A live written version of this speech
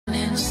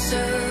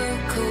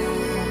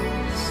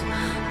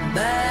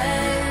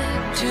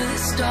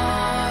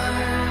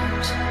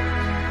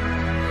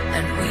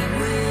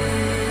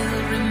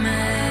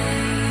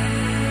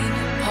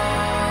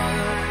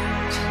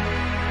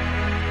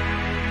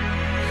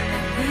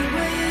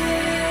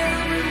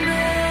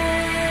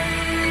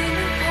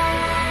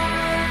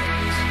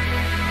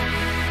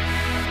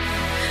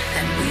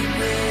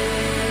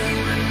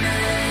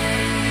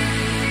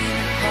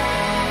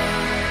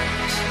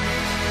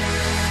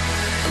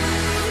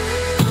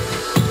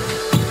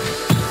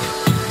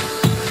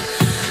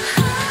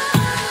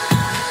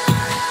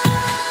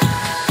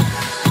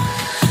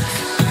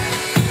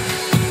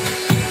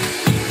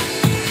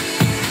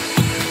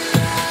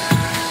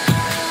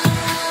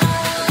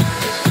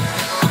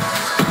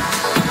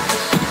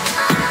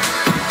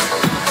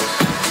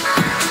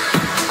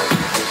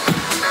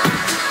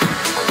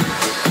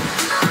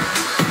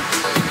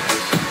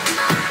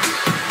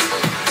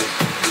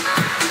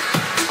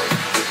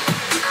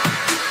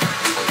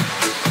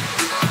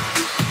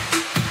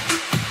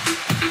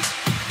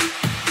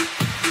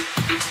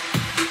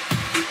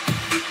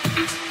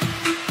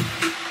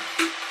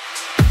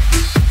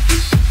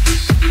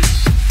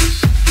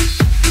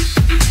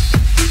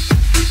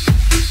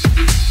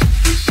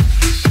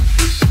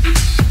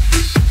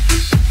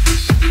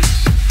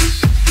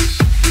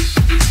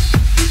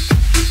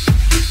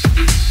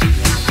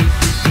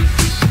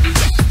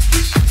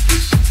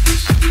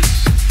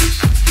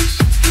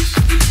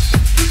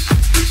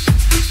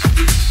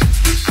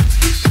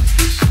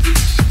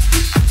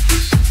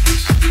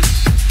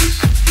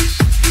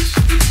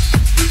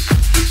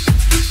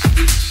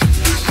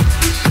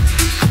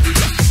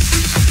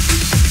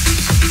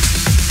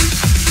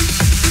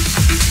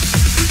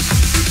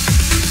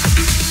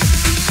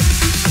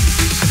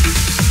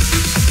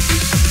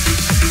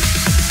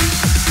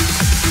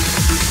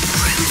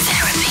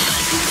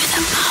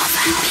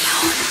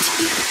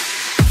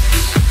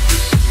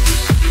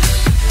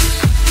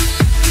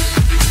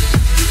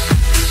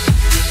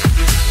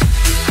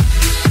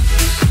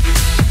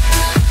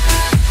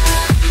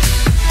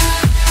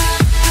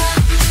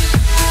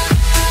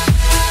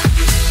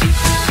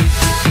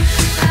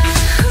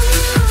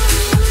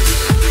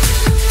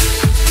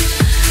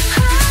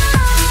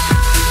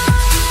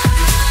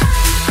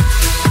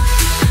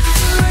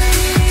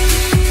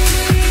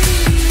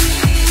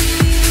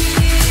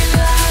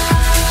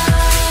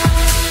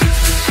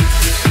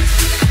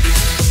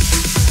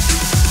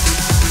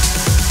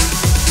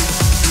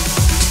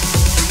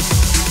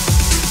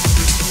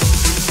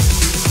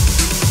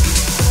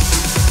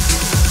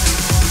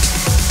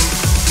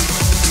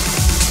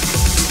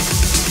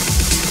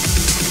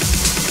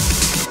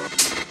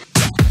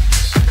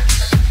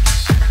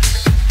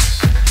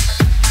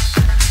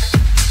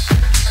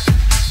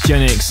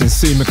Genix and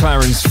Sue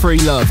McLaren's Free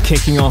Love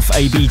kicking off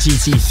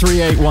ABGT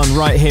 381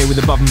 right here with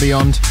Above and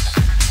Beyond.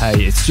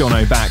 Hey, it's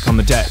Jono back on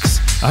the decks.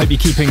 I hope you're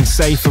keeping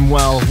safe and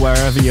well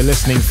wherever you're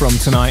listening from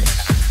tonight.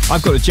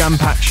 I've got a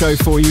jam-packed show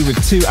for you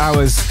with 2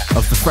 hours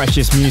of the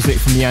freshest music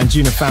from the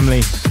Anjuna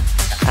family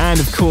and,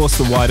 of course,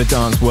 the wider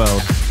dance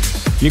world.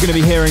 You're going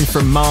to be hearing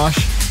from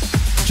Marsh,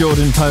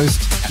 Jordin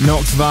Post,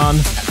 Nox Vahn,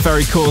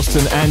 Ferry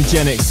and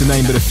Genix, to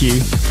name but a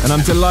few. And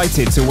I'm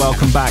delighted to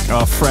welcome back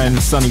our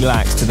friend Sonny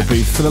Lax to the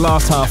booth for the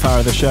last half hour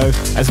of the show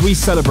as we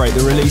celebrate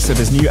the release of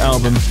his new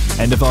album,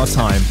 End of Our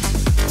Time.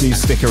 Do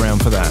stick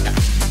around for that.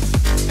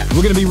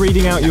 We're going to be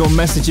reading out your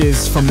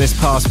messages from this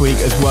past week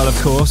as well, of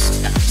course.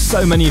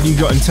 So many of you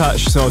got in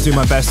touch, so I'll do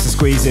my best to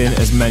squeeze in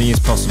as many as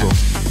possible.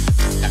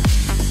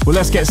 Well,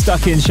 let's get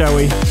stuck in, shall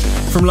we?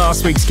 From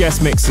last week's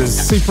guest mixers,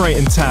 Super 8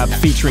 and Tab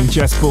featuring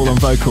Jess on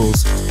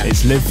vocals,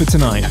 it's Live for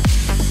Tonight.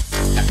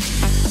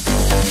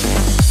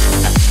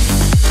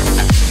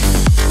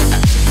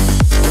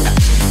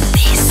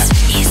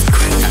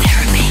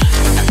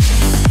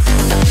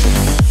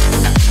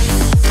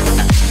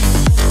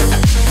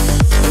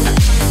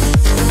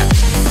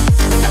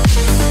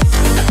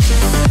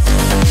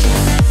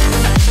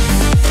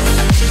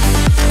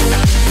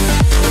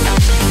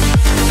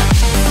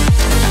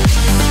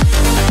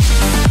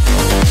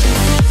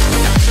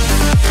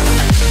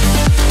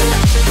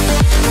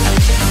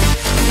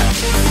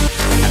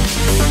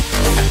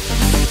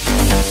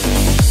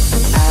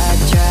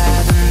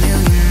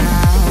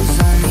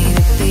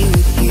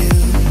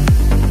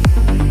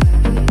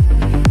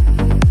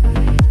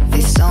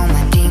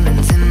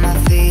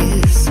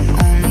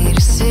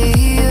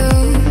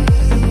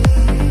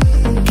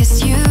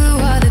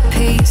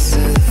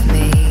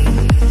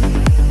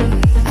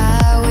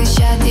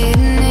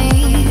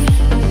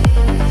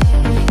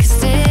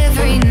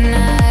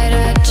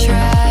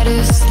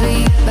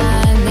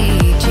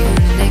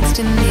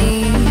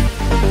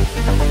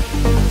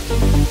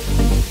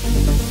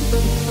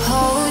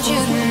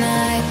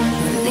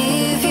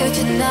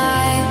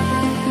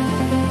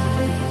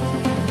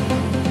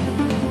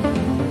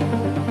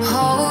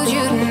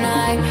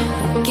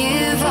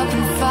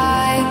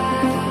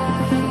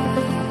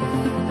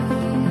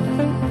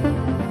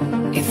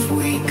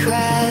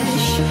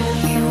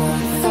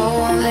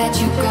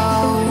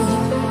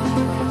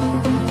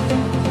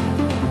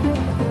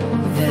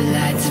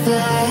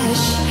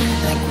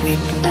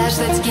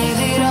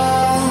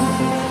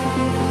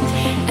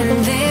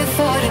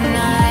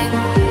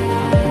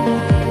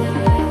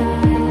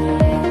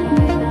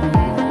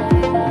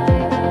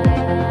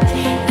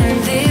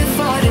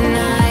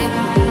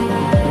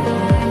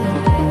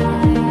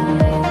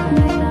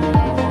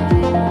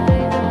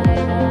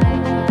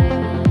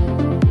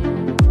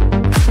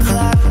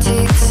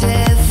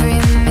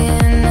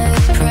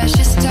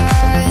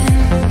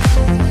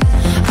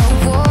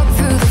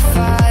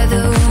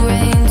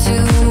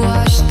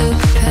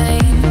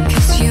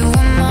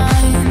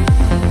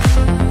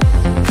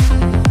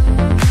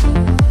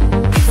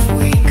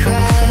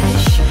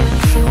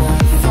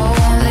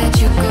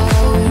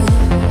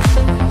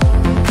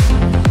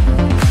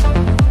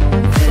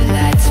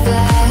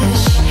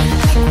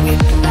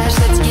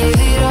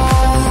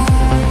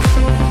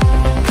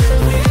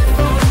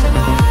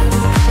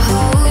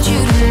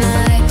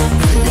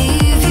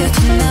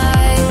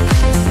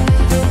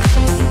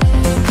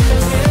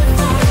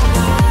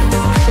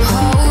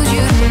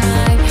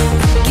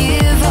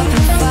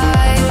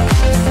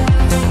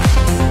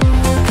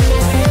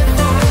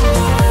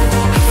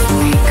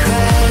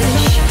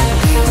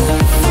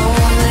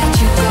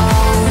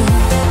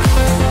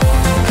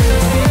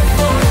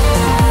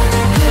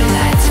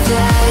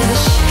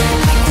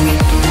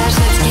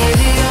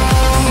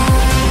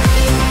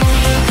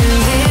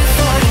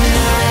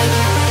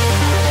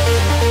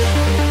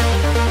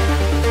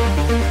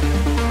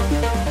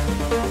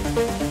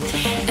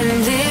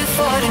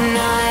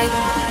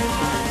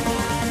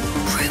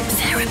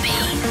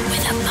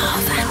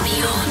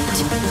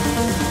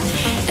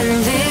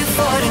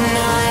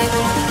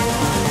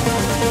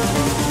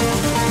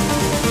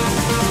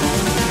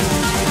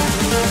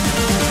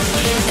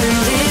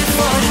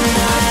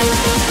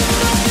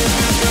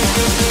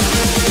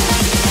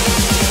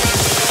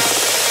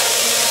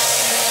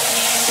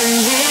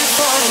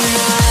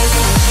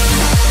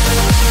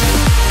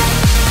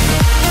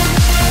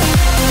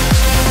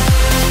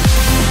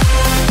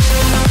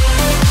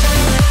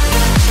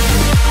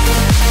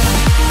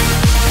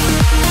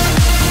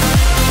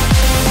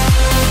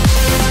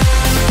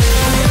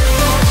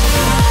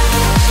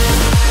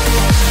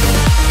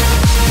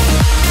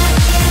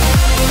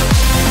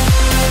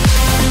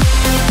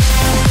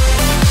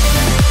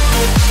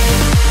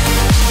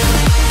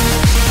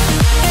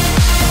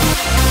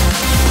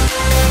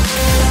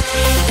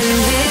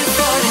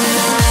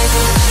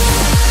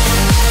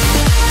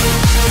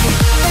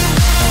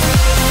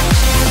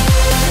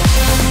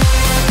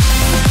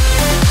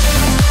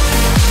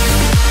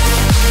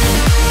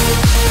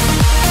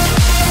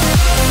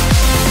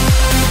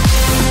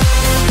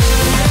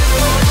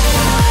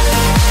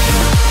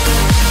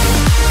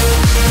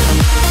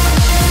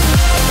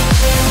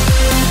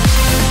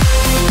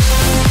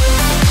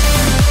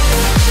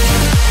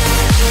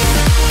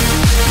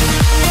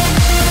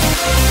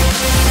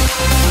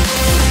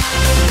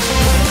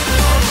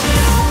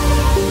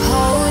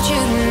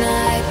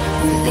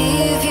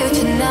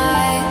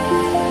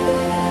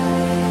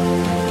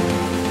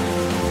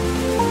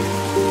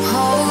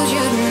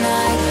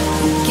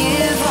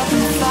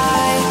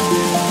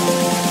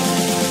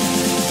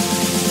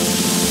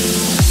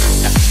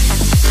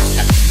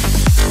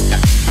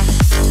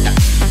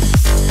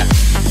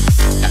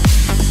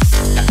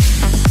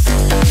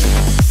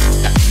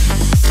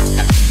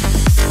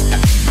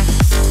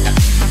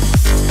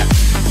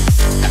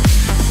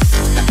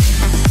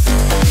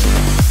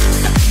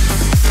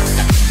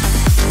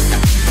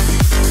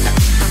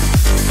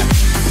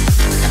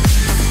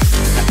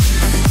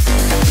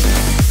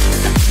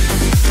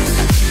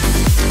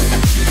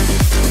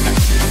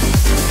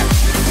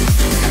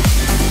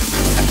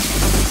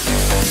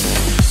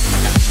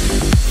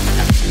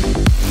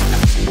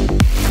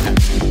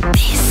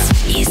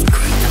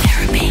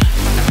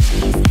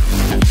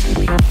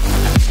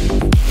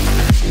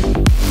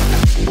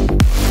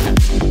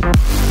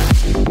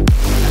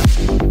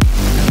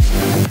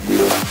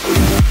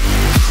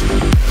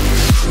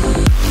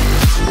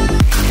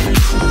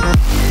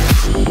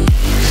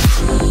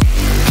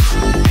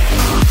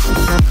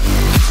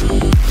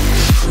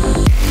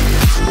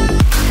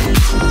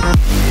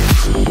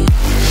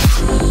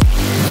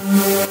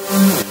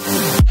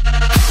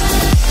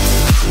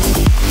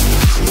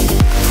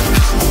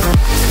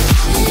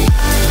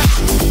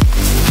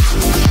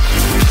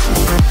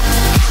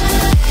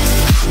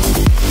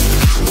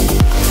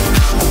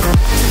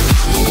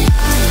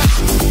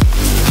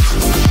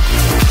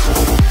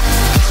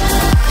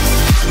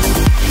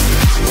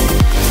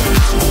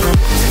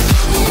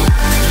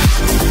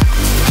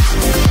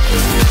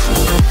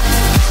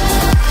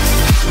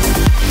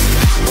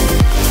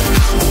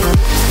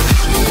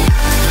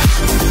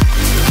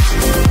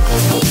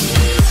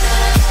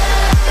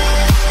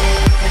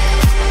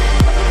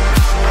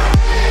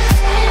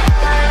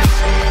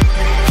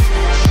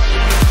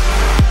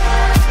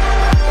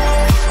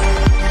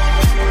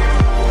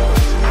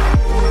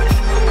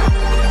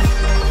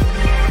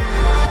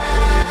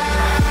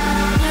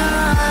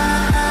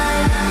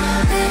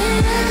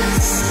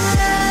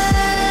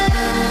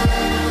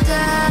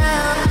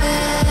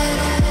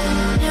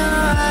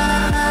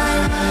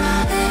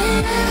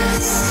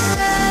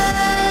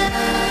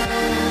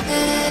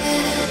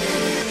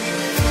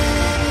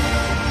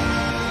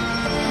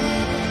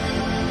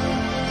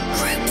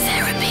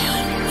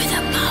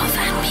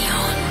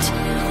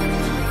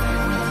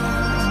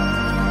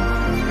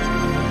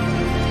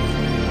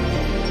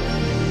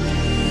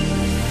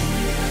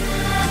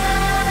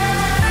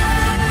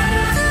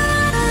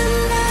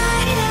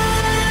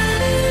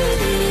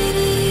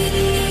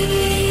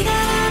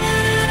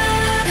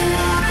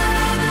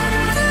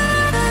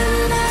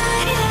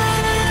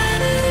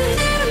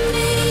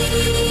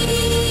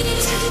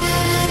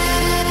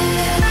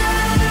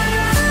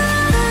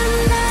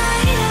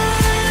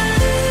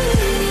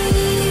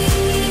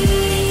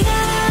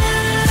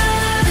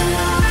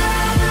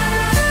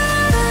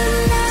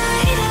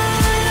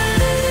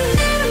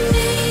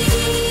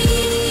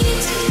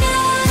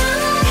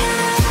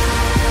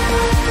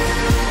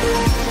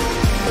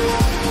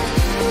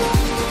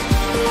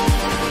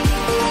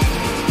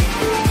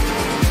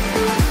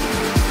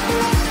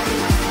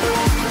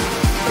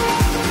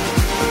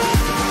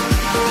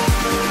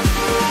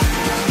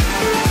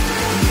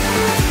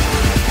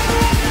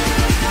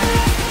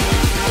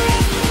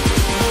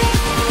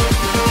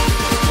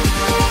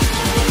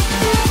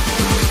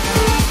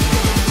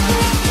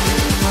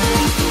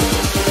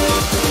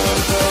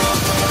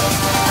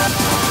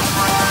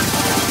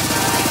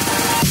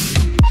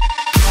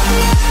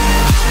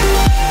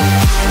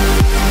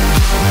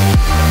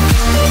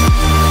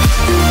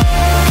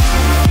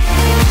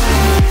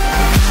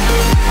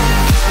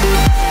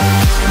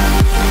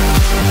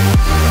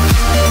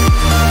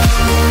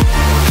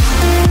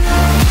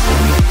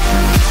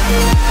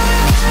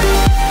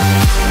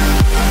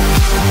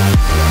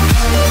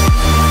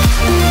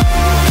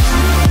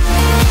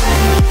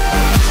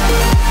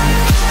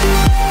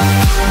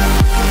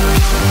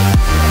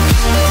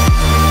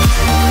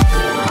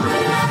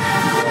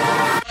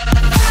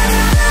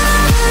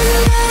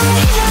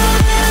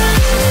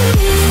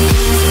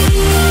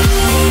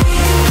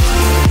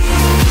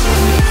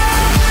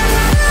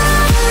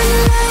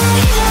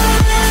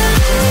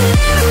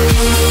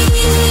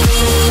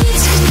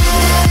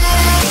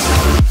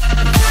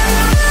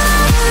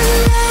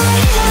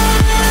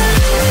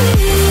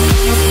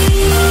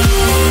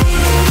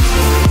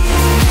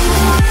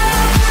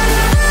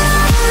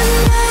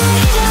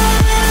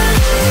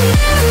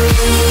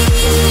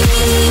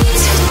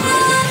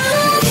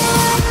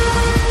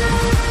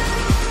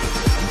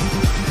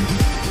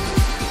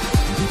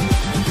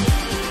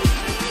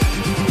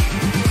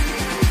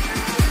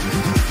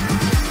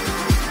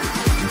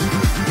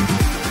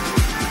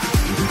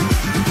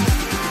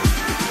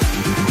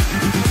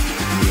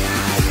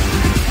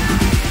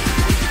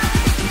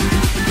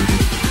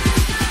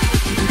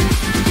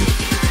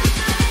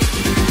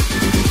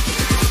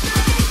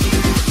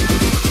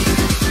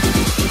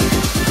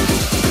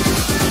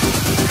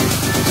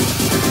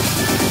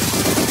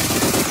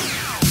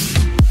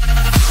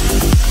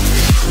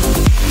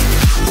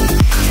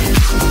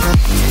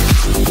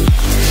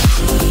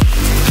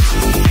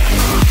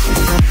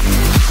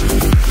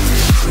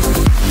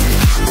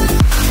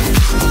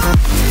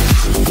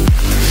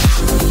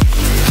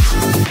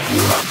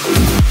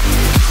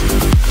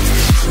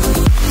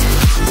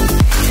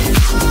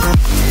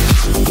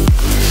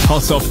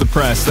 hot off the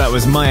press. That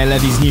was Maya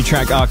Levy's new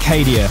track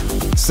Arcadia.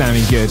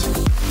 Sounding good.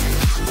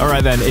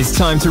 Alright then, it's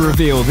time to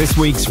reveal this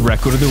week's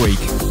Record of the Week.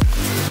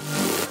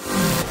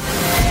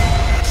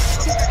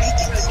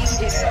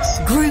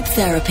 Group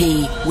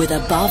therapy with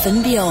Above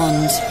and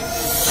Beyond.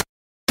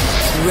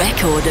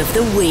 Record of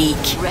the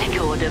Week.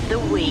 Record of the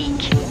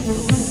Week.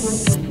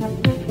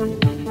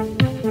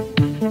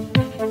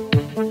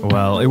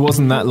 Well, it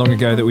wasn't that long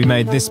ago that we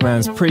made this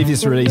man's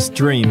previous release,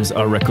 Dreams,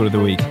 our Record of the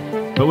Week.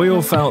 But we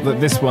all felt that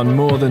this one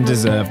more than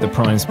deserved the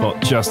prime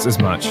spot just as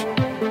much.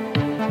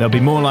 There'll be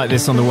more like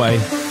this on the way,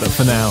 but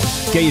for now,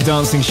 get your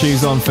dancing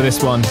shoes on for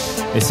this one.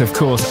 It's of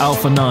course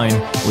Alpha 9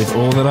 with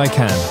All That I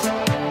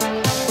Can.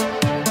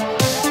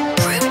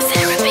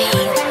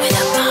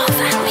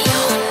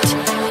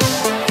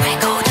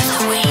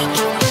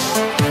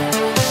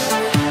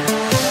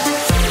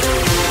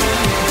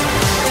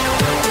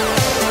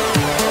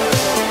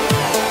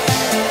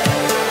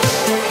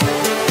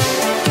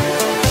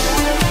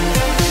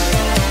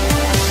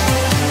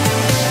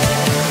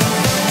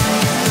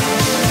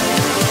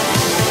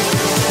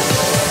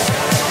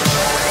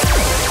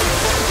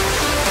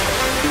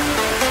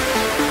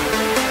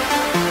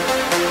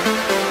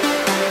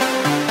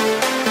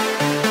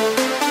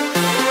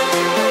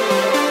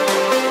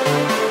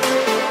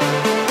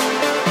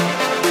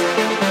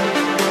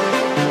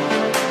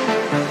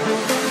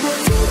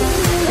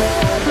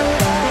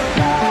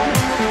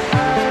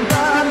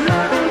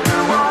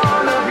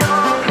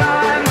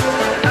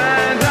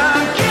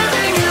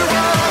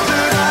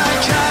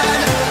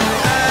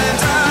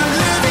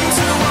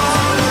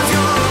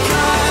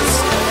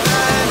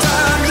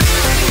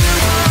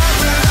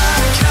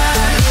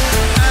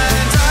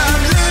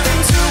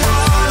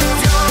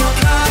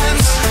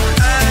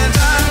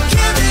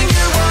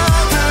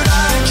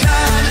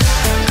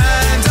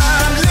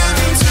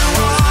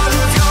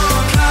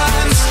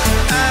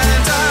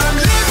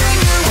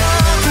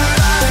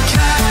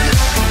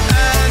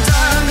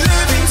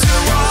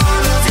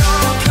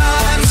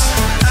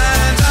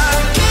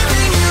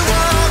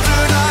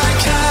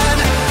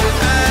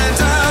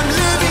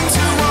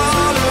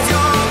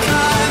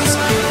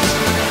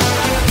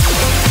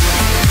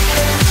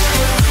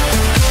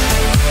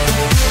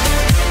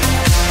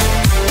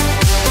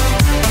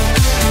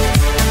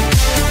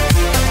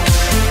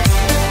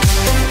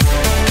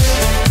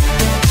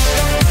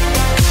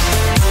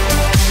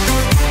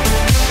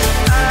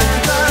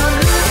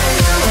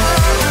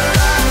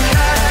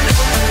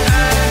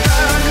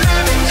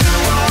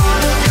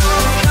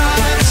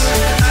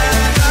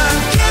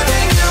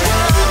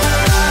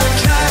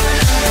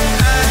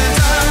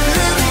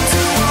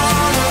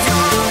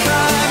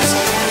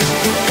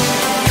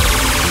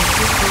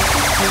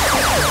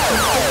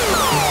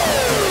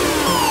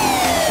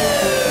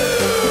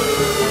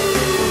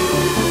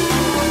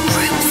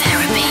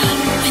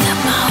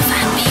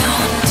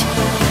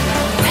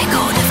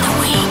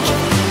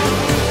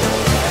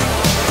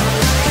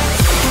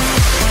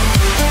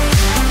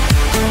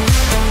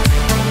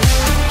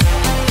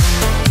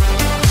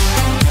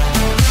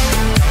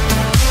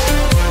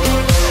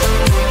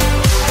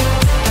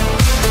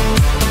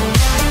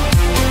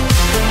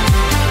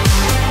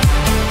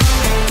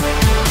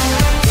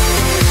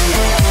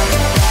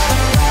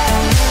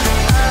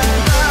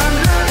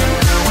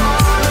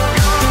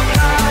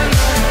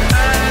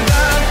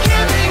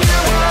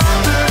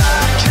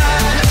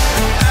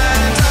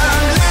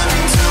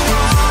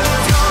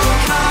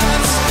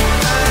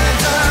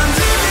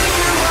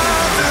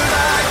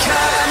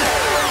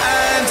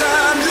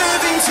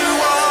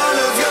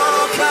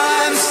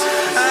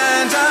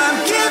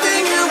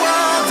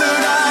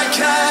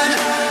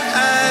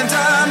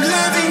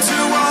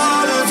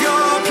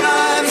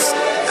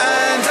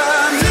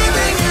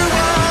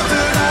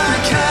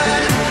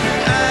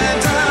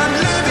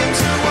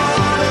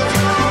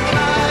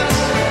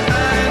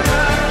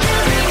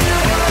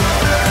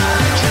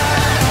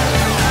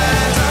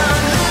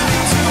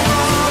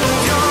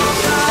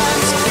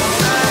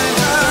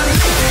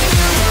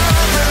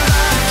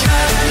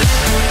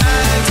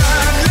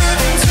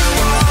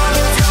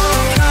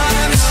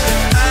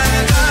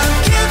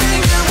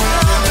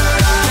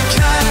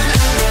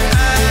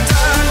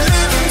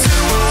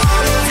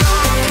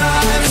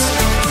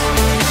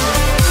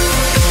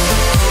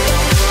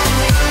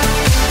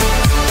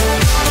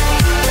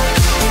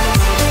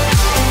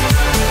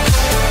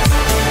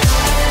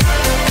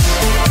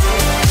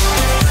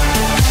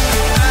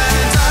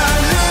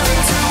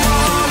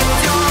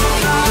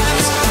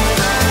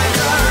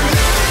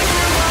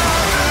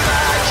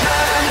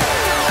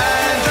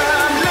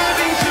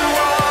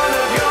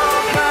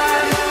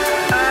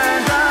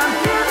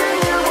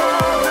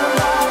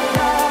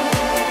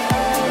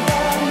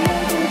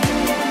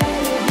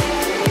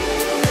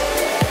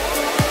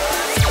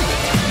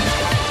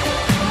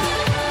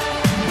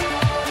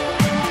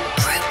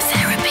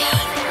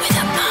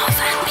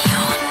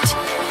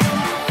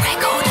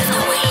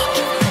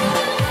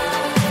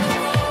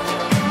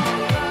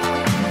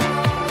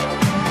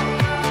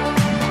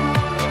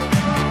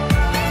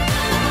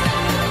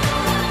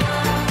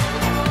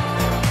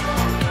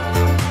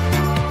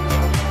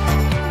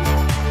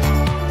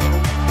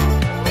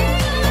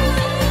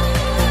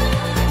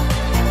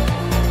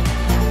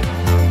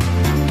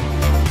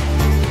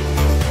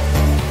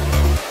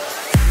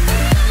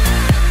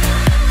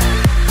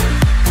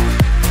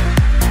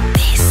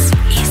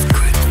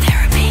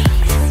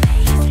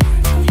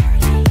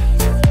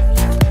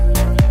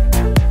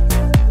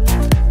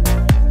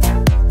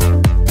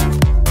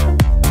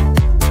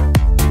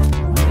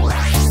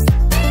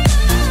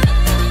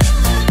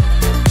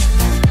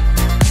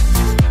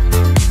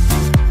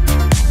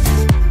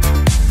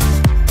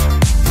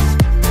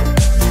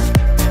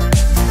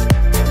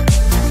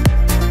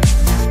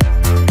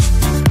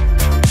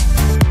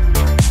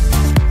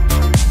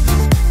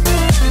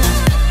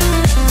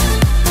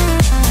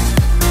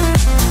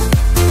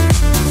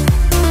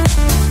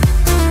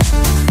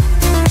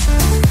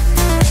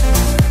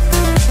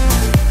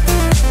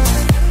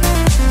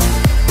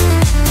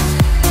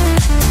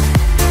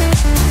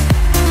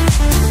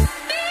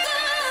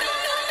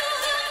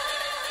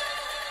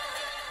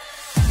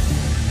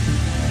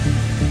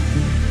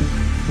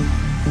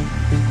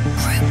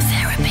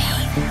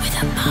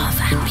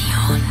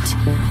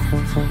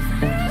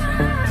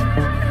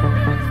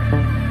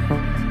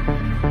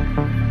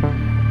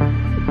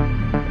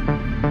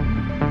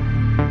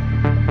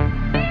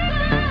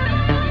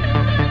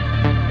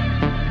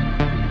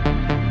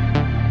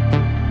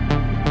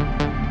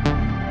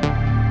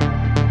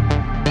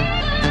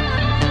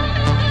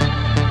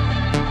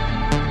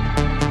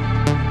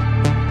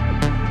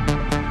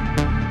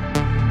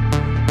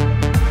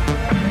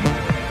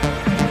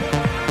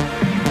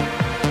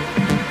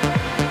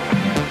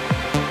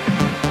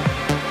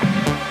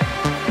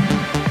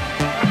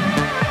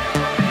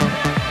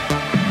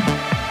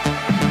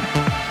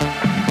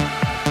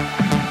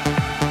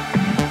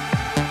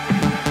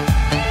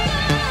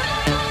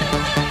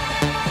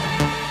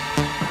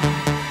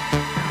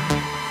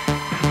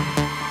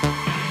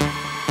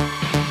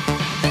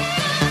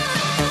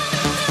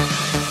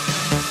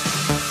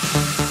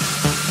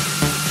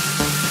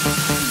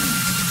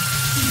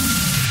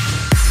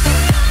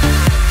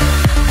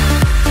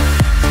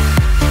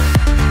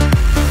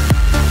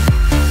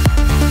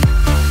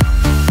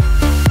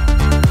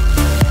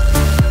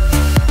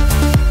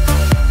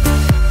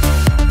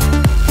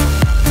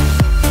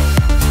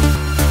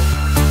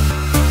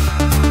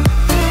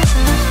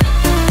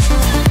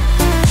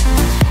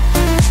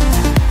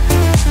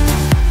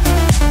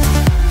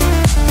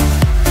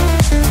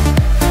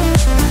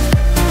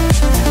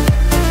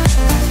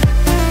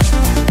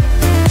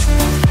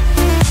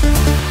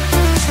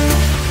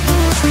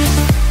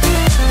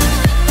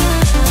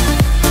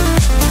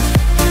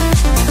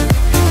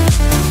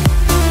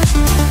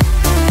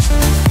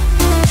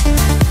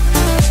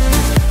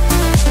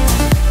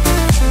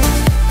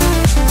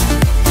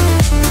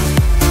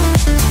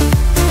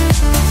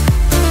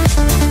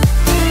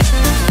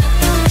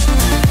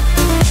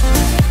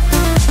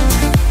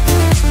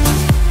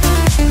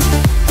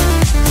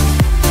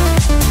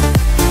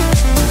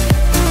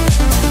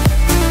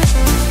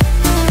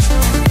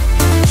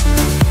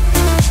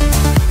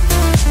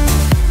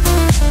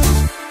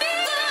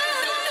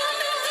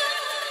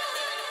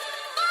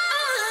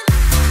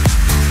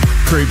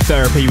 Group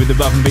Therapy with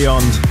Above and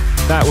Beyond.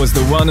 That was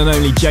the one and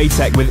only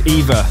Jaytech with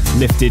Eva,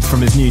 lifted from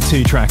his new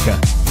 2-tracker.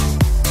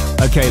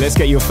 Okay, let's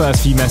get your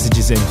first few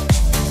messages in.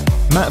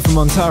 Matt from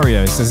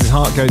Ontario says his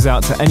heart goes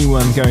out to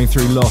anyone going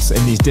through loss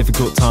in these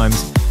difficult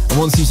times and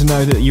wants you to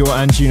know that your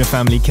Anjuna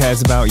family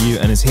cares about you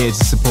and is here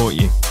to support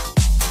you.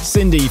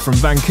 Cindy from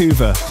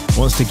Vancouver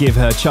wants to give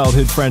her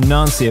childhood friend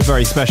Nancy a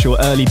very special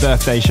early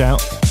birthday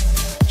shout.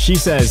 She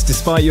says,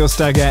 despite your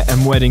stagette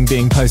and wedding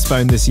being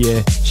postponed this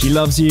year, she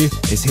loves you,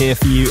 is here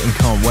for you and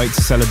can't wait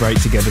to celebrate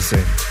together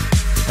soon.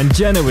 And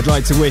Jenna would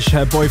like to wish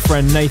her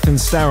boyfriend Nathan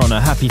Starron a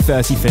happy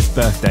 35th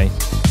birthday.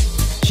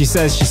 She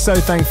says she's so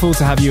thankful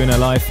to have you in her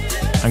life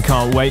and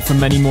can't wait for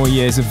many more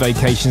years of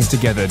vacations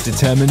together,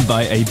 determined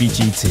by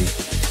ABGT.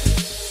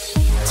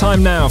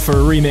 Time now for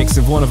a remix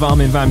of one of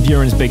Armin van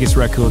Buuren's biggest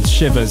records,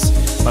 Shivers,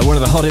 by one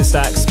of the hottest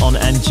acts on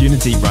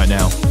Anjunadeep right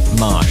now,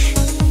 Marsh.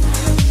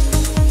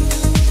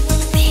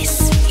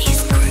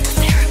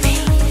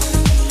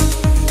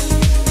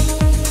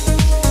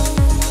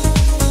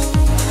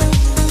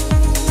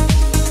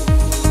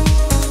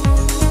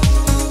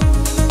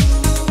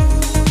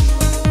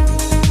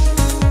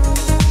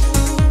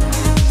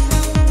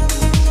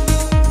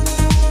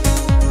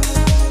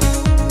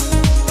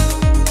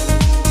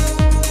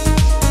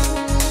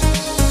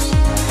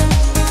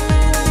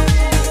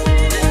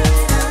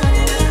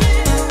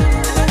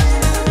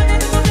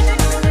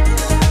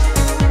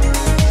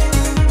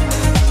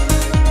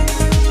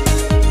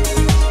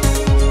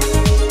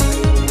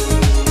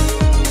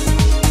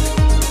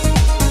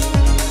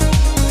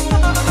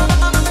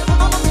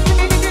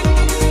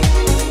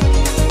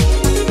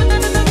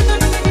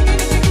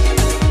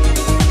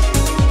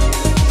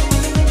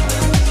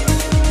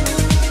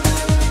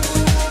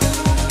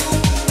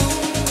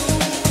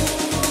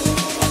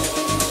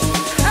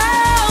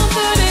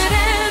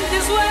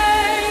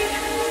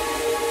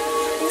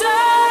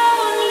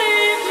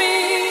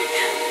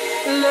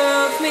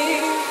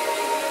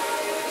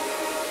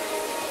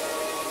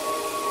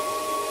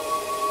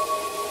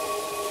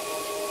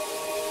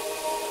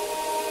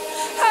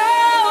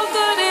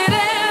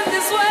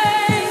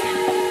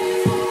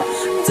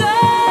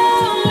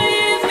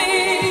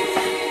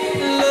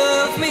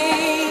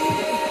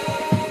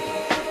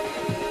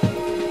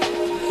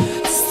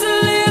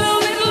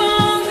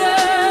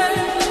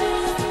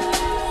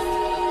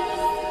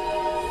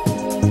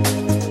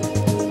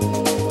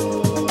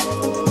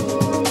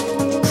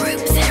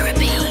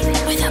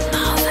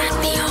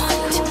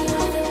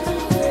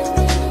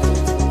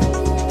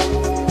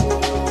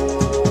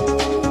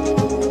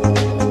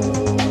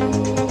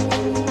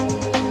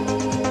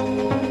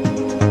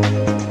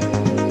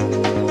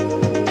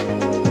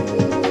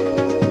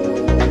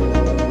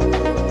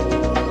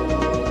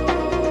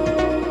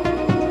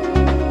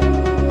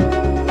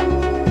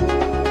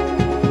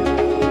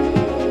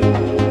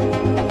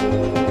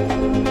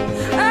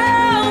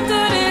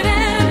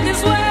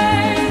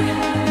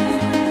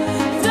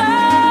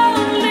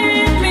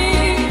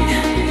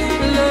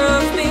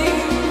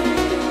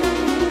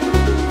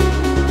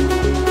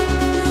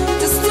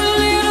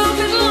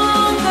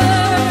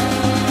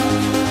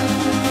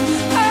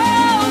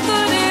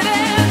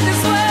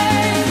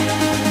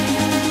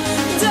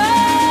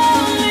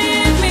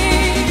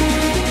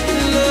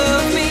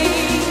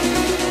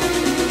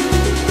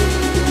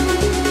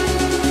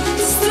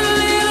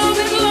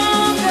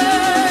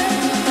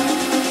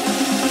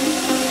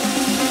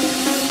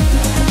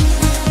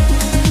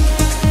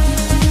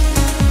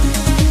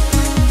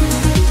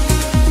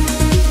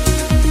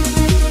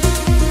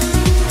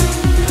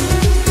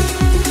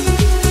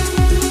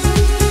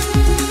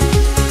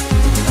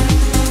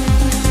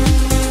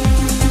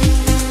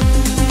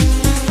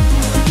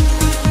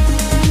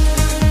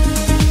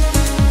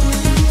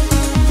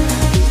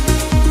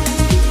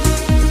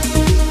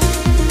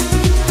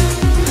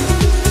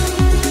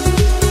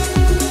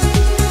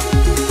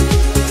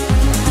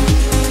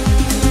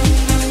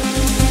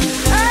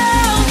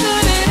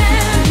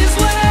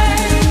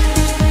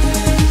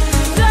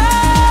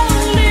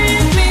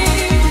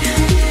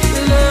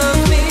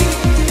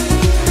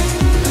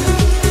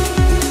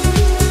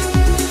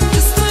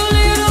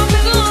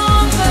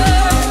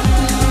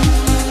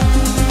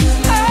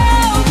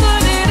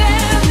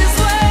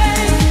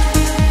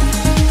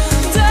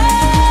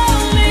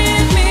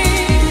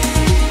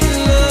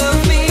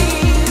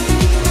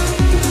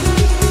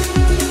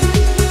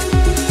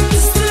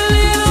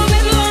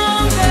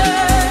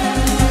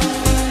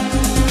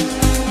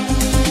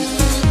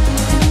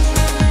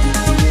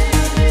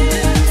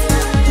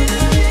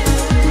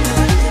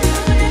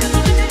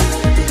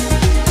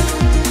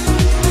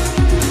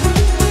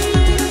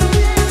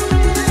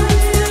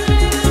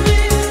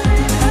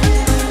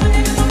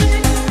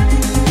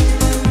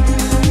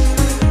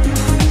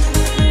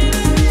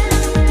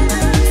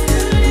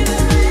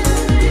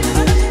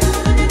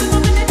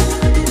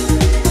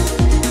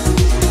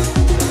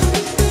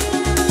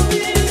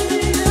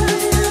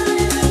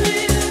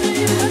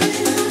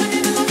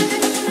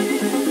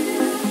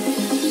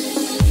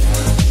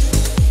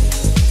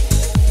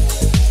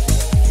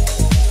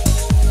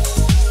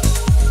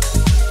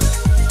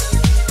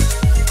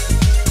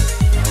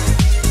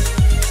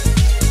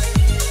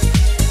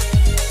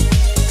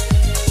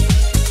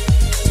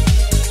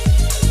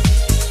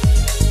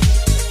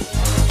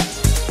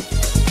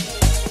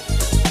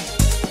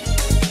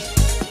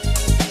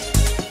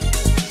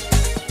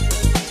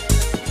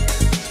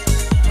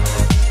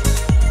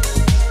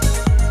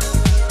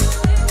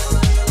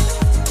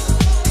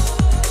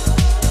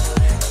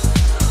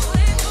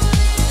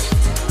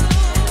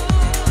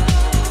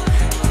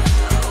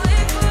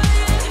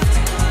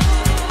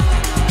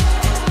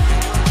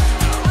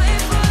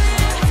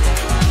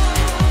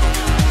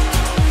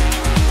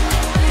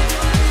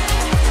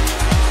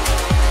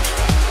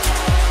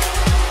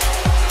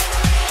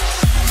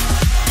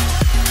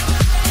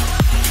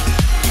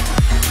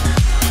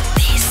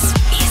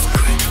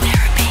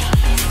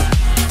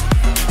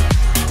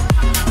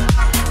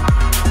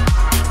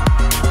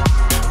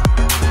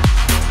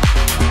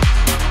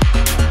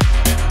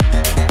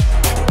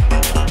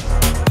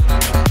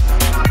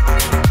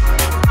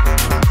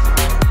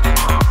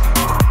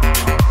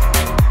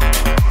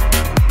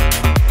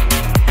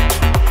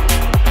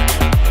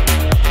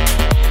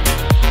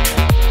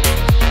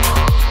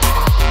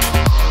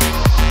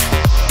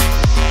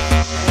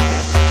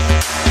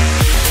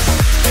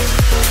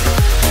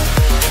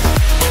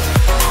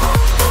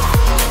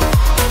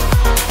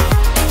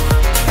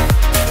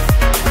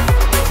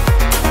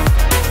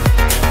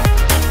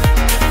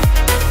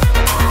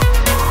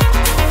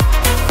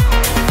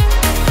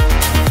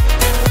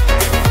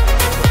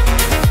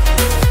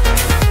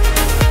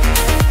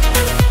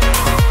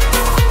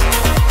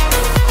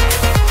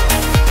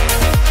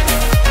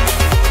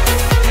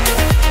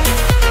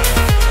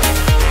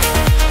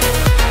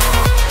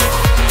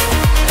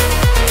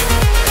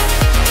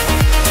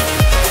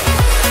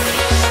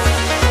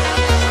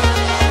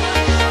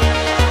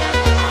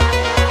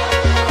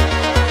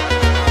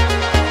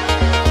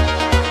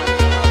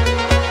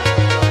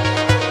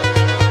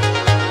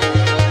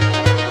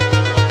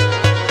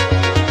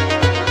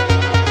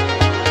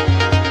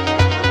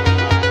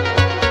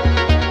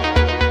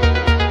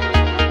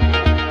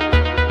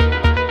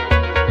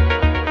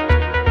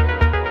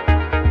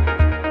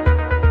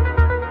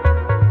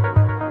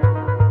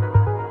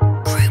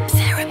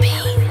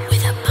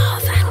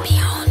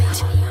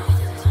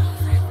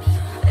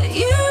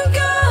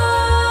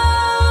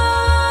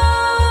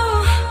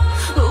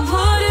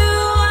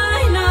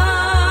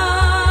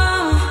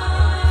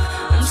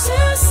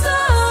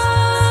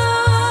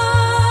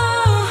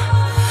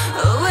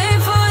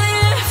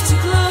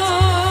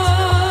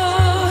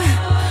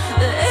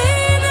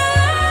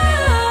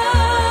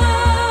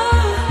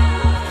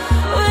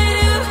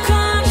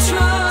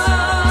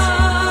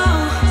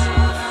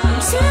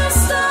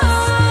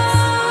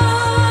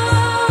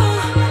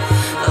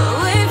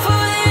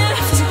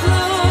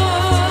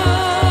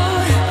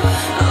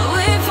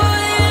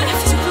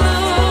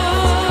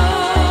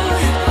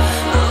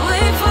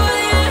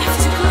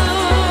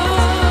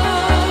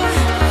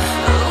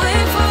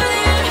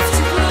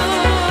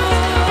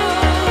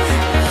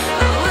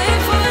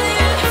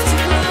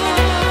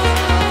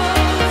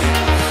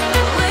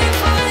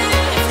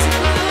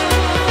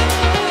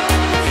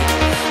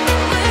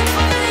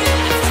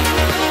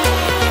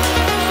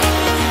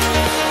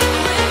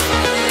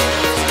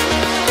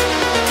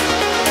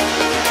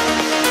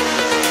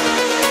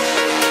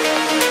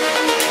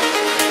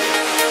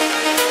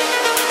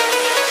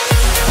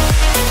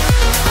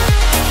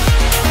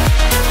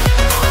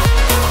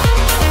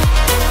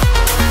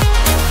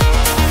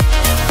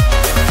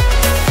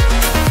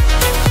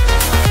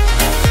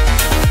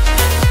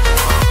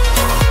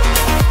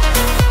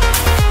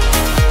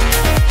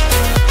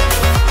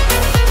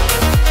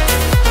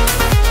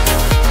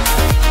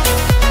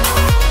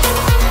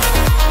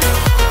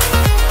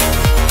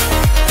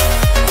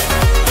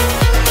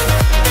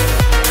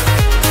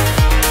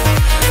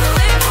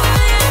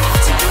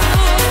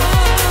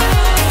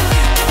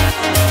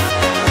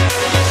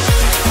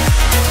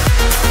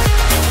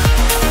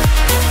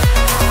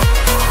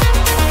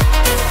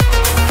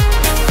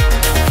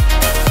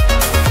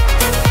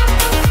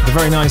 A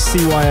very nice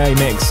CYA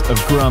mix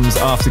of Grum's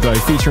Afterglow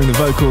featuring the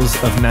vocals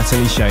of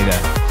Natalie Shay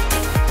there.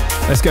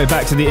 Let's go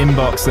back to the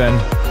inbox then.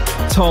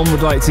 Tom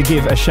would like to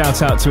give a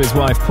shout out to his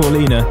wife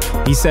Paulina.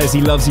 He says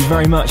he loves you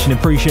very much and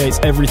appreciates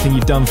everything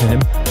you've done for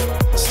him.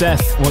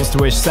 Steph wants to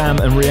wish Sam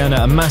and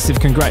Rihanna a massive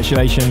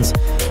congratulations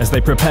as they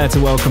prepare to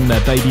welcome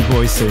their baby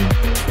boy soon.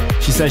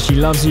 She says she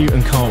loves you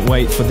and can't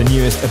wait for the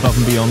newest Above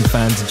and Beyond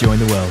fan to join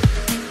the world.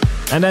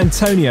 And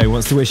Antonio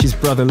wants to wish his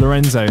brother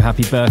Lorenzo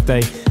happy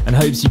birthday and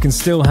hopes you can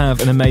still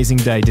have an amazing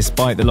day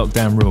despite the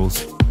lockdown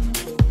rules.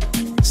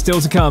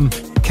 Still to come,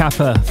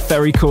 Capa,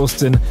 Ferry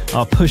Corsten,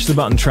 our Push the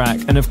Button track,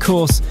 and of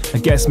course, a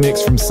guest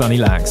mix from Sunny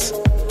Lax.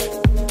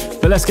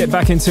 But let's get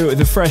back into it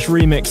with a fresh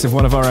remix of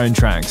one of our own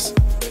tracks.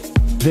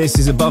 This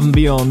is Above and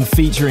Beyond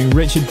featuring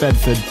Richard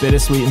Bedford,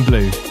 Bittersweet and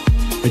Blue,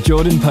 the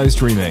Jordin Post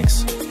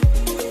remix.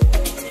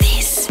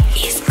 This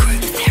is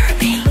Group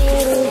Therapy.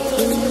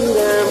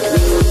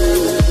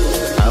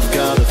 I've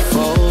got a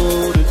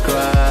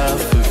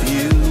photograph of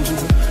you,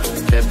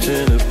 kept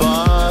in a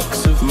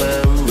box of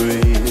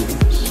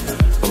memories.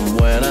 And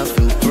when I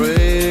feel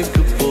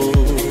breakable,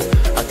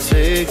 I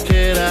take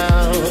it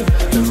out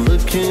and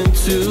look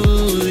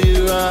into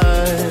your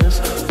eyes,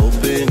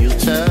 hoping you'll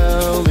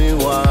tell me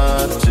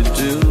what to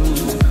do.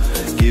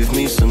 Give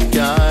me some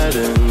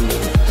guidance.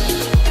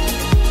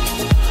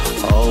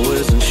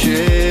 Always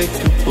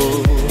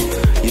unshakable.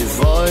 Your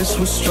voice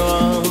was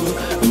strong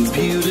and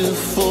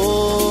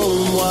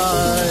beautiful and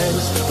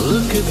wise.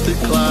 Look at the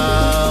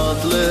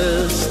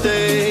cloudless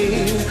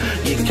day.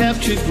 You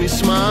captured me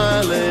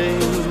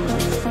smiling.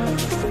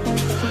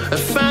 A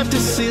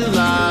fantasy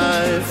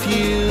life,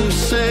 you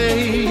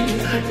say,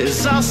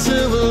 is our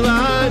silver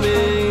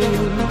lining.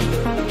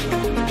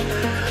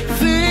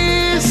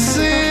 This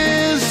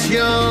is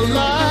your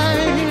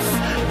life.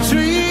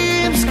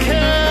 Dreams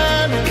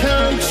can't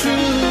come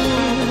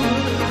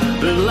true,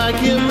 but like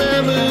your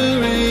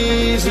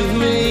memories of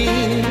me,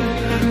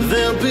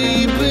 they'll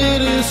be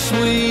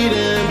bittersweet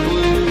and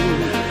blue.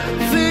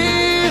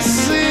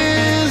 This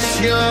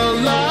is your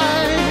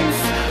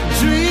life.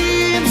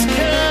 Dreams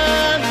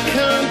can't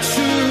come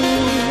true,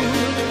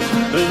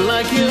 but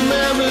like your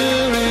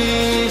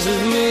memories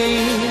of me,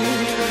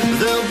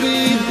 they'll be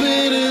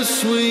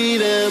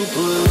bittersweet and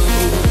blue.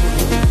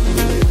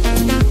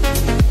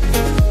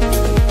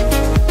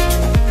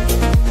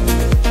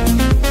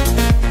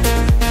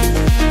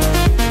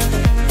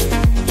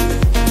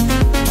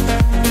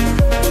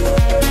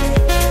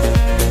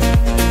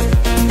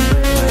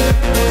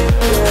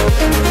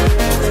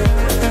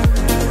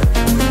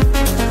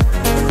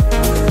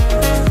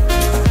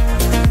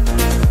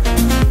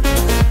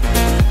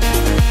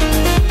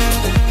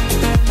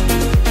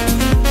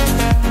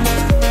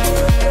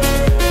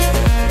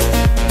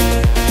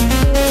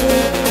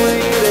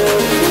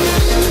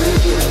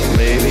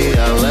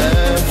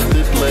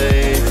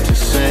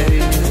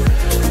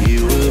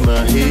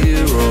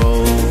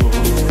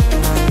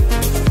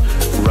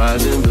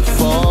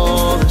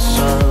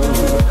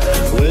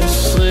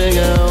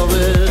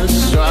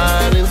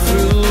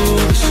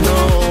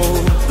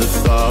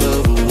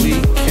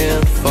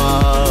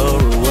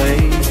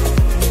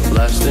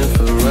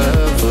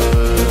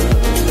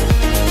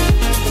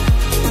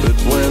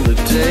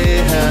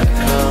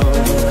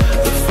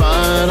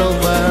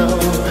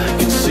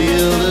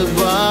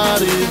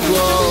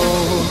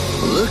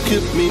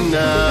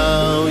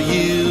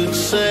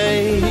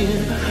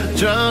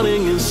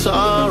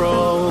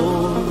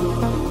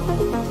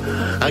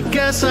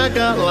 I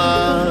got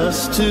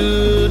lost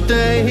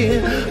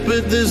today,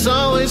 but there's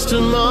always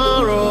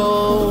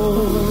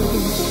tomorrow.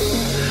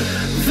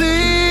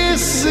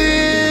 This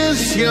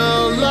is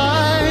your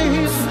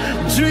life.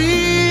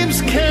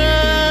 Dreams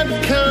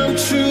can't come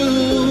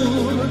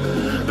true,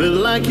 but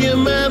like your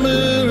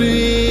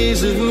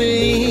memories of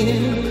me,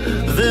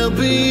 they'll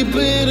be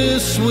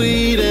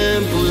bittersweet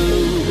and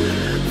blue.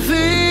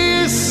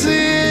 This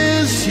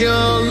is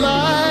your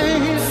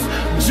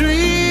life.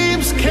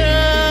 Dreams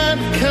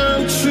can't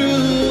come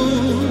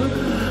true,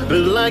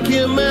 but like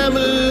your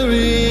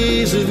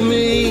memories of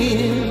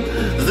me,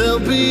 they'll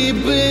be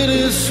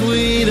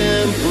bittersweet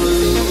and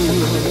blue.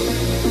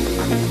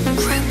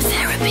 Group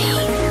Therapy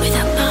with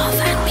Above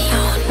and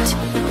Beyond.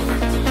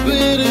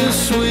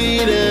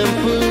 Bittersweet and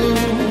blue.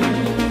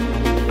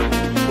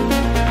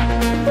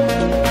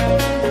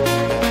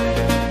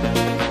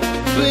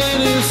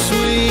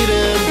 Bittersweet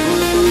and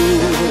blue.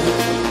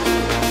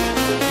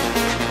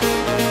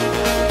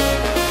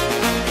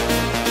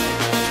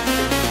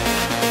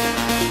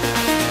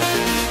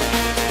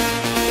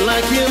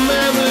 Like your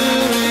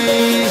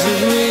memories of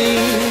me,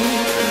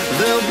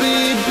 they'll be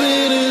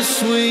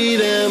bittersweet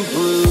and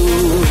blue.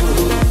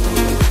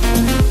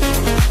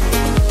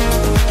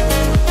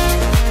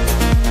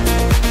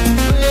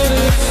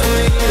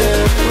 Bittersweet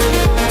and blue.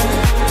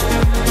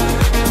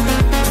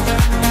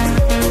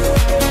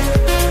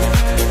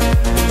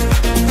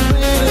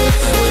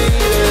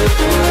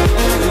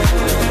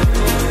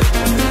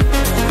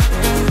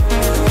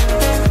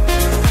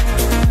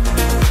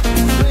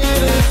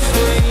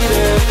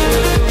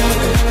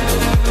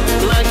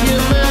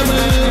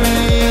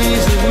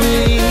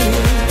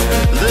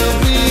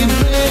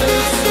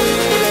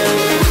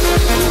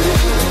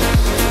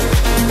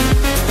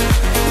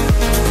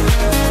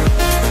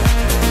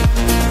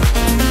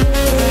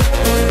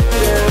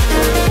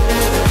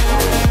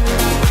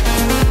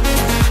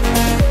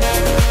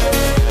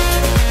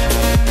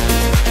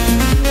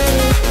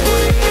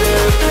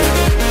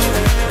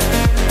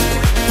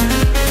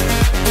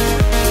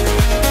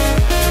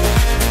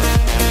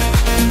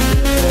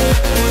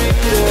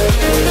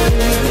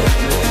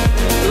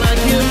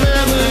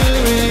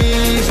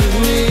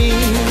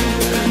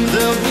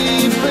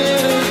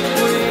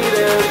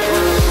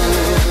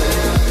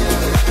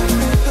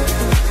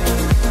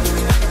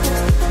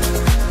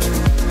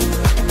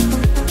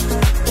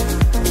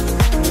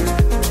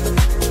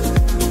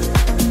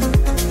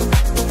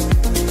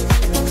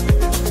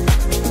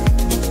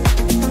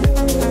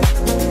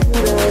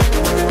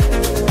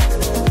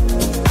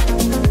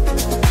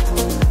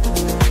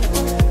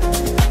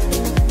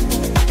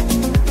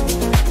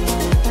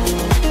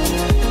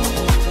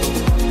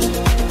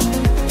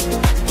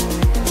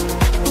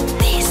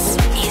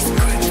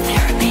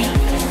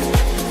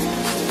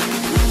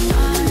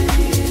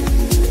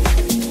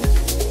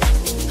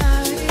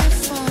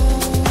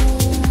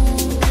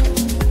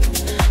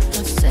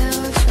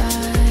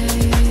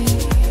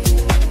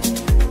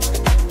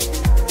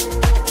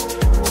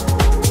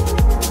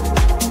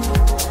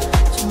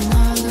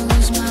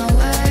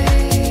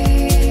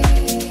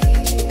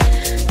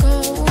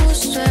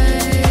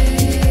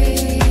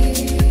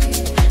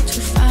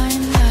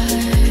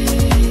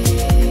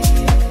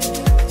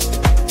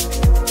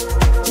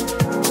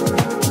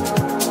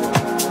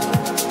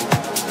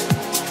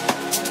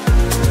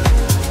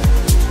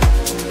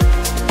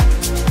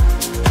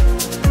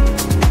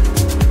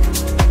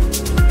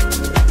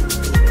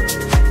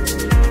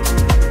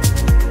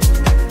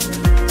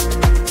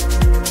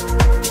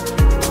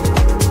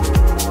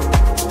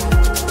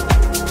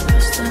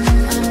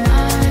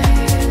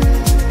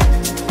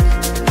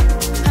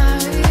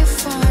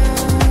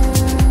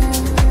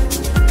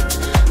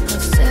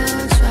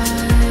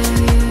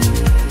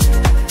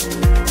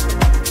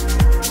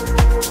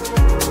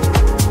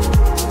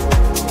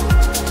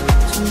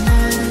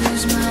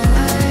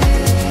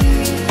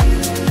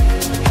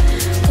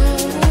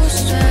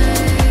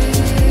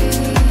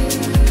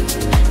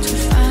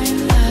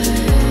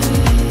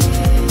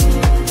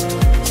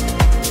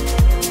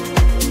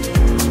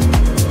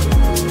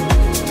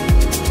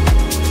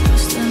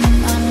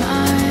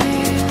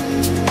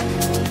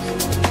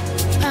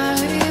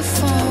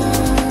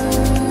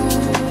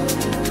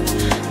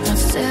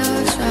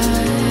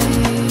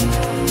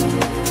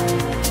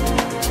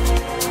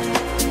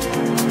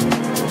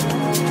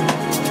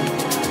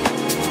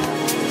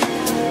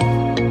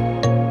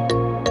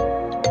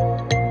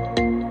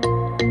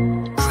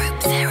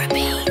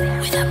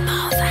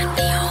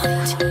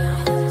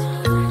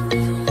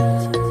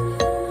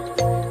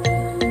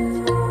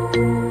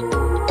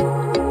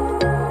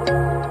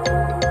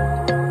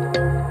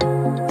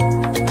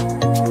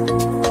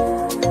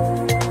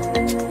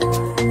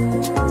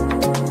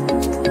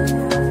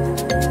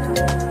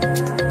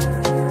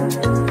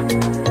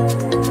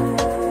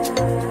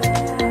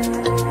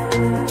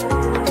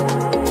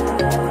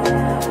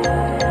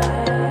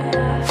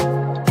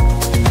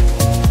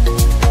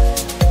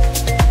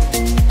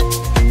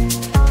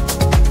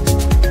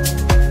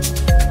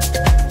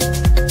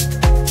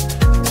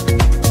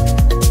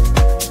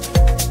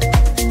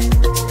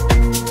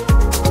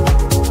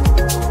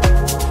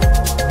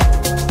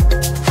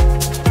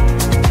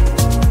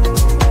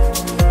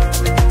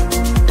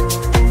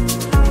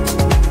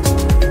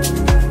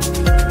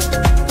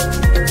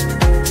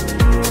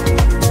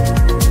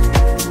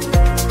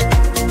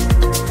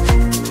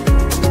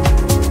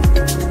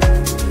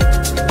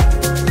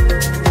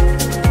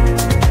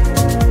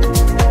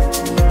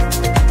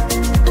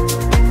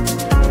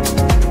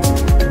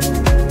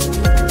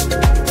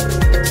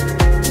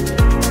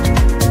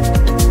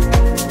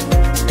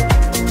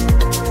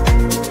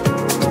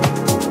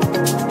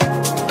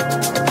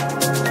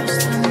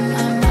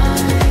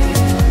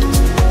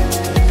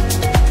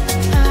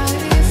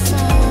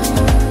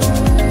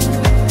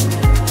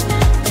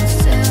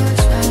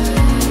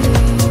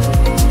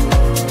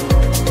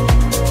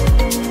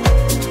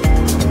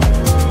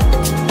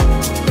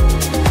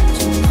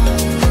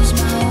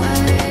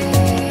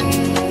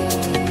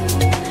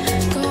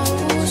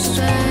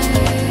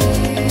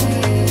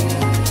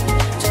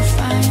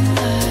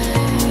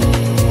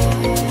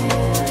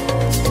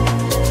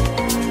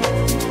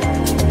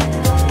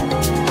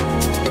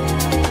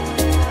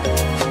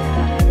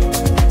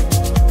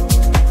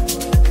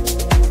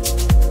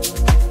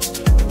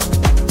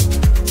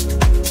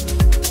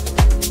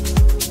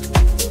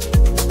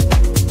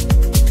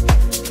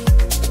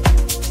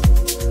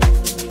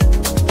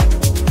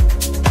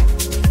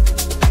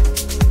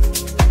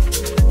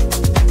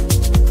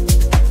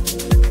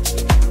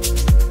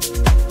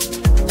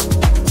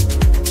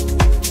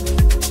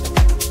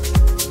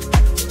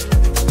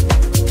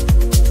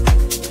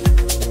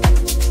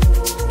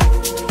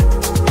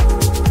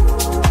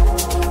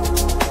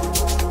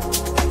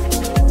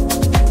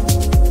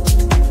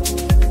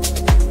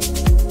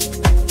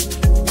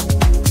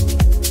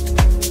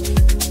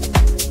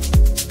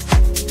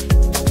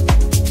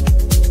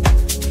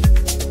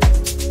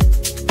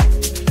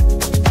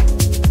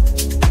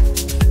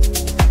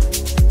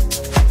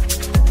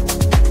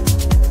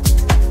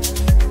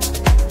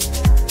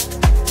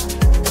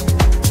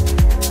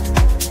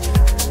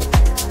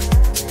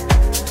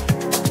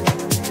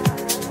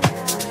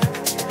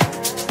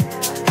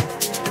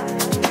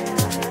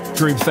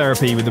 Group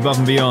Therapy with Above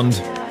and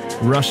Beyond.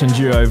 Russian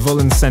duo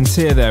Volen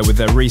Sentir there with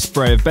their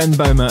respray of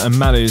Böhmer and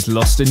Malou's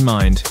Lost in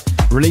Mind,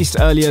 released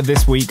earlier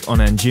this week on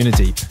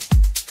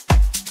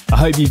Anjunadeep. I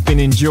hope you've been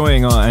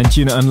enjoying our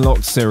Anjuna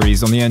Unlocked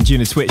series on the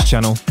Anjuna Twitch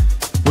channel.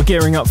 We're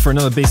gearing up for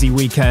another busy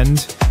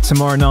weekend.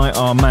 Tomorrow night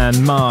our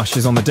man Marsh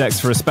is on the decks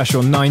for a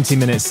special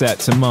 90-minute set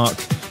to mark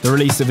the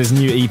release of his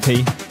new EP.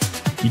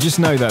 You just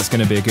know that's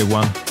going to be a good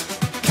one.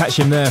 Catch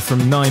him there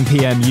from 9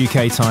 PM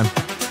UK time.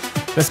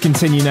 Let's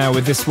continue now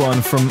with this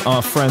one from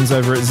our friends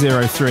over at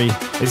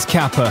ZeroThree. It's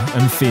Capa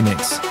and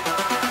Fenix.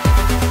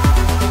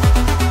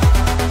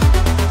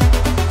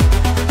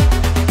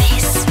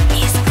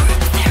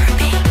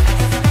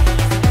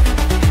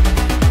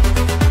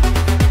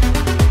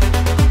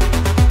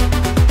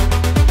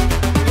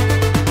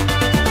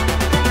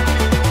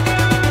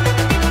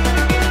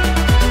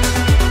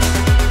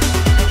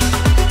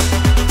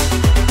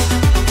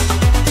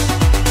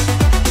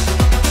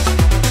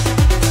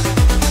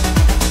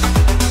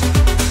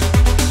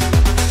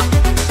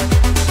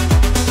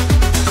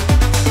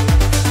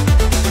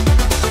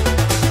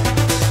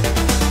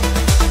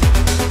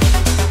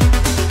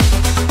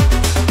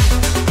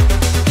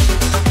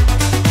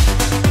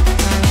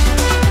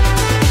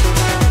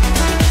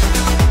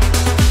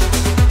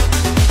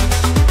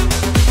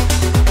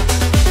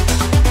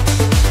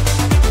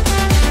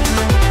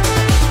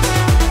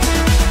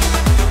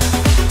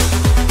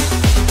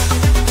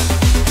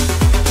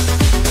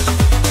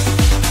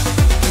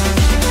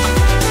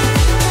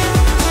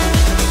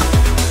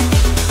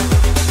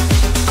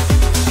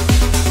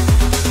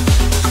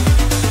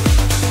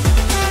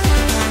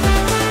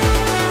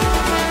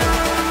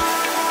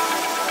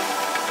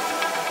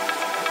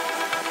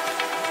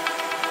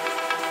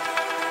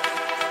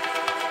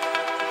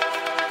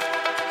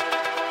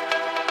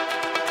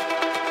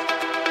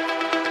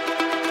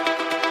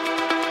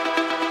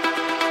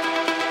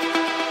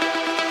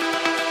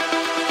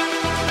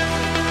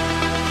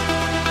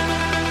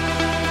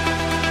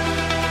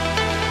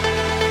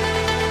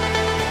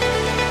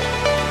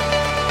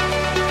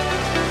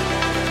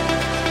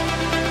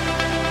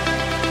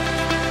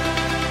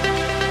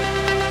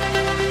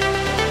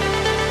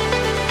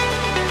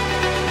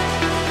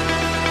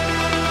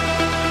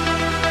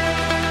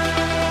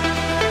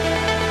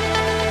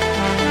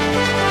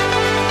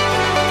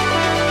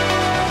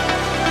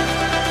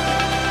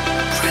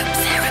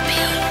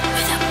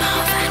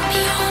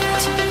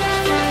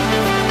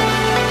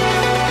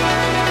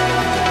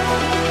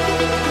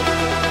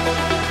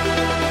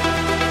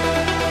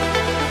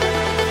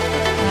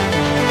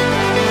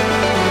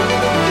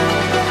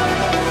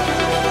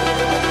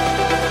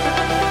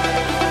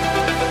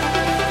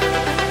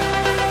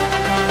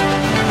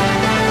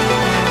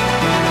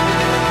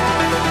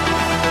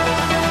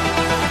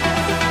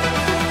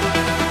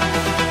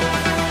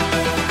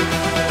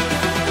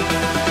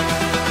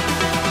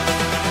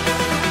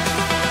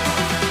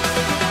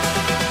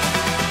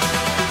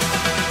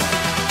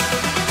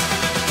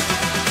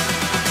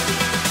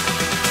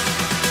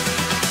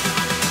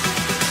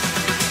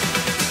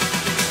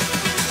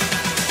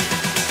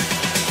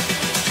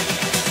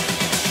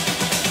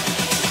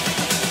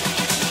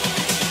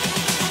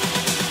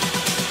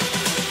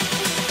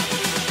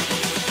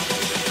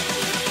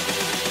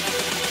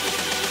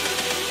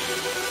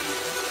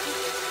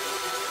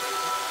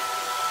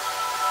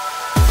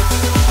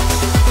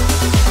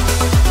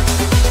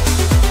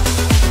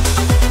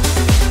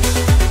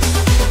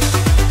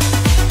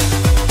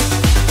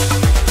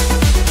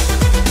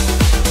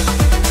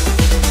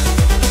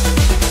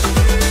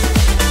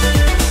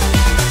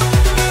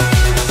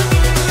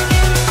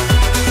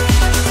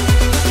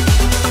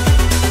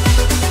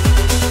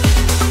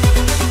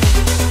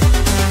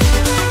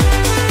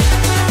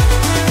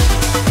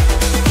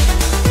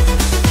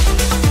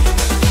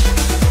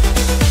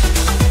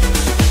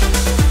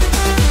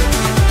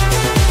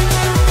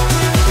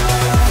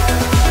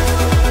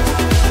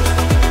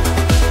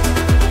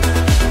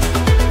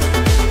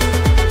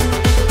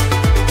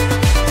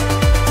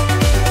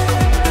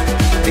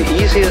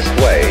 easiest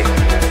way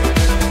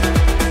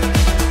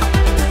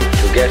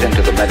to get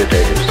into the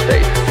meditative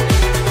state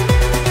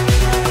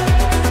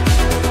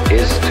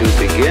is to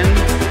begin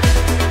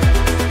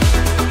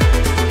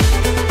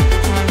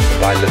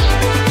by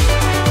listening.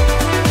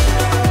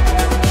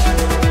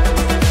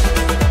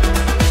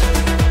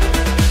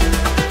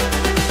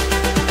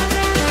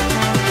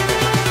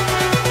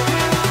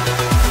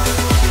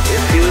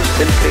 If you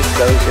simply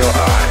close your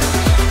eyes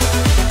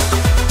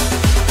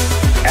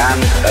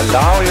and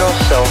allow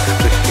yourself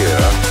to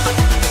hear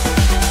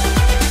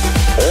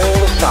all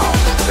the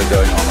sounds that are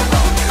going on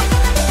around you.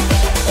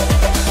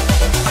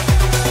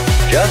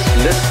 Just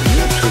listen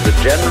to the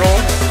general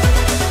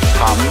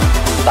hum,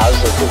 buzz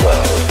of the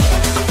world,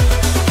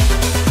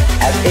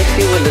 as if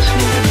you were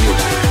listening to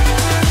music.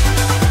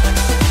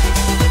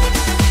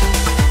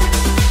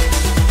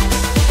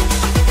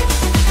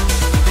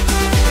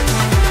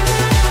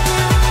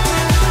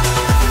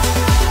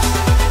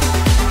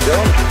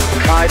 Don't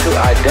try to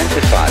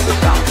identify the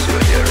sounds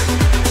you're hearing.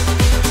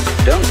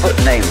 Don't put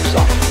names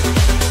on them.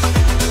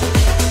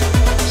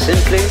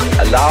 simply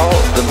allow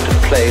them to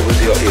play with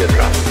your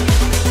eardrum.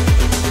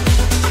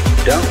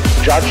 Don't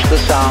judge the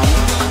sound.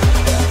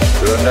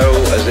 There are no,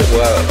 as it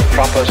were,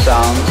 proper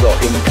sounds or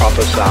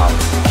improper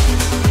sounds.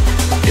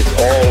 It's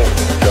all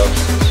just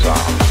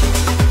sound.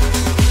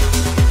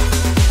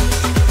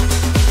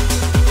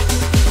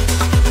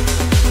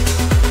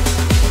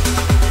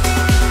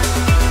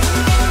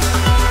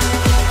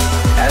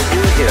 As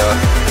you hear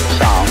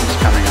sounds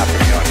coming up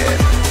in your head,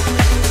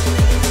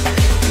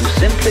 you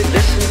simply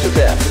listen to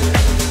them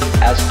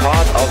as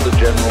part of the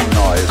general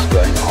noise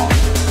going on.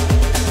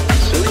 And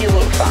soon you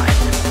will find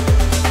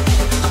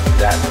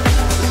that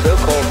the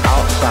so-called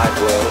outside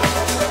world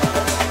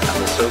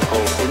and the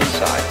so-called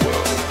inside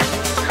world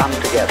come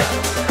together,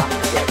 come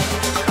together,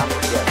 come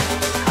together,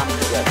 come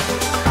together,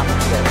 come together, come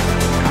together,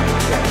 come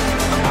together, come together,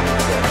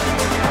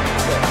 come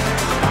together,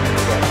 come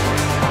together.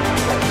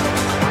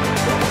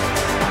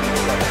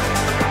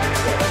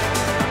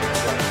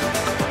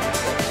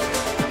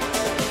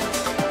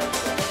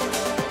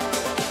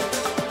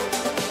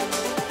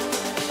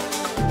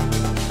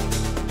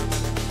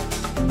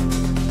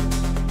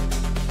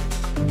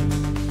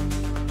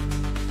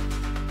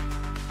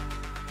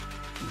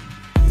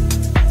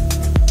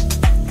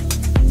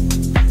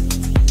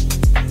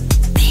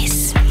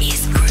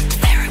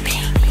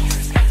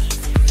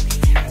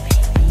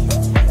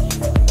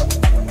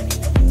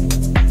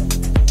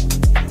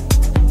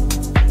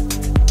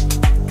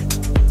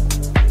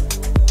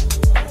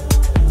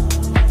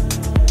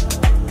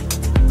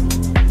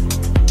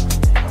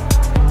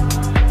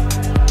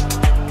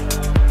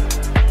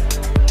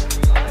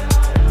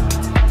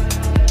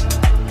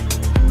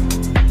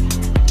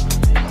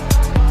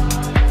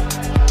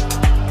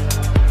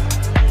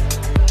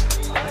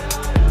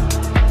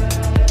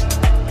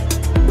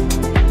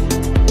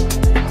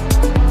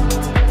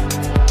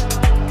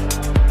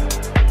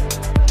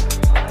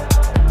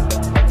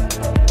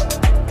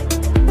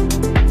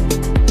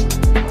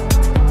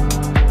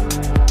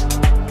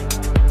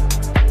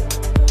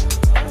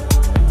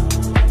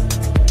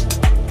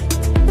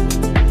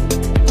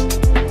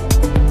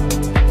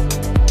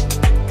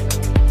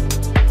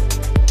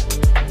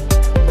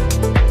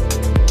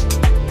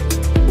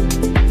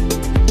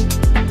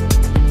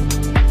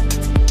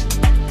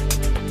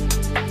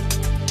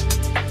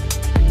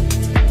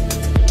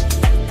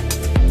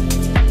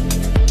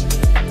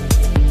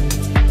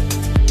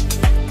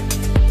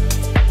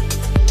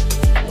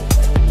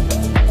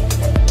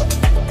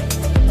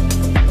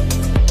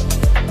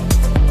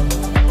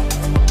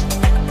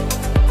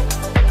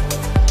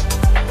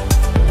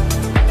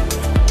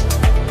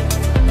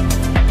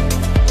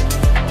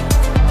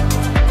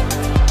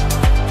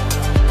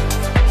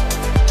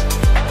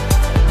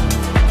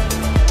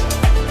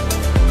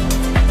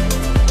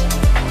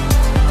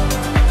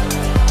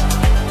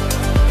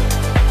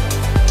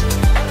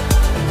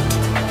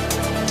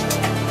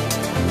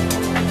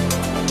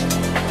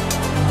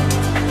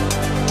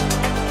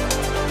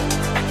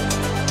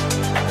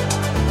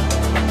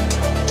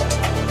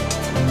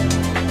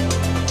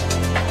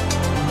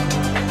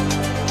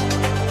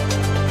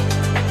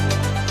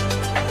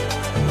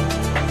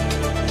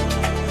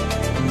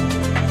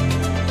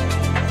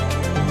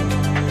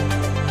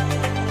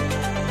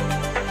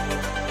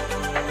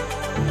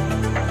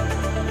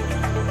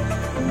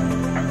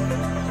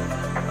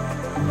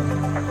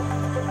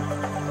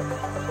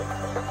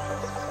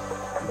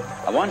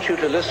 I want you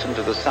to listen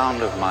to the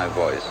sound of my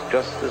voice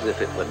just as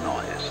if it were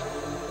noise.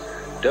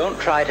 Don't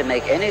try to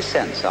make any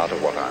sense out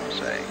of what I'm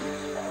saying,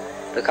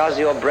 because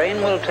your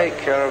brain will take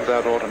care of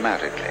that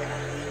automatically.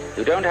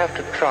 You don't have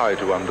to try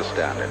to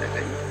understand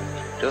anything.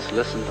 Just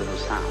listen to the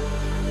sound.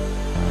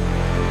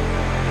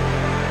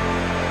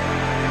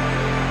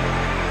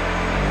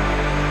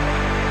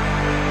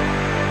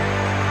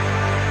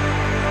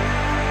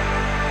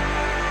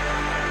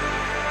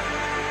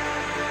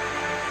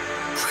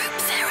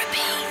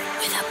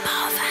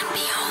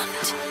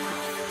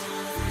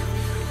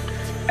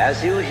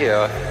 As you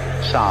hear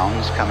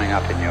sounds coming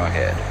up in your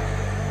head,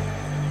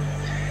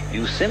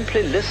 you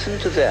simply listen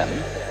to them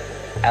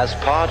as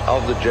part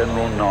of the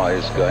general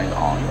noise going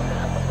on,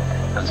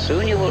 and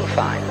soon you will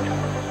find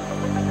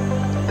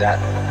that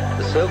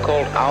the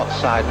so-called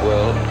outside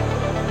world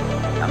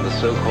and the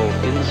so-called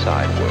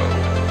inside world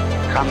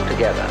come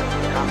together,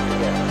 come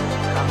together,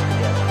 come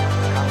together,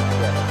 come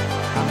together,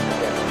 come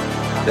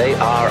together. They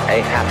are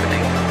a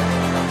happening,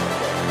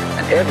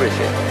 and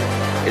everything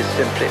is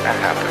simply a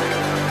happening.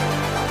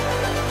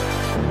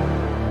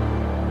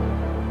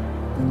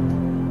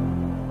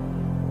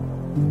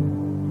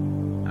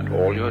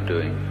 All you're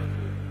doing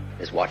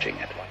is watching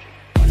it.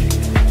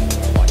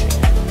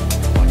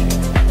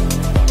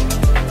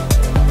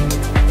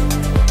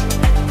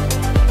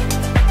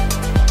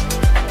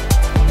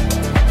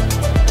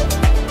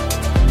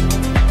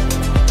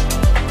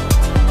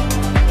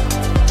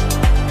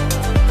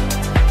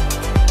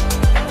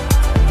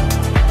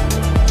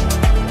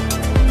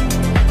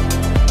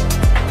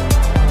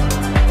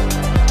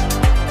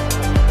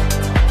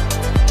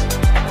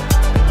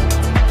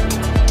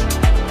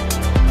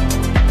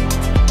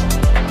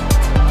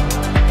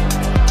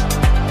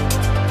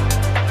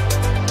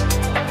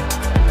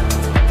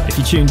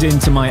 tuned in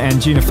to my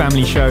Anjuna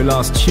family show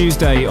last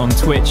Tuesday on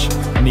Twitch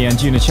on the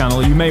Anjuna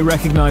channel, you may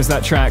recognise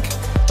that track.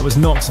 That was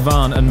Nox,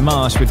 Vahn and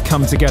Marsh with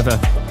Come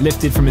Together,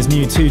 lifted from his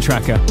new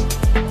 2-tracker.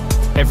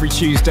 Every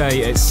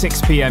Tuesday at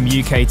 6 PM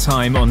UK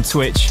time on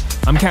Twitch.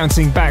 I'm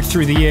counting back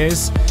through the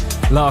years.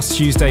 Last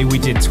Tuesday we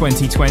did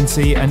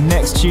 2020 and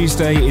next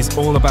Tuesday is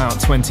all about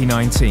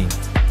 2019.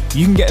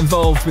 You can get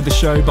involved with the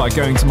show by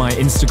going to my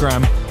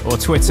Instagram or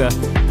Twitter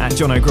at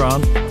John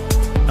O'Grant.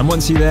 And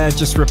once you're there,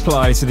 just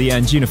reply to the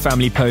Anjuna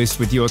family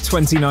post with your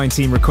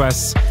 2019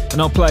 requests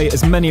and I'll play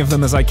as many of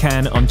them as I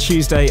can on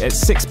Tuesday at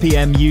 6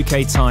 PM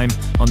UK time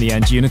on the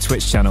Anjuna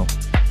Twitch channel.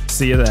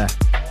 See you there.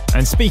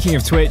 And speaking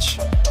of Twitch,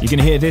 you're going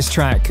to hear this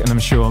track and I'm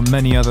sure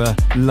many other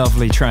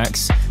lovely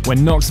tracks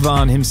when Nox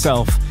Vahn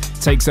himself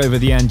takes over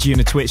the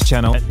Anjuna Twitch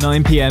channel at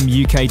 9 PM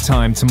UK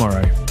time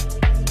tomorrow.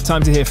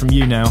 Time to hear from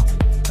you now.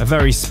 A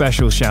very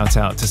special shout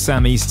out to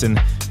Sam Easton,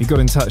 who got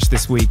in touch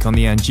this week on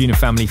the Anjuna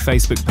family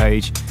Facebook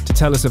page to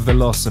tell us of the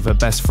loss of her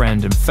best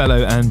friend and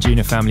fellow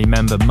Anjuna family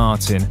member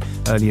Martin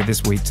earlier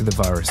this week to the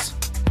virus.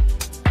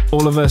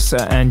 All of us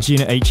at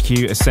Anjuna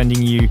HQ are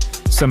sending you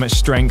so much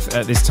strength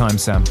at this time,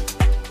 Sam.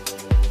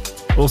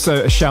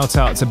 Also a shout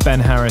out to Ben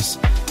Harris,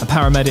 a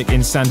paramedic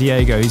in San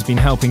Diego who's been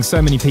helping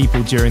so many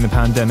people during the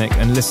pandemic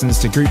and listens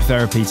to group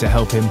therapy to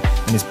help him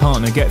and his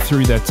partner get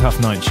through their tough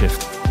night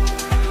shift.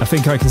 I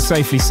think I can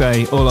safely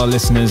say all our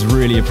listeners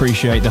really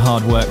appreciate the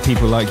hard work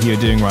people like you are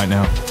doing right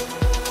now.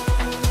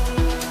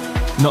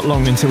 Not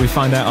long until we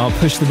find out our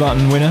Push the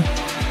Button winner,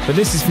 but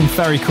this is from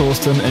Ferry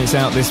Corsten and it's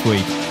out this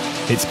week.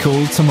 It's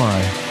called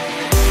Tomorrow.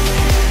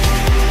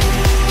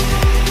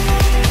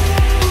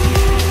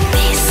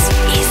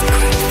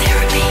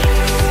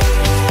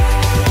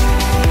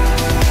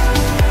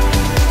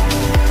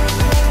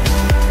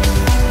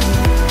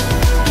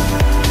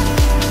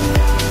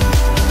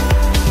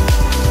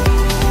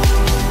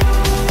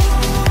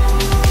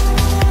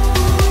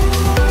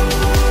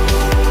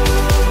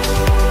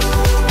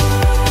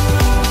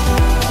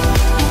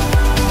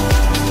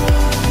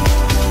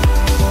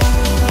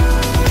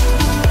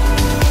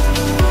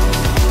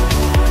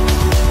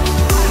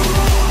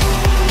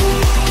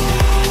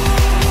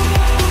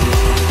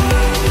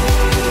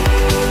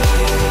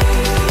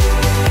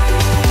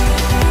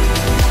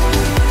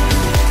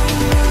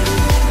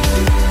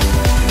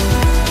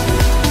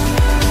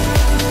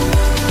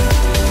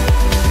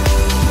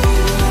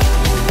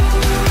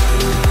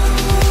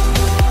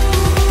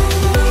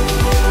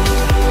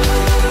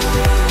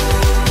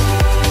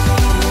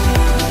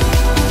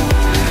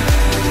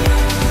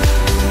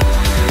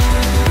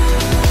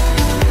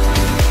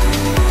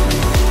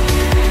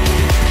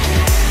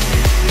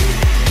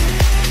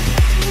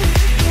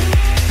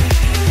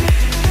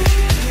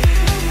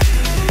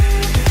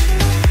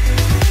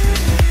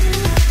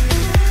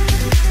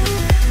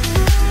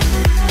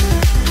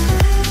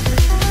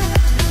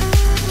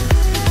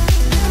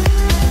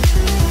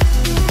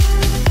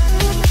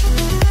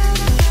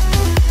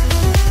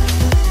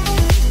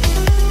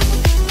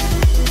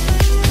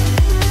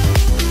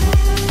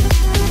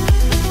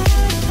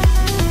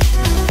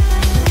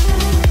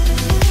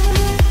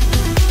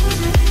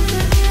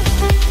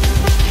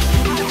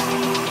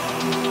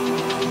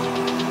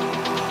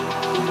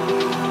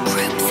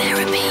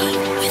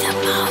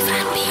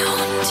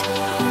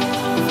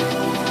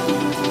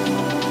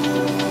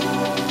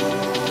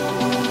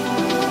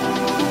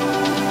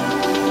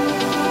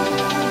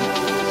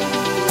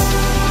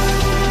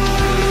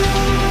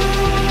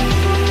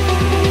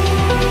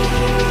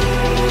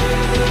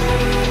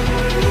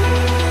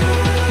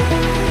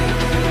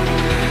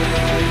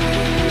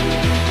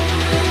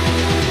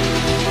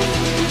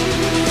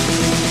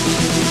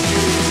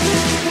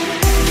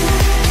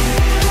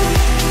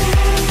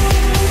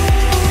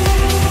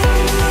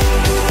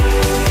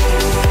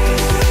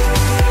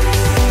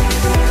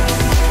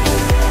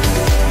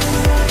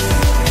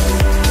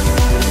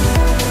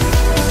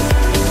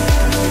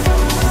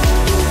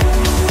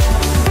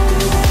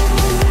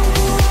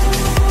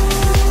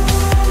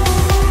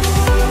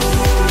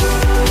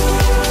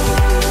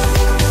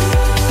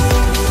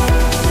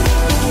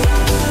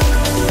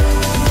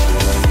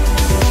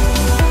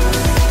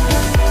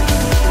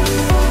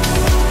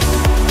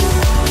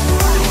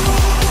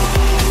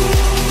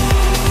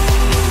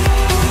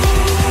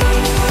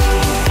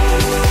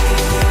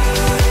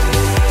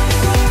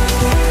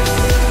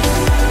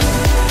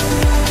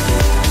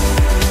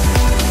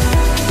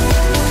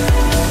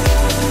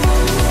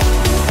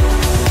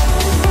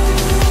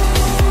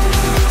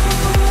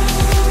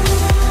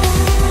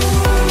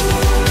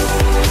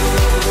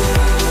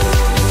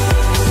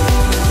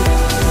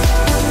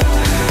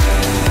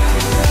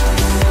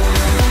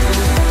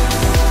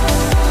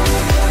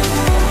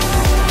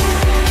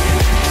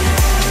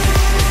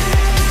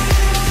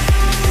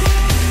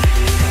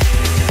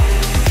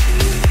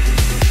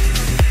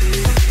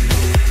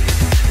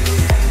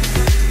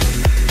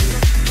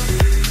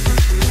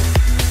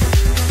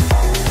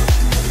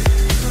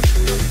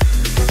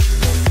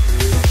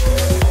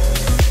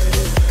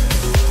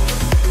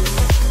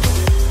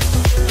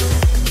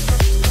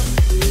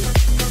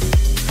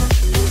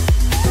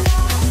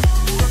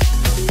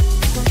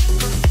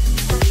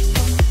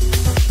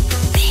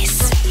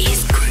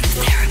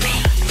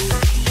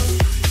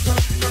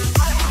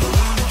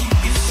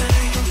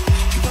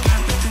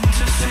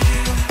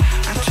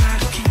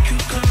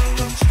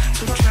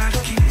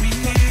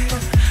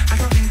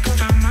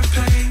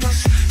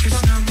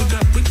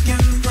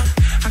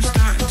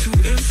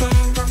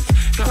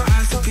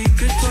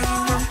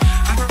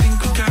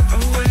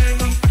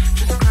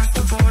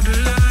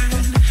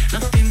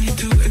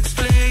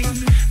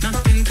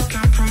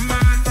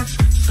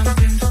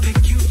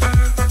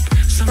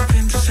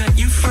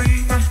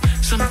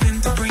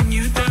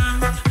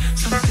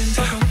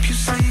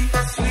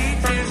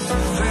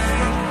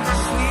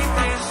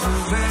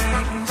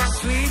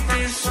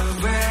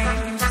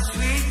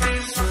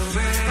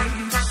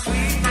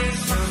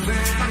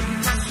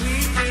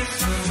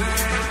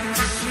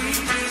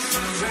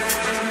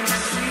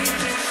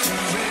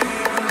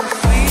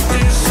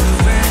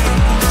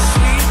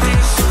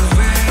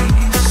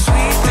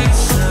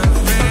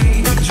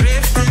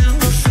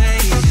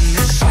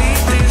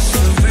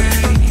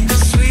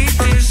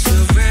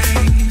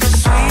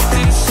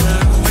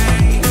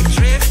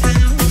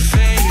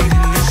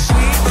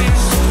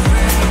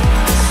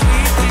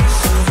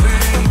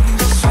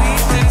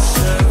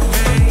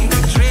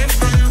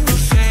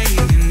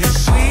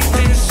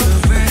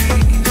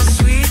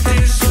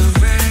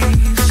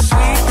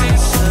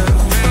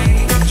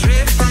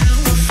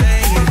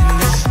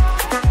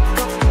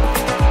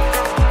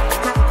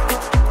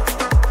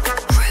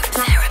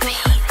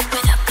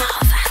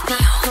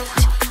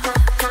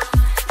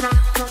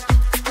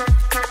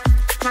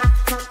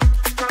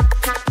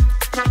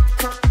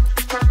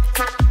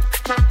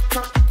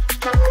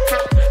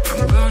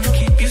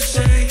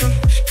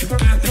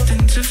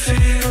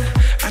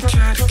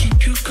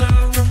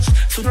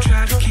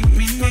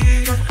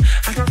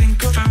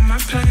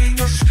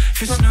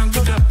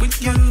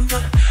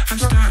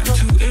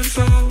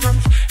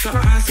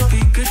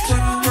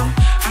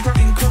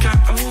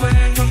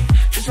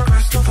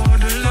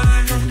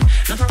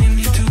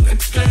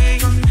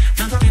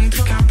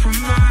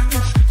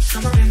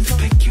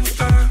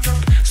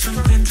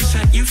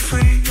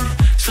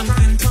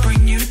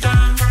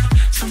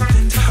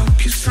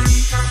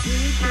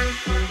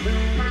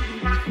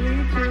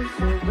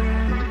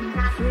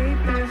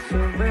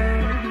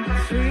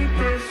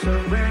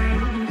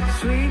 disarray,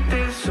 sweet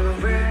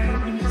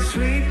disarray,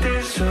 sweet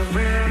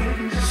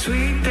disarray,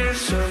 sweet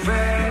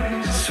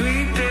disarray,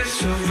 sweet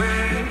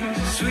disarray,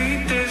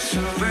 sweet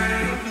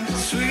disarray,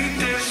 sweet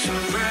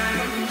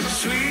disarray,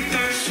 sweet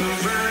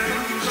disarray,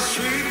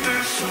 sweet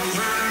disarray,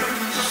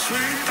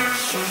 sweet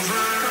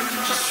disarray,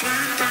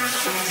 sweet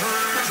disarray.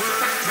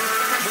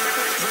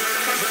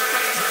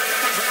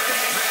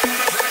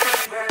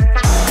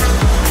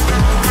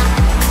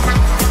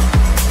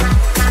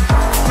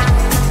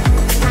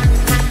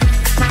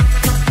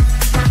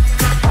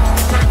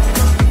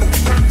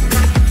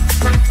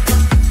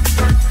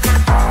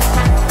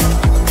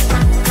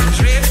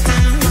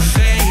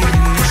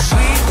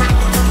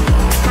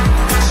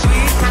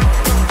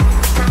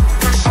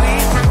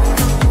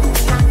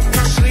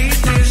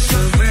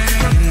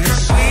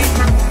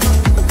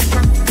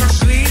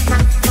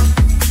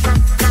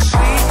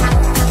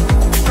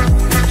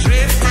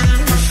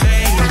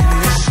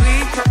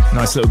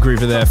 Nice little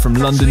groover there from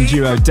London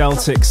duo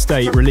Deltic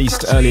State,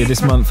 released earlier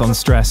this month on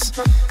Stress.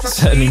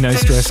 Certainly no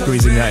stress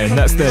squeezing that in.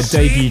 That's their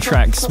debut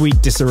track,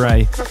 Sweet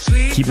Disarray.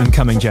 Keep them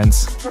coming,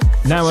 gents.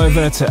 Now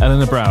over to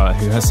Eleanor Brower,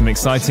 who has some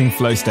exciting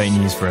Flow State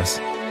news for us.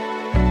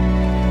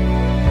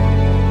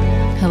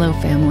 Hello,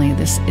 family.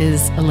 This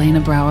is Elena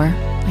Brower.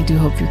 I do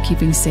hope you're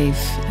keeping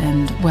safe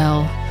and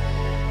well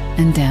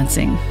and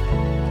dancing.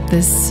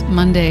 This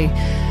Monday,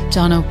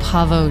 Jono,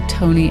 Pavo,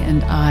 Tony,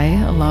 and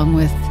I, along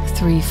with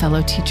 3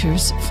 fellow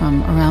teachers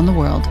from around the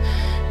world,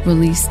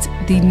 released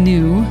the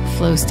new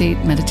Flow State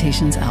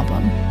Meditations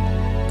album.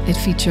 It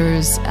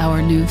features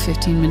our new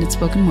 15-minute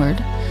spoken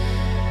word,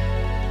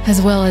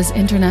 as well as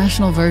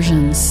international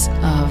versions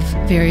of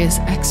various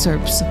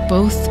excerpts of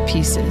both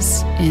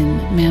pieces in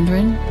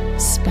Mandarin,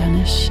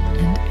 Spanish,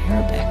 and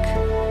Arabic.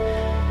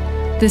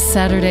 This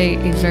Saturday,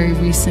 a very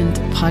recent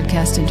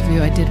podcast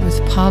interview I did with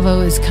Pavo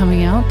is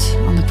coming out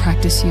on the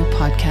Practice You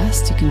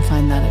podcast. You can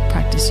find that at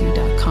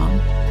practiceyou.com.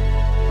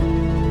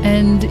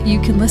 And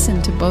you can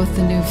listen to both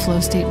the new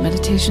Flow State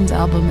Meditations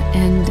album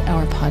and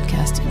our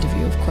podcast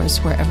interview, of course,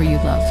 wherever you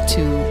love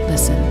to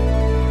listen.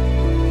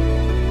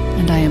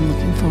 And I am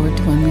looking forward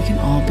to when we can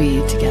all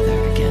be together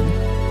again.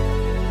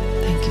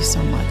 Thank you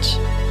so much.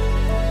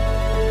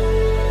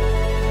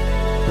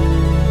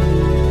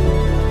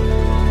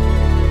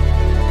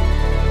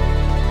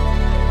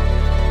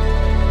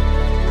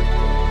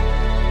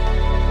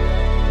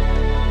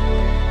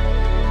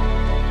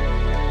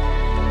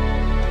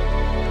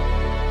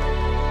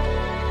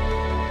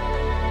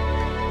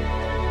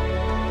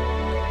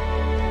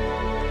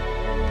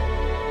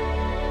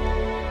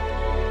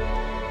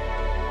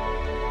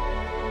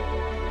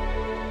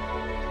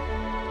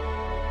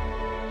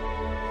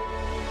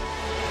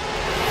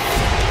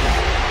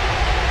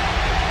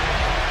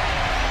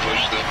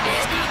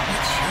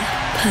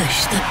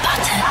 Push the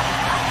button.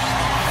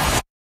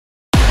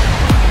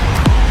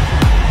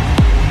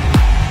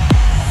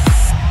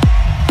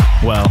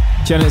 Well,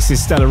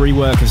 Genix's stellar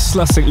rework of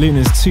Slusik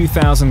Luna's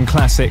 2000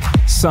 classic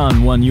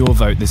Sun won your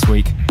vote this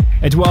week.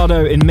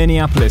 Eduardo in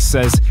Minneapolis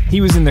says he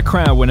was in the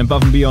crowd when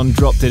Above and Beyond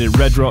dropped it at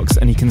Red Rocks,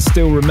 and he can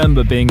still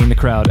remember being in the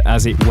crowd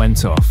as it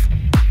went off.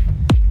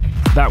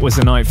 That was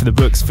a night for the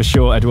books for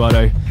sure,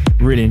 Eduardo.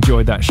 Really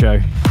enjoyed that show.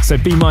 So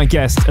be my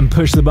guest and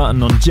push the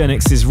button on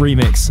Genix's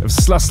remix of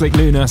Slusik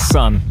Luna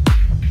Sun.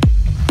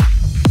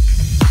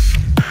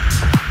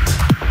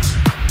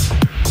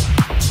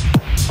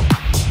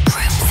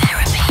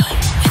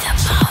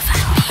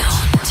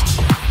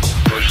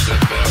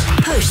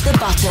 Push the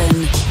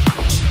button.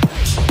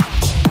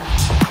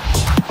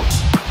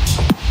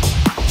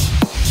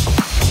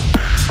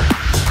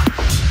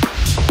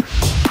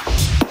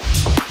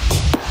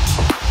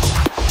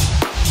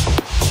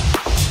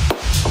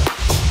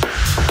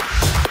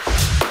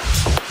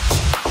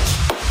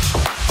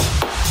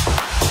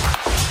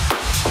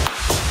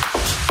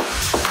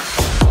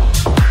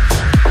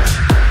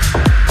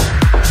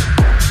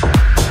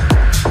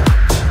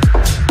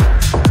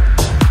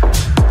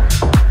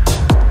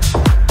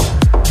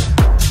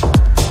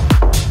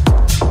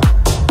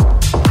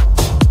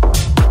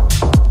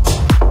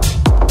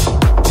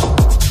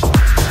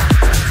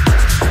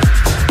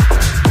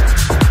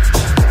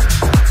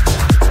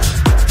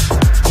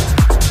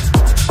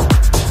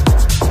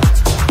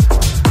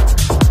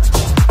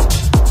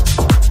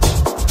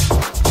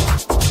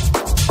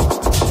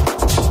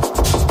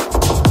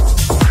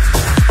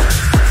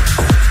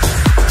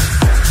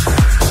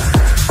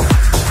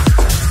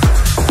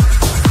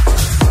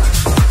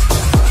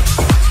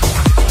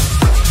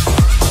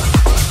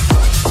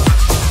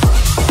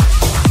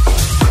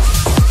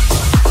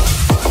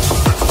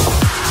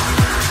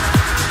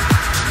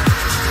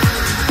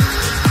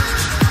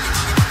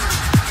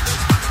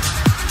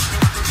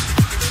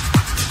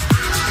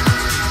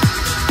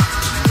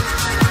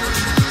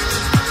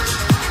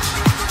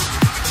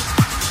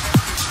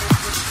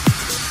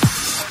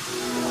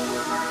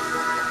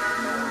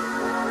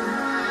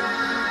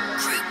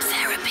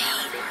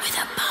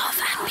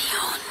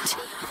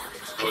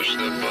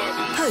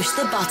 Push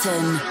the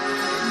button.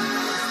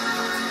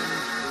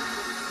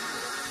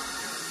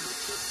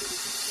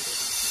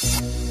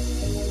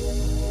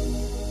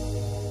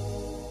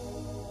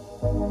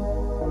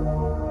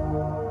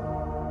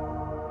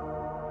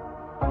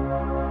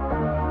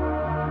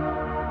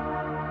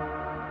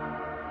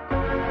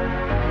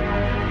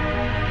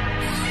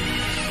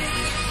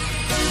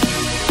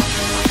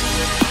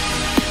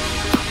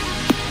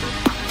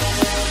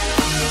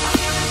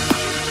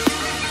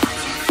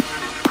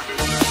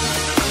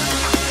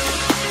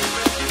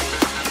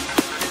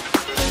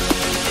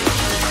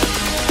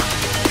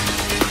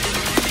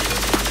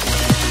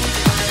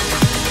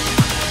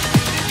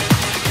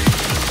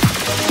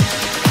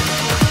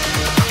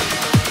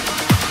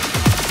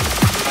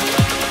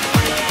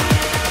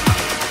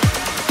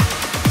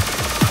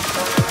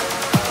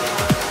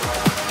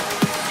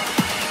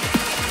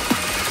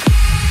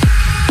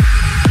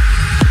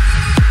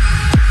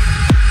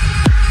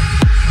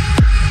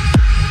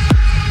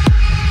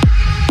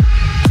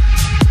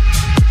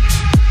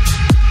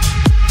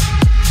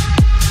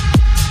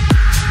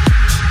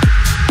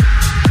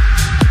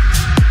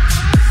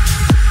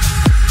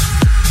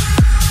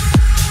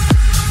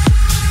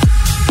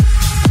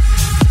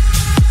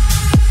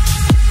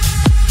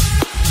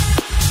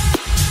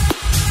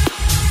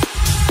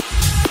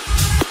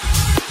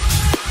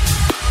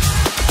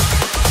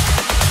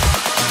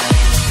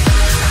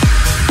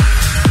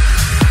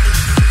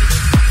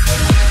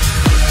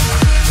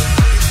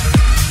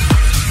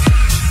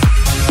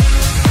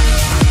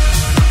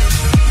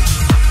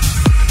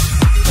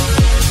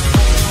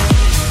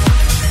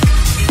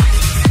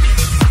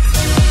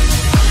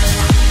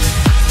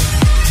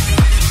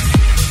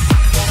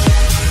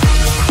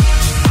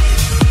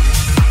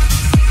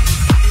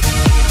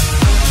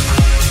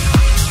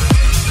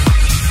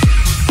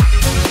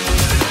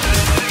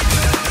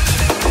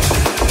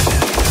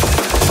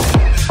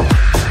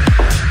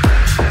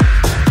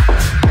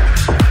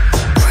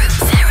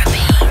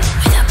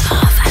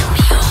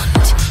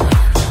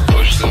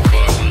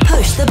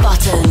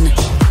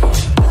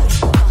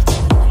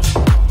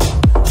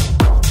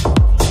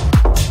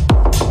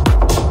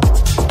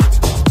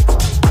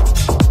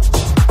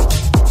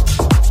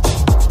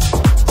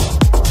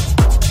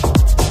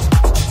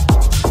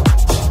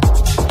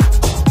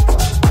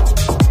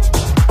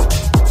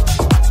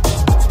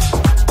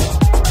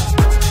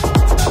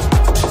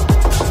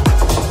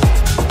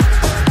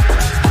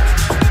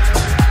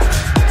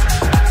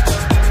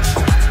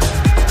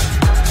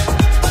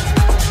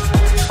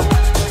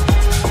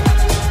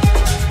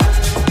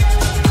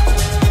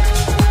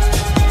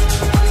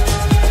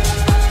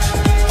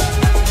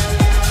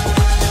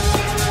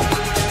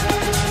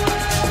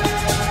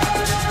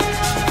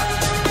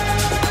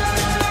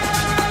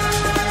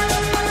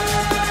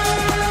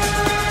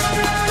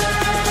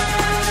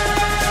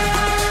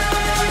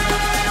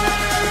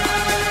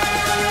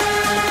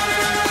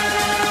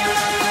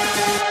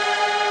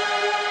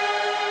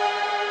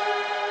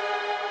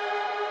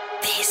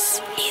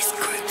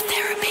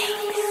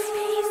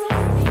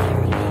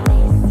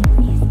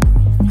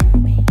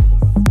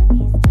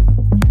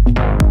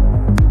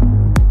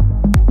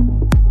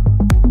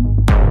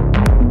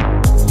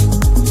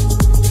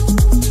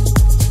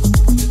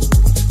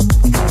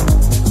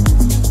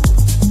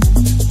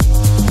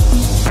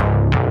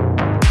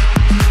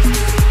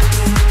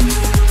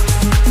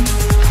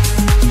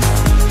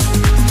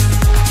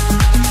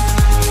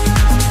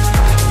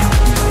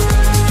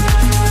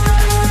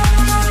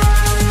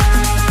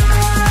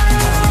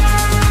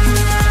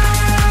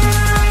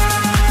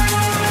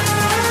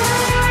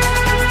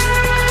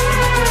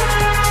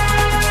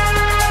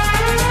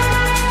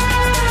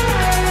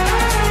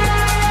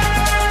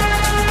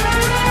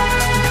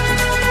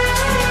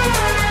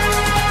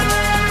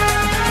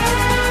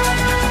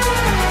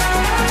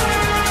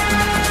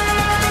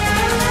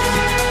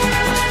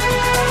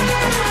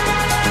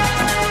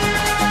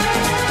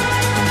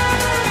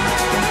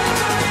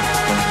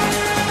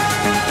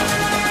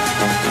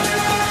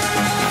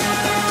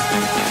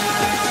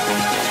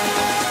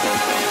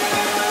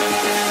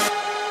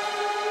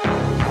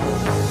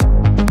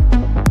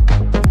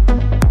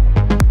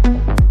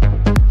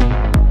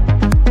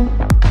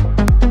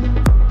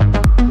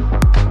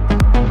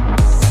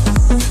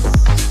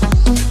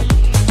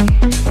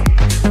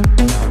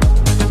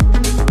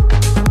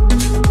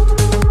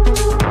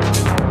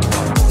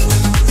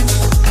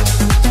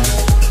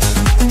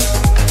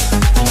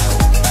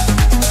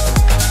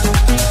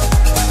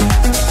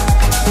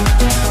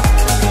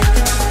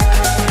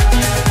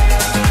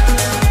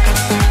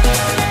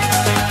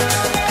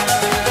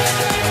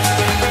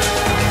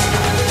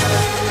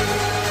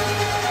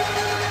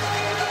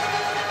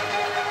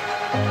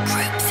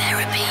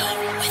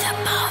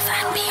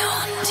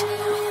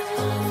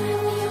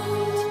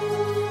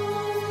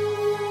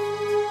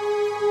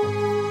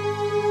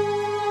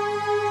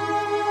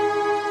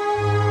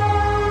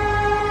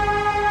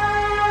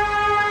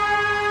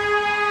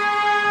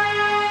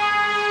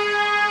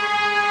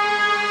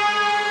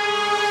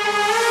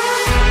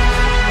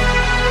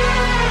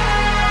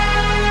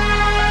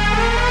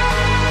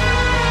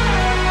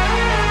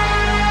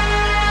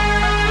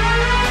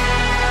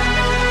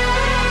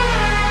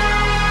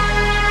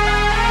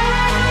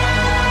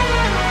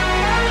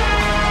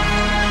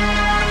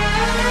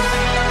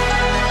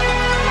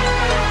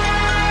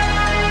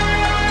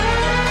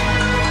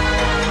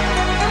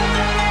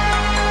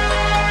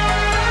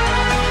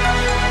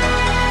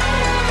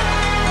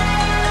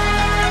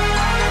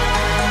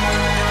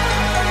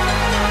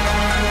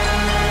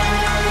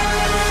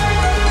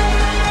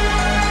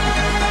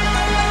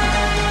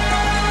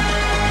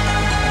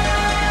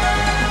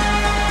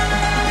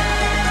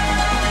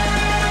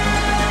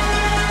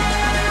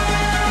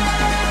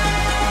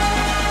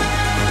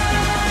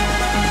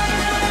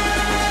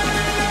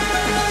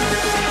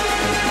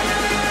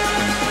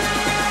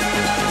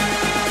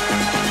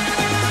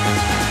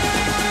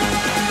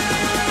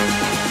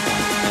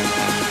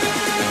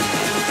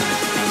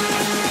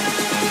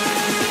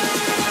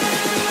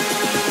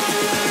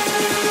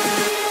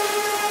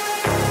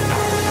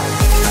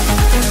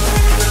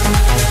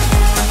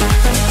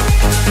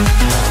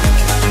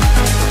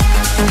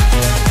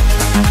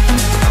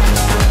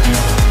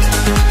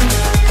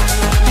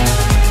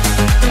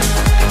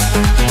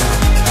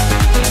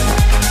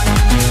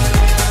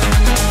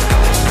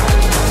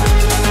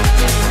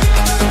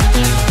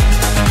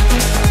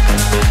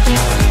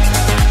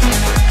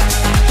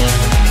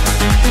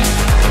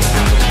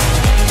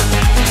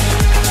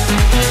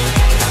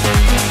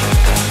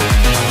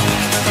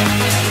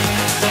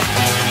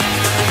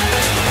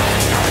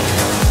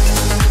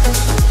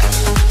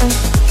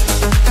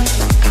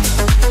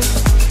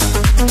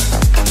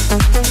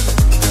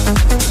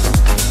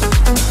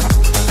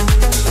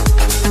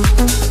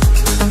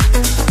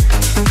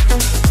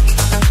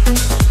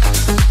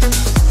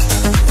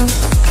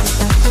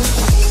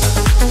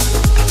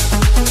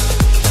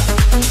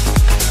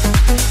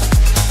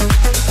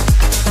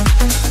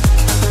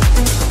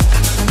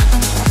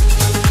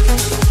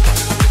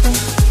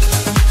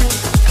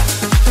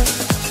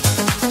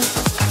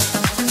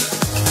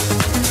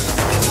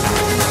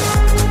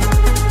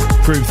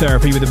 Group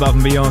Therapy with Above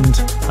and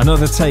Beyond.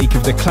 Another take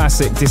of the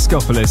classic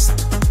Discopolis,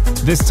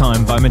 this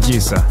time by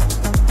Medusa.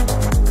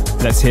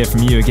 Let's hear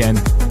from you again.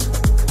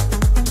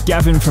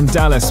 Gavin from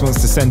Dallas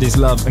wants to send his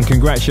love and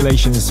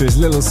congratulations to his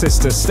little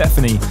sister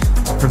Stephanie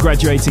for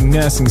graduating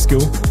nursing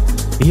school.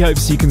 He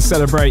hopes you can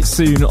celebrate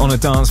soon on a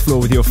dance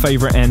floor with your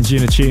favourite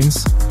Anjuna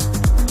tunes.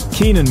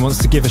 Keenan wants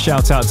to give a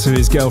shout out to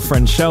his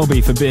girlfriend Shelby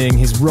for being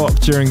his rock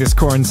during this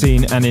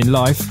quarantine and in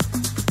life.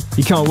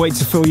 He can't wait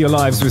to fill your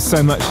lives with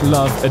so much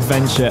love,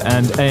 adventure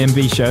and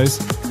A&B shows.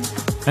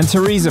 And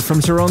Teresa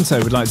from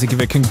Toronto would like to give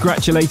a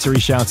congratulatory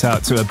shout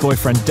out to her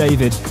boyfriend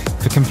David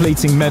for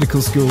completing medical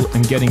school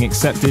and getting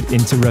accepted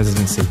into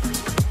residency.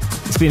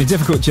 It's been a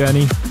difficult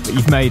journey, but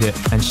you've made it,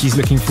 and she's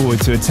looking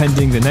forward to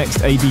attending the next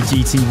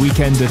ABGT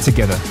Weekender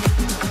together.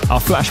 Our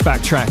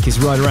flashback track is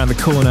right around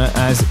the corner,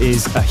 as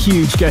is a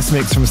huge guest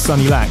mix from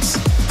Sunny Lax,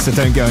 so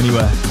don't go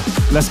anywhere.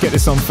 Let's get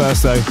this on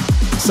first though.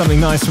 Something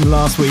nice from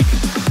last week.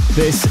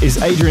 This is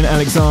Adrian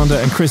Alexander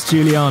and Chris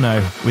Giuliano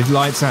with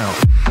Lights Out.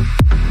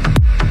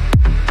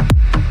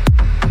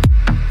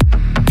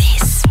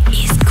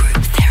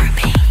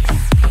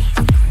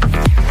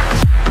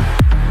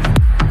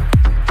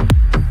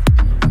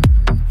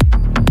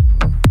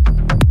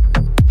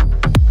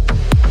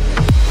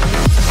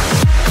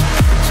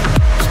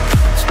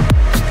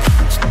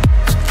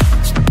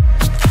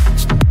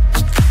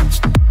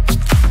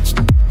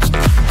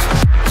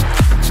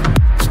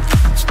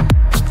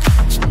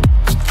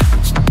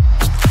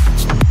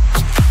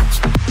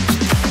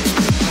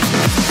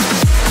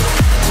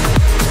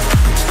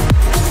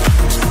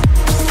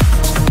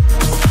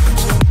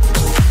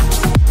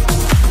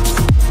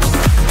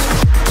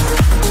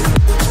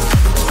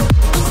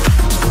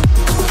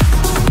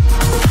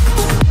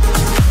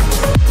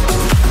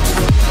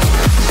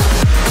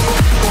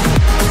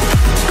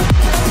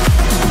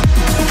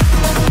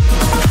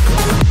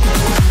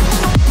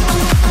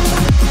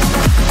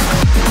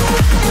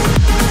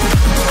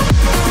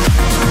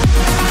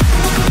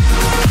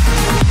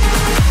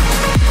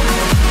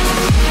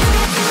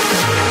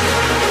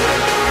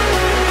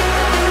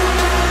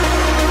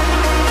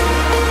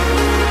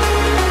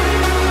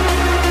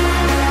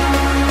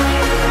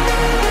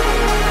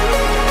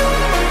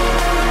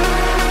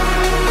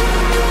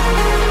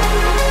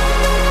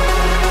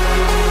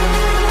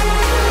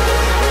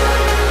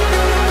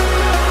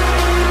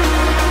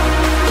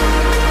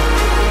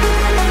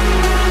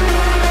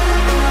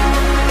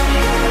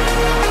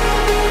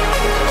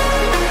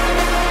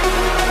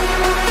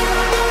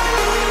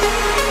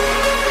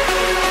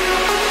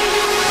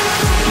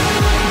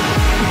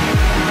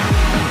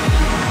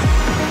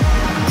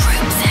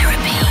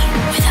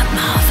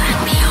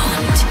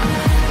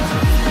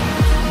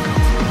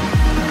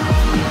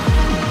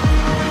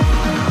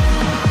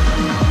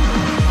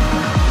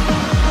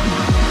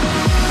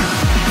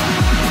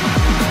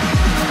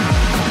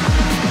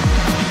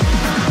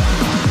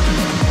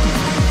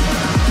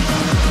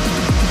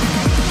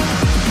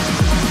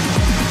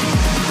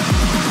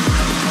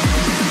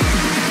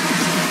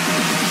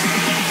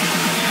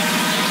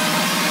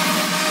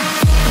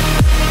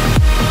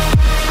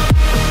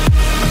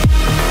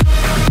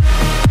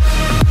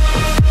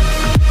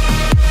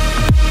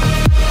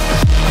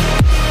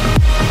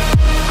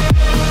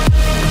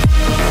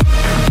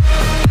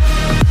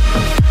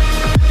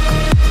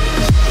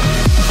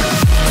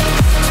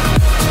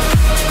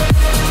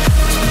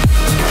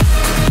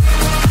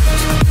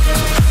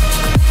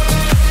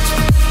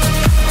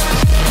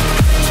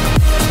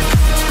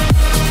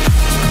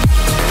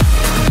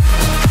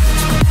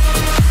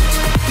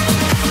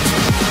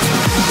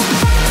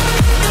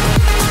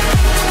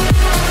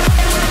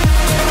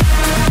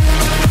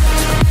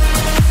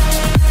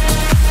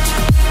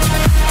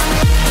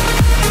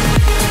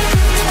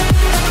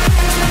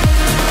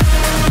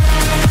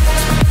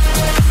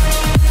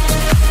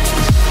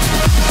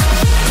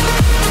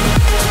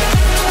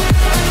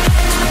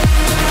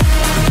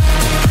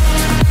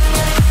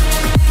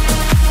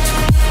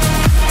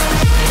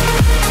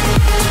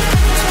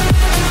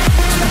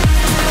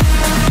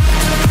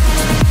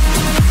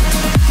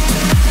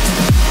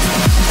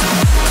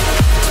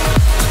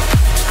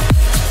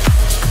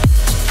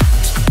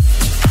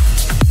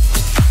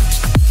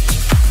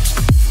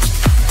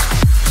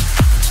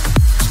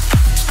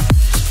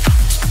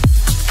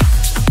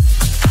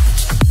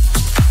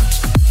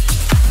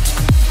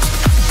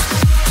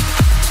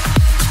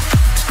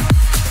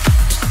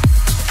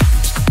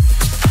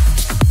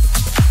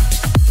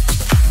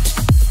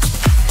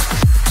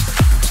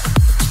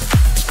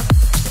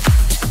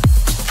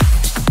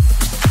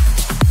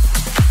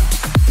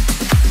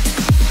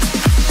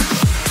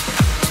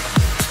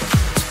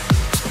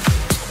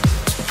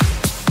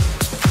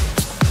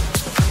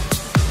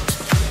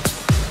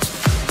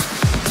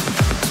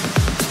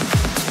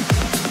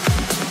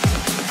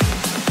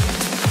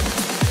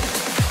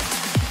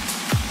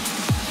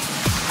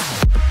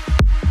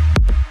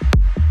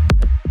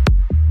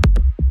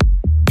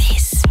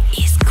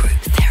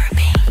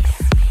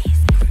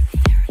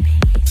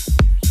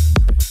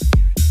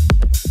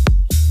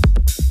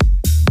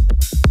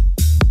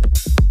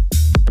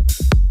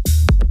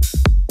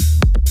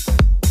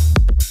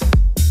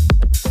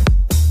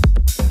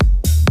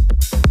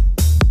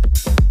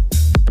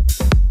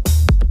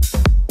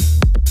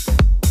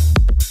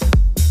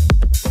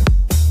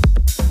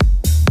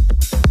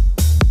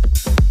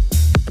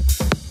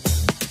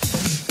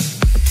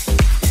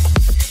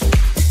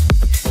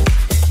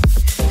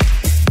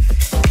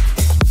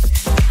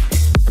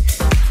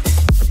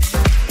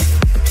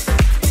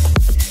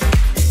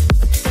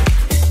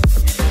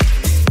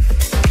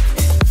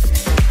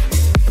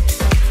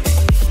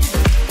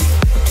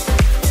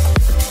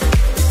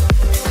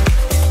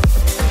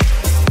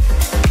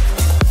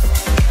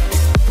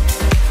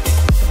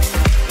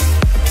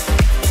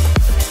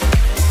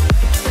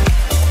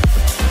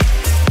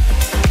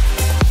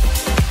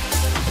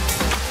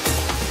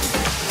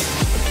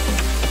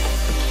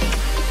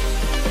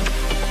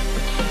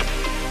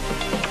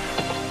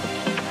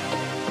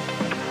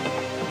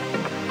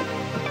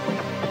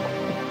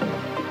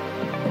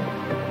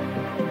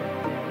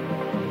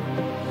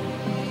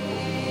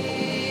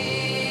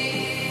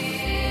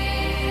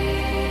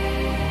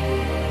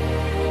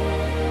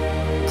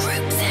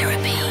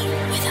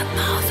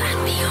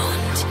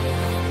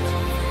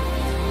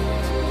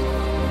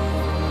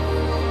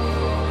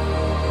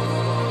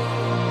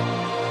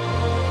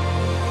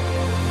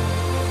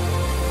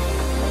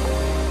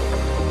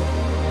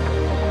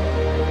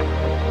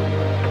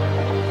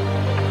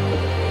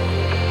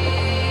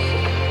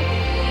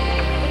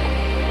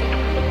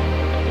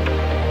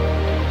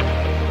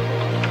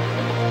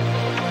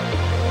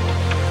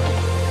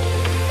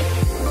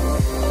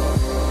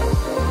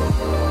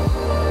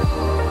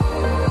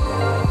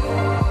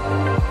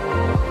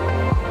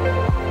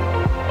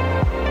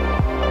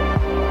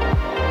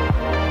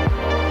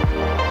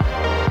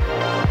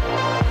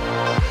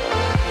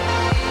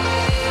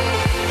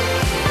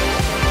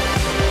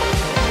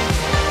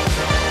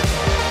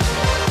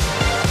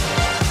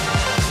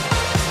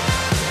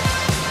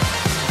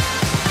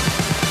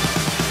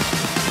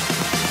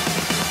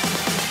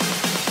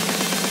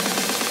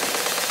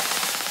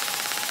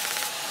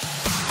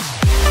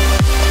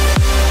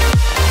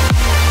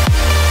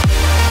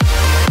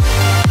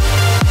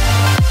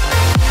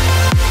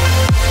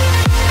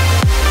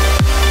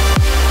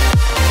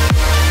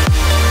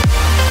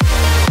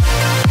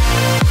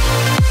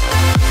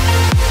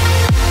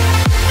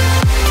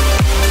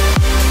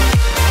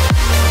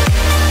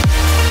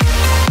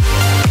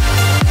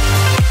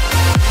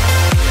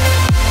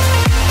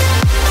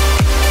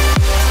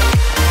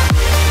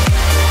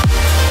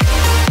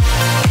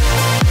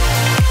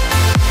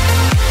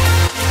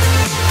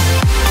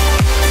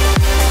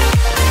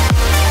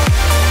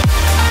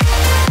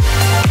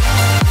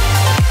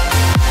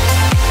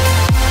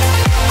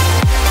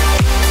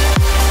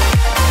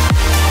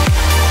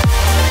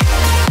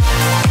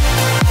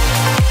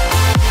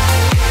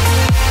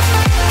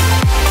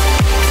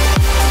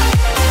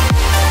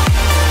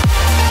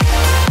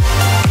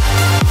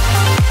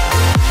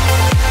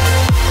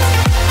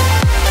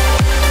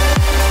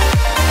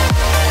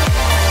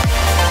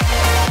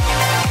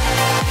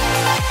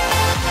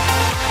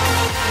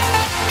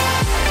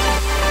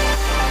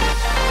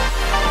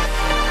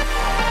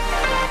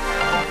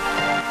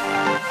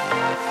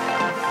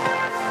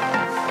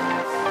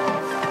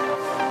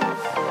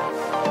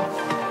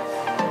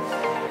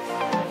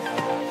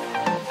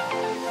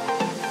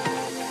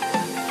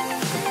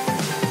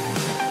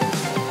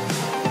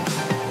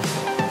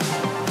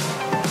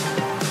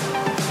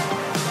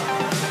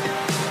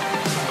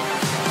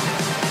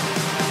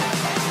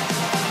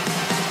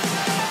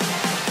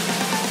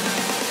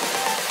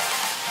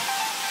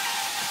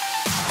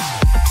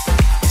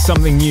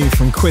 Something new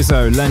from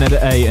Quizzo, Leonard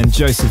A and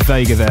Joseph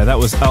Vega there. That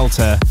was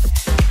Altair.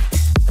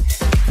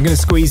 I'm going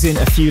to squeeze in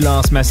a few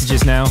last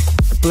messages now.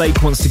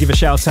 Blake wants to give a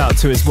shout out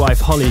to his wife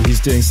Holly, who's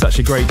doing such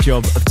a great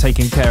job of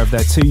taking care of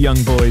their 2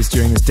 young boys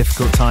during this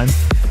difficult time.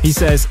 He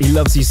says he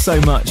loves you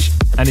so much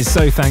and is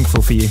so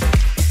thankful for you.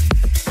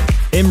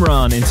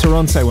 Imran in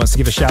Toronto wants to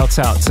give a shout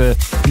out to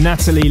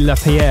Natalie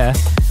Lapierre,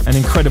 an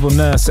incredible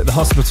nurse at the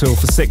hospital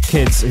for sick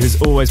kids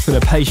who's always put her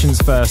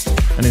patients first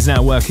and is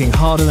now working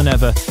harder than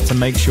ever to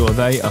make sure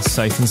they are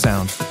safe and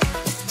sound.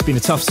 It's been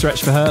a tough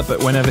stretch for her,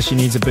 but whenever she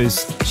needs a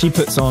boost, she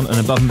puts on an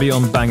above and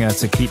beyond banger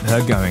to keep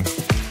her going.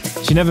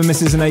 She never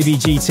misses an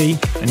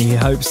ABGT, and he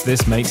hopes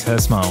this makes her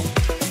smile.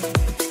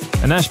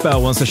 And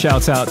Ashbel wants to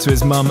shout out to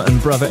his mum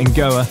and brother in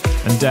Goa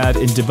and dad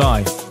in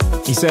Dubai.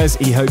 He says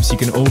he hopes you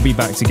can all be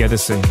back together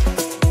soon.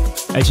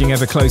 Edging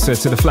ever closer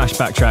to the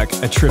flashback track,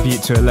 a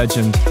tribute to a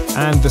legend,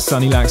 and the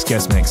Sunny Lax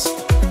guest mix.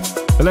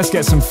 But let's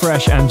get some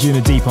fresh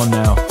Anjunadeep on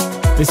now.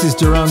 This is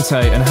Durante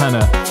and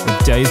Hannah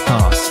with Days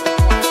Pass.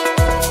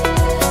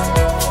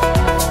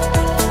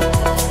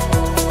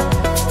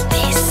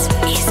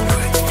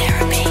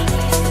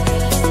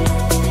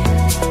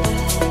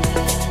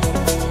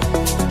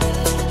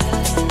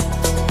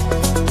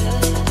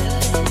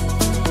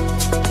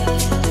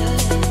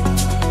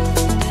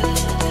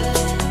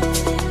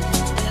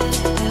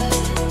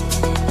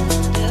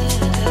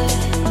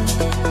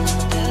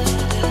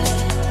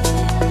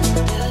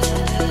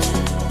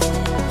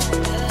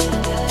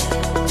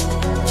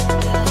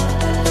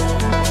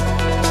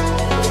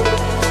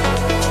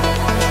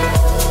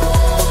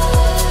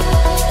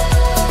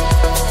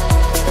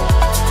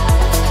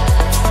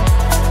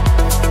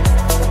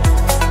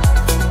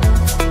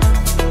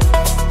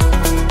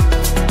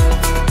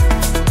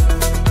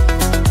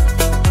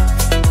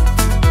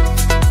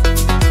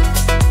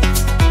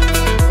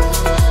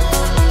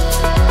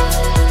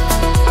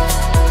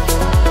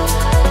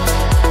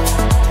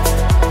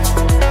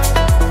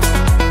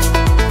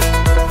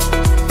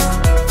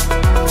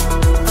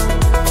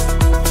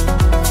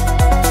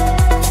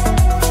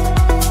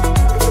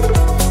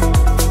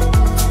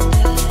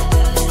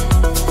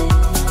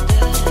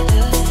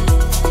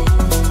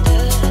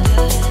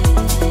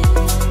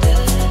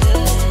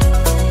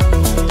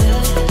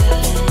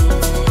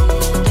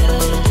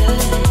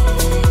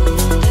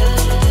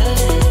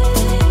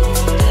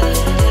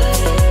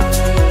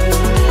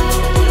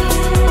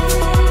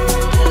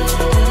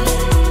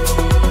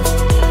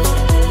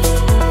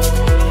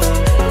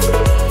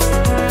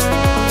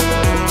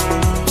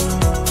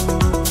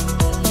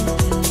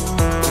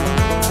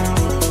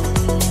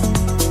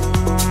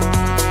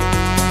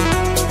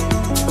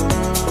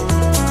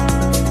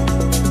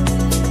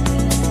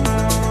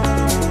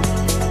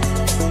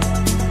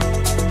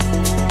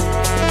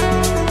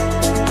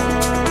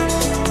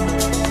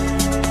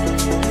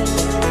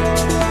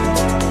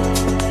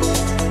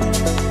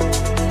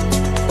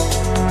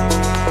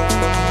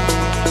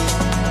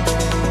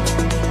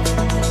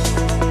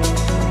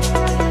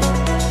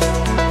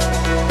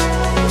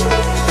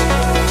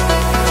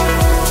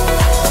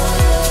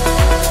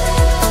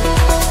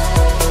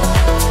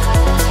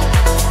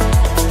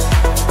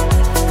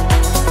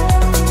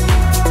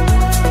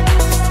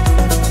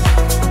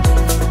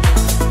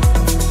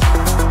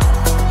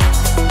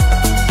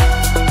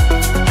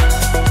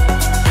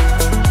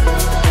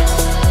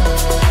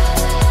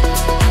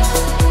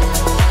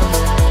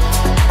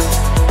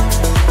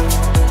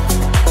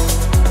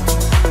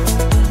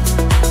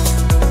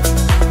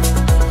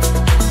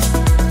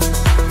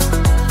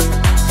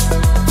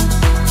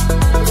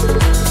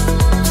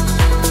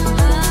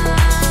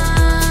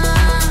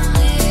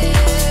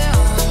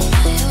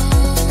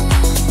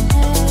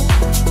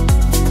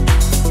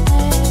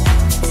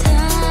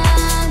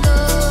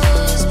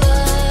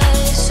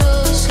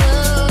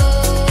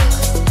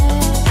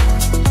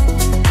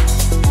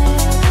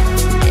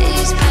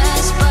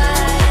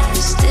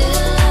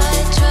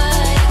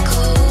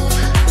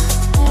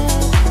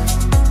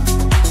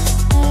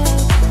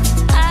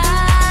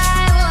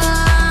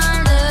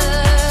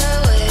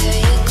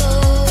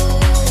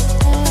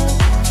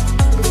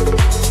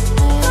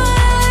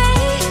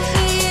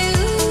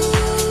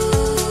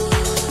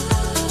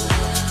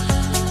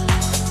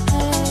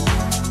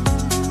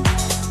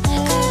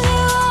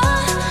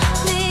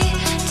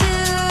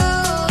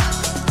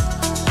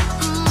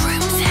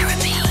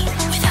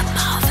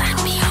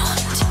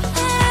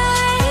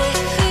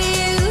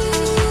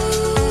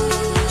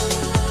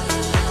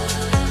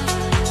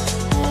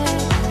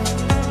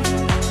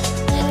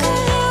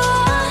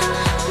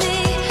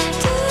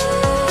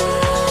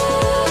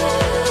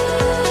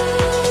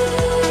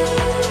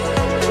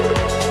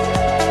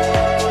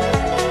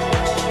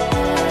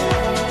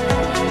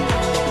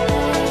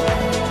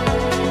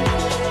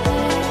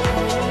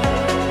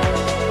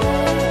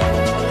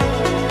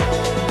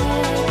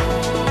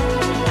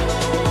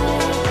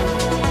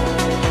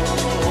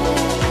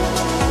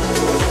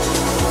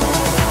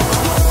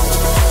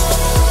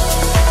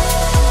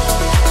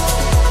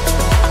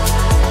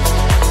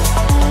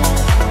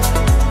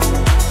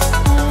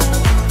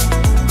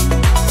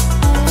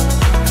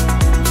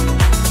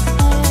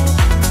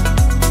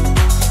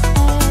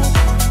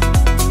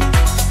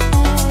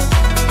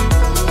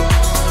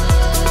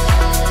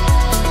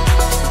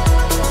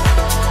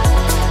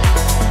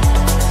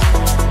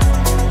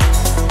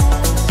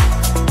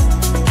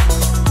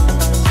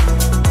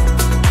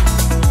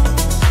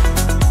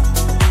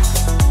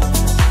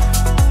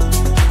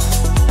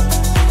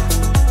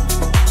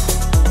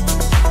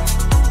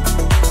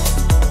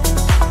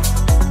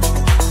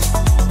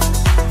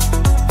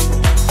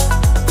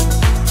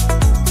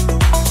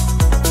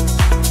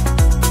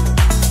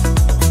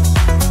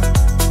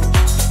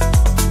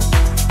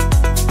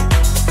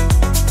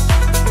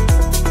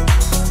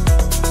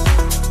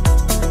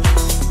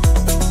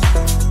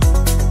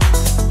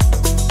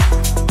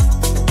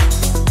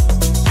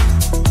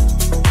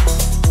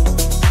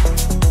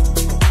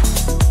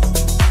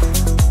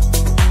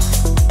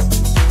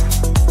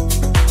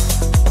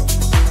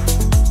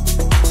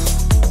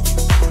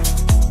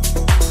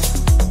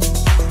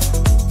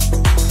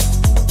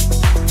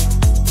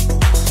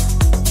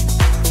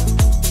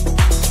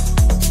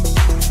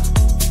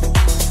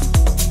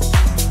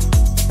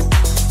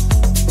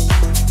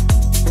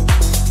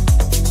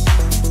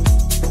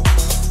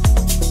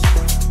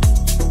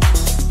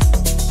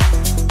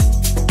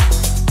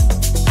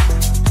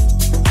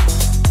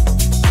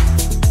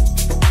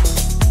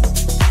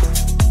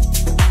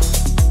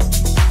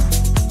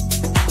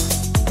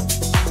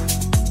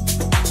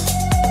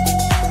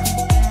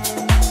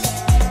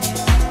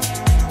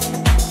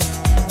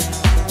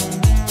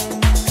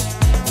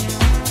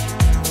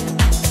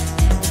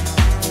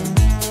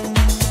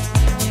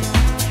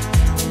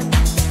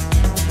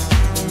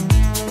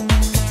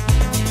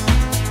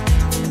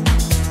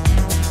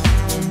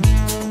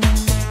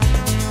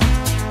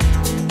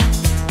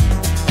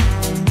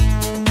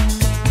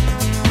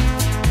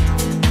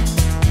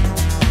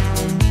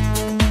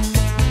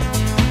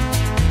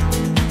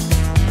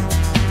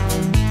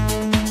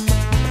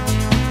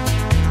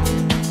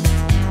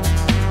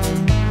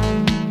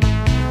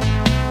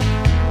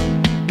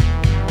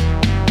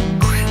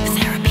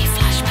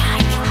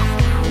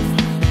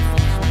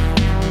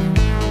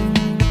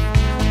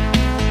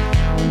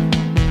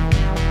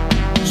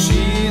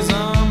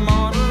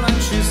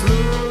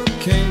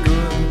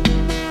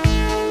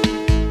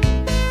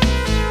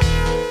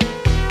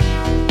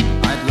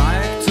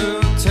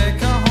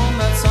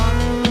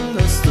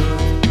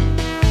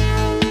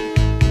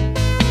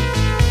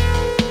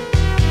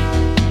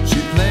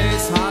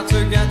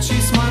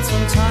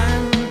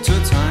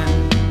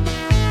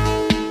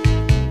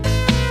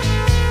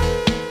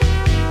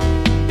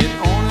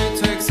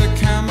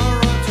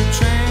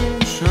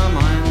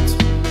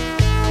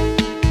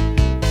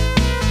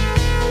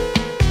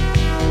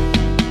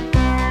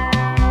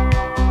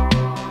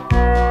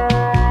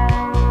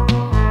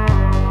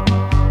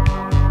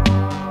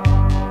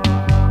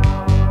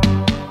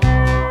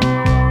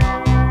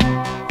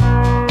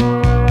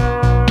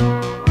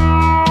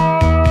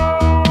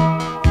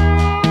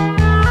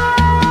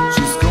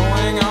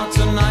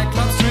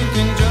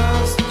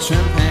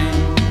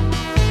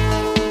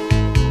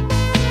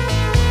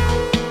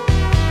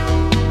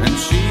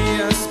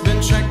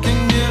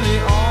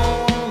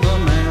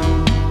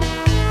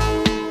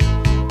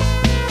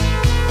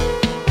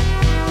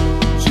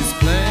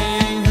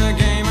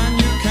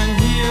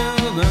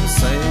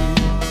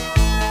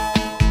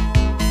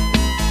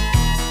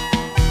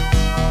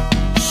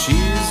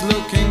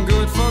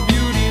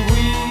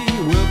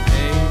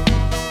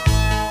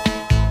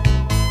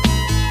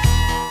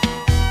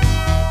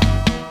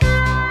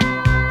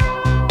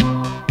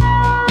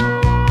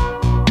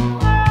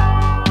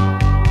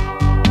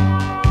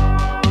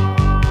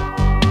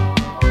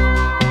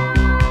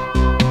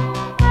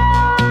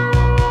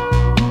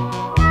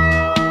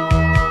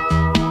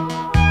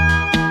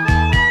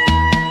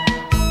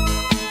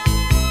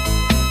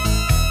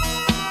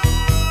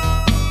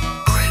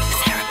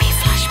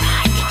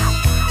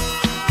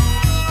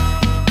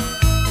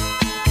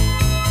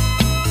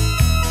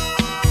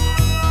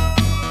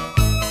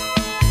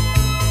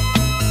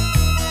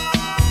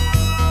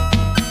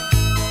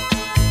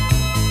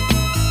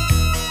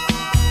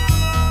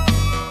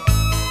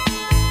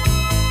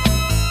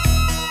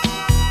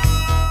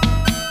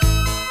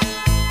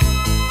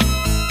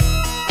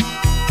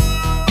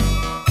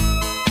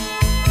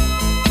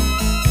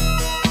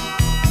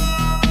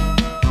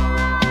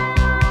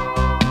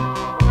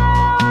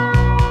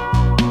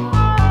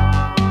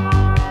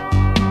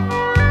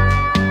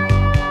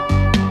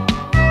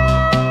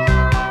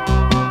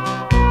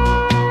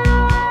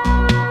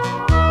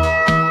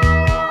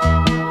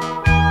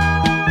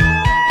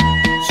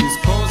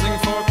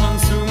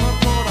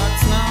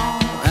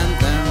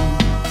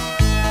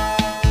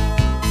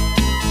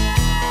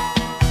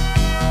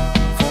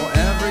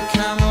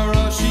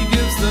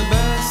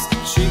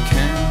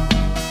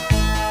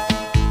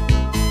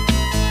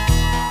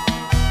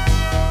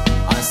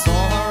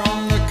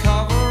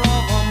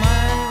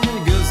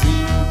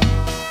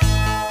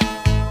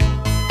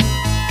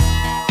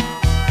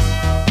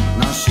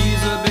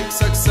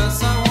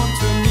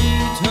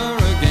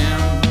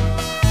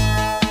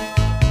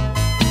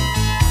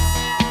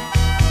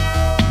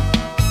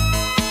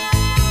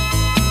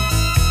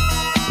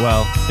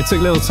 Well, it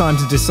took little time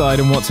to decide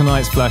on what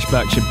tonight's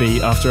flashback should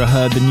be after I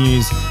heard the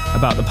news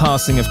about the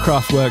passing of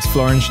Kraftwerk's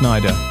Florian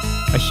Schneider.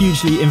 A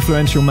hugely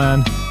influential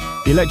man,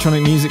 the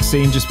electronic music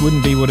scene just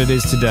wouldn't be what it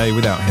is today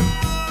without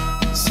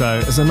him. So,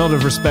 as a nod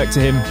of respect to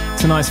him,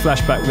 tonight's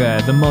flashback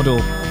there, the model,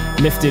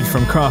 lifted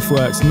from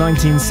Kraftwerk's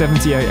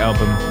 1978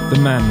 album, The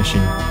Man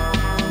Machine.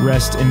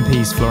 Rest in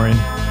peace, Florian.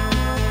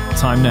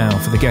 Time now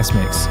for the guest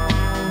mix.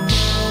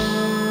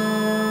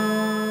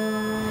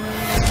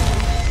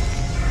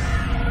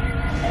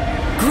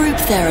 Group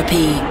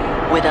therapy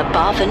with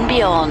Above and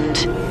Beyond.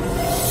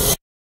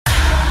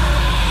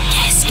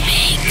 Guest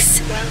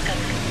mix.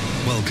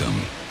 Welcome.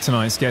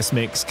 Tonight's guest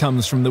mix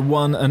comes from the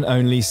one and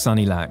only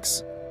Sunny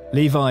Lax.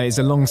 Levi is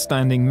a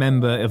long-standing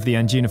member of the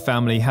Anjuna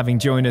family, having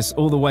joined us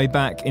all the way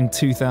back in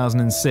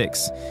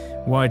 2006.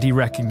 Widely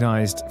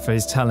recognised for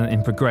his talent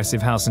in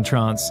progressive house and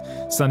trance,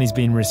 Sunny's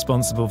been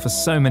responsible for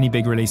so many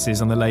big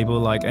releases on the label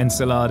like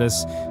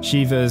Enceladus,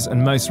 Shivers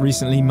and most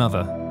recently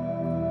Mother.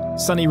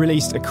 Sunny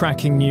released a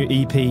cracking new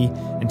EP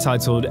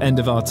entitled End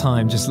of Our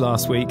Time just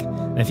last week,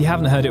 and if you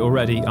haven't heard it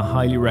already, I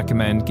highly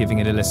recommend giving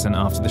it a listen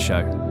after the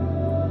show.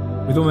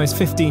 With almost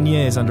 15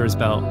 years under his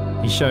belt,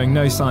 he's showing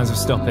no signs of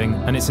stopping,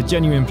 and it's a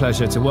genuine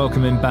pleasure to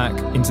welcome him back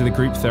into the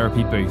group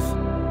therapy booth.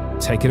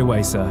 Take it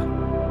away, sir.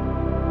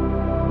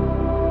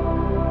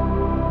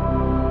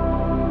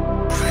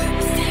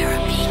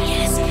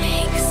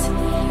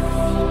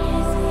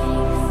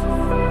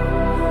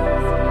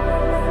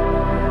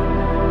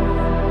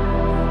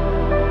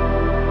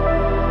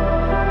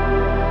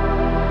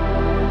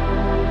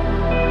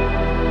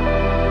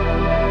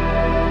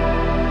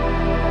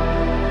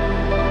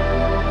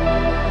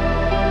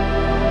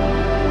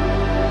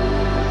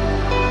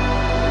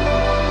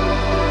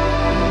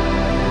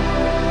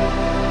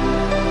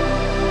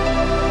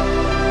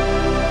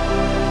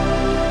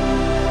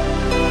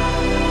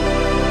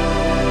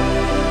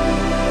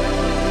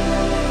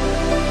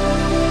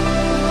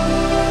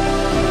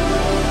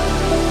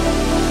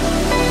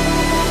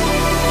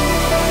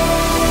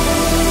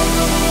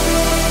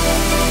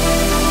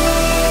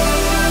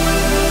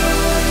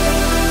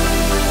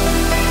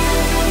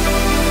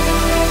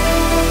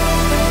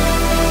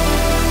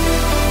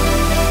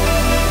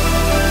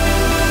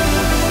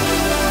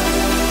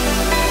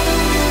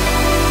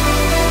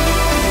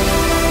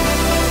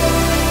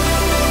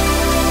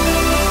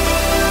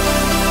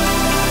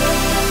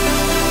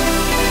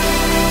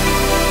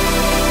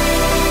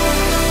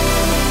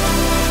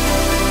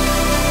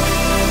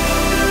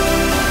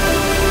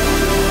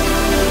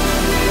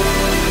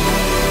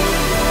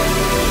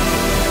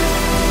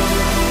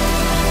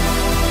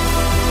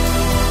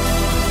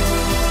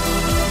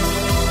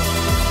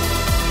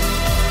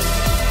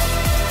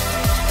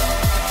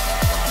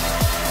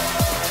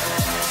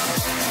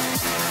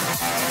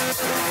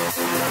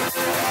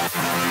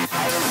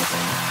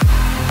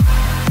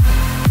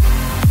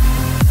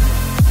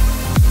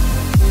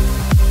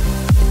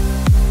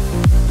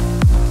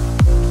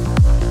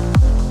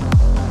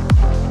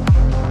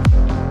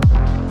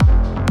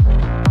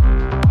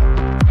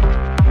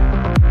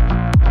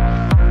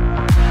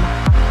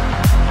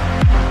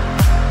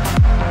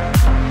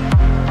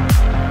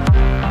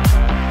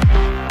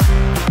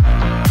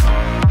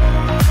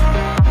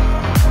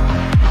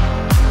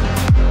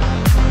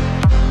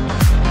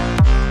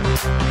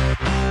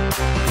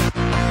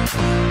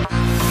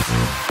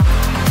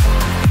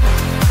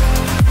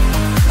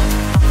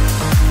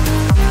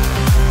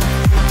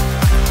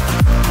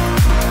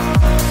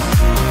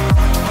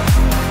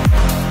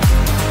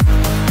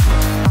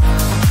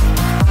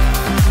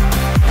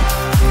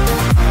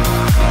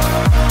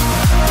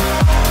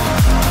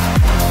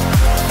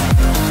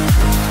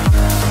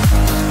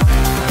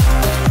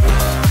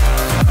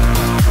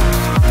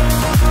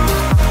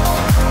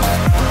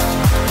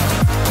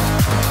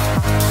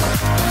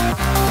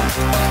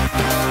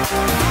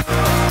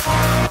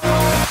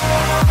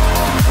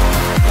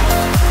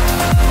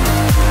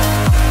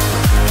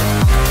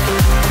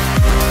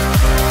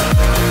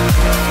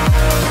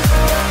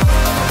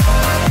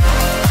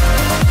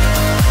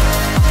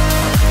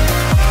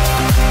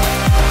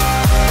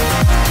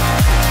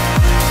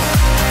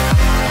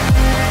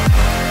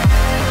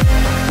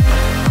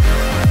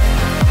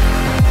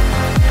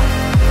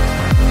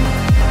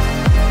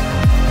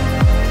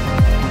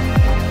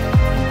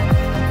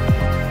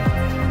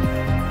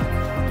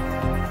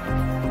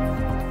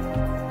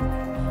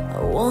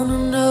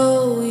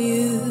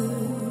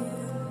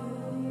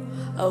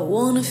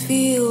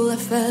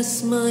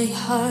 fast my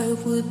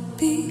heart would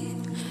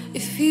beat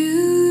if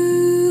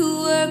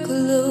you were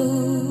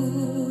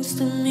close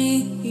to me.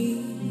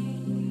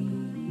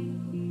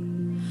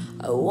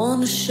 I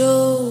wanna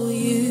show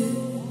you,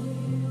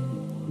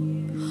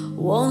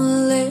 wanna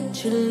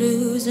let you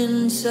loose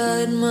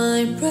inside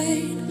my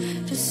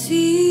brain to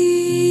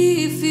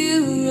see if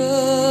you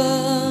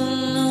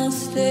run or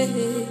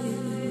stay.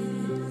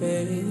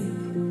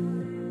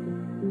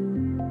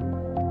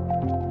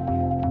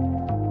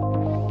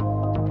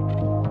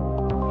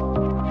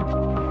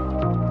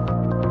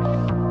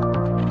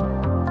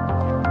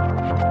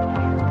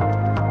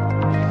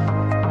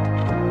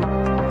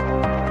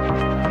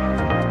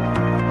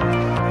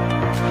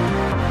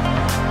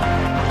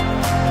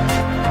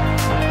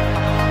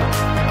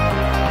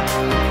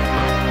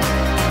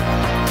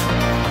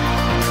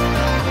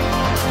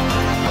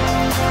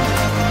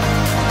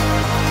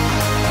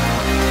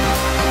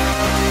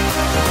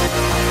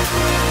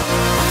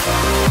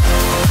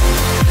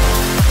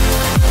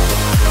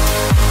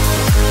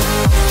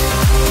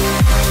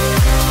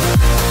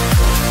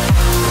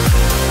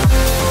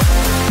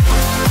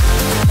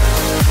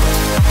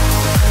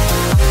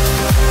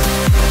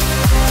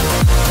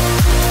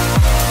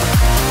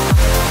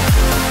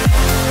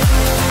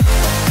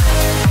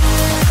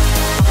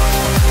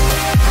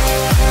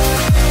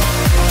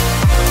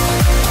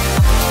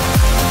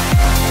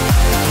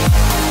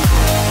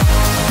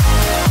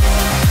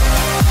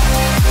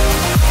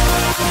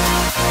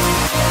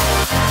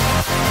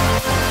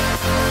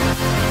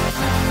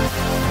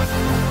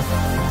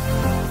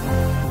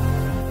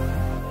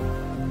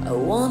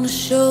 wanna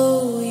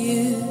show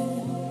you,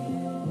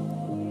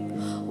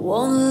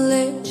 wanna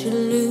let you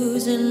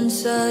loose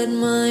inside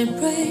my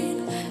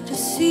brain to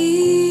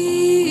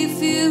see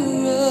if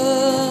you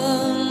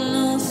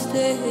run or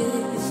stay,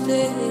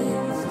 stay,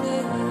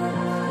 stay.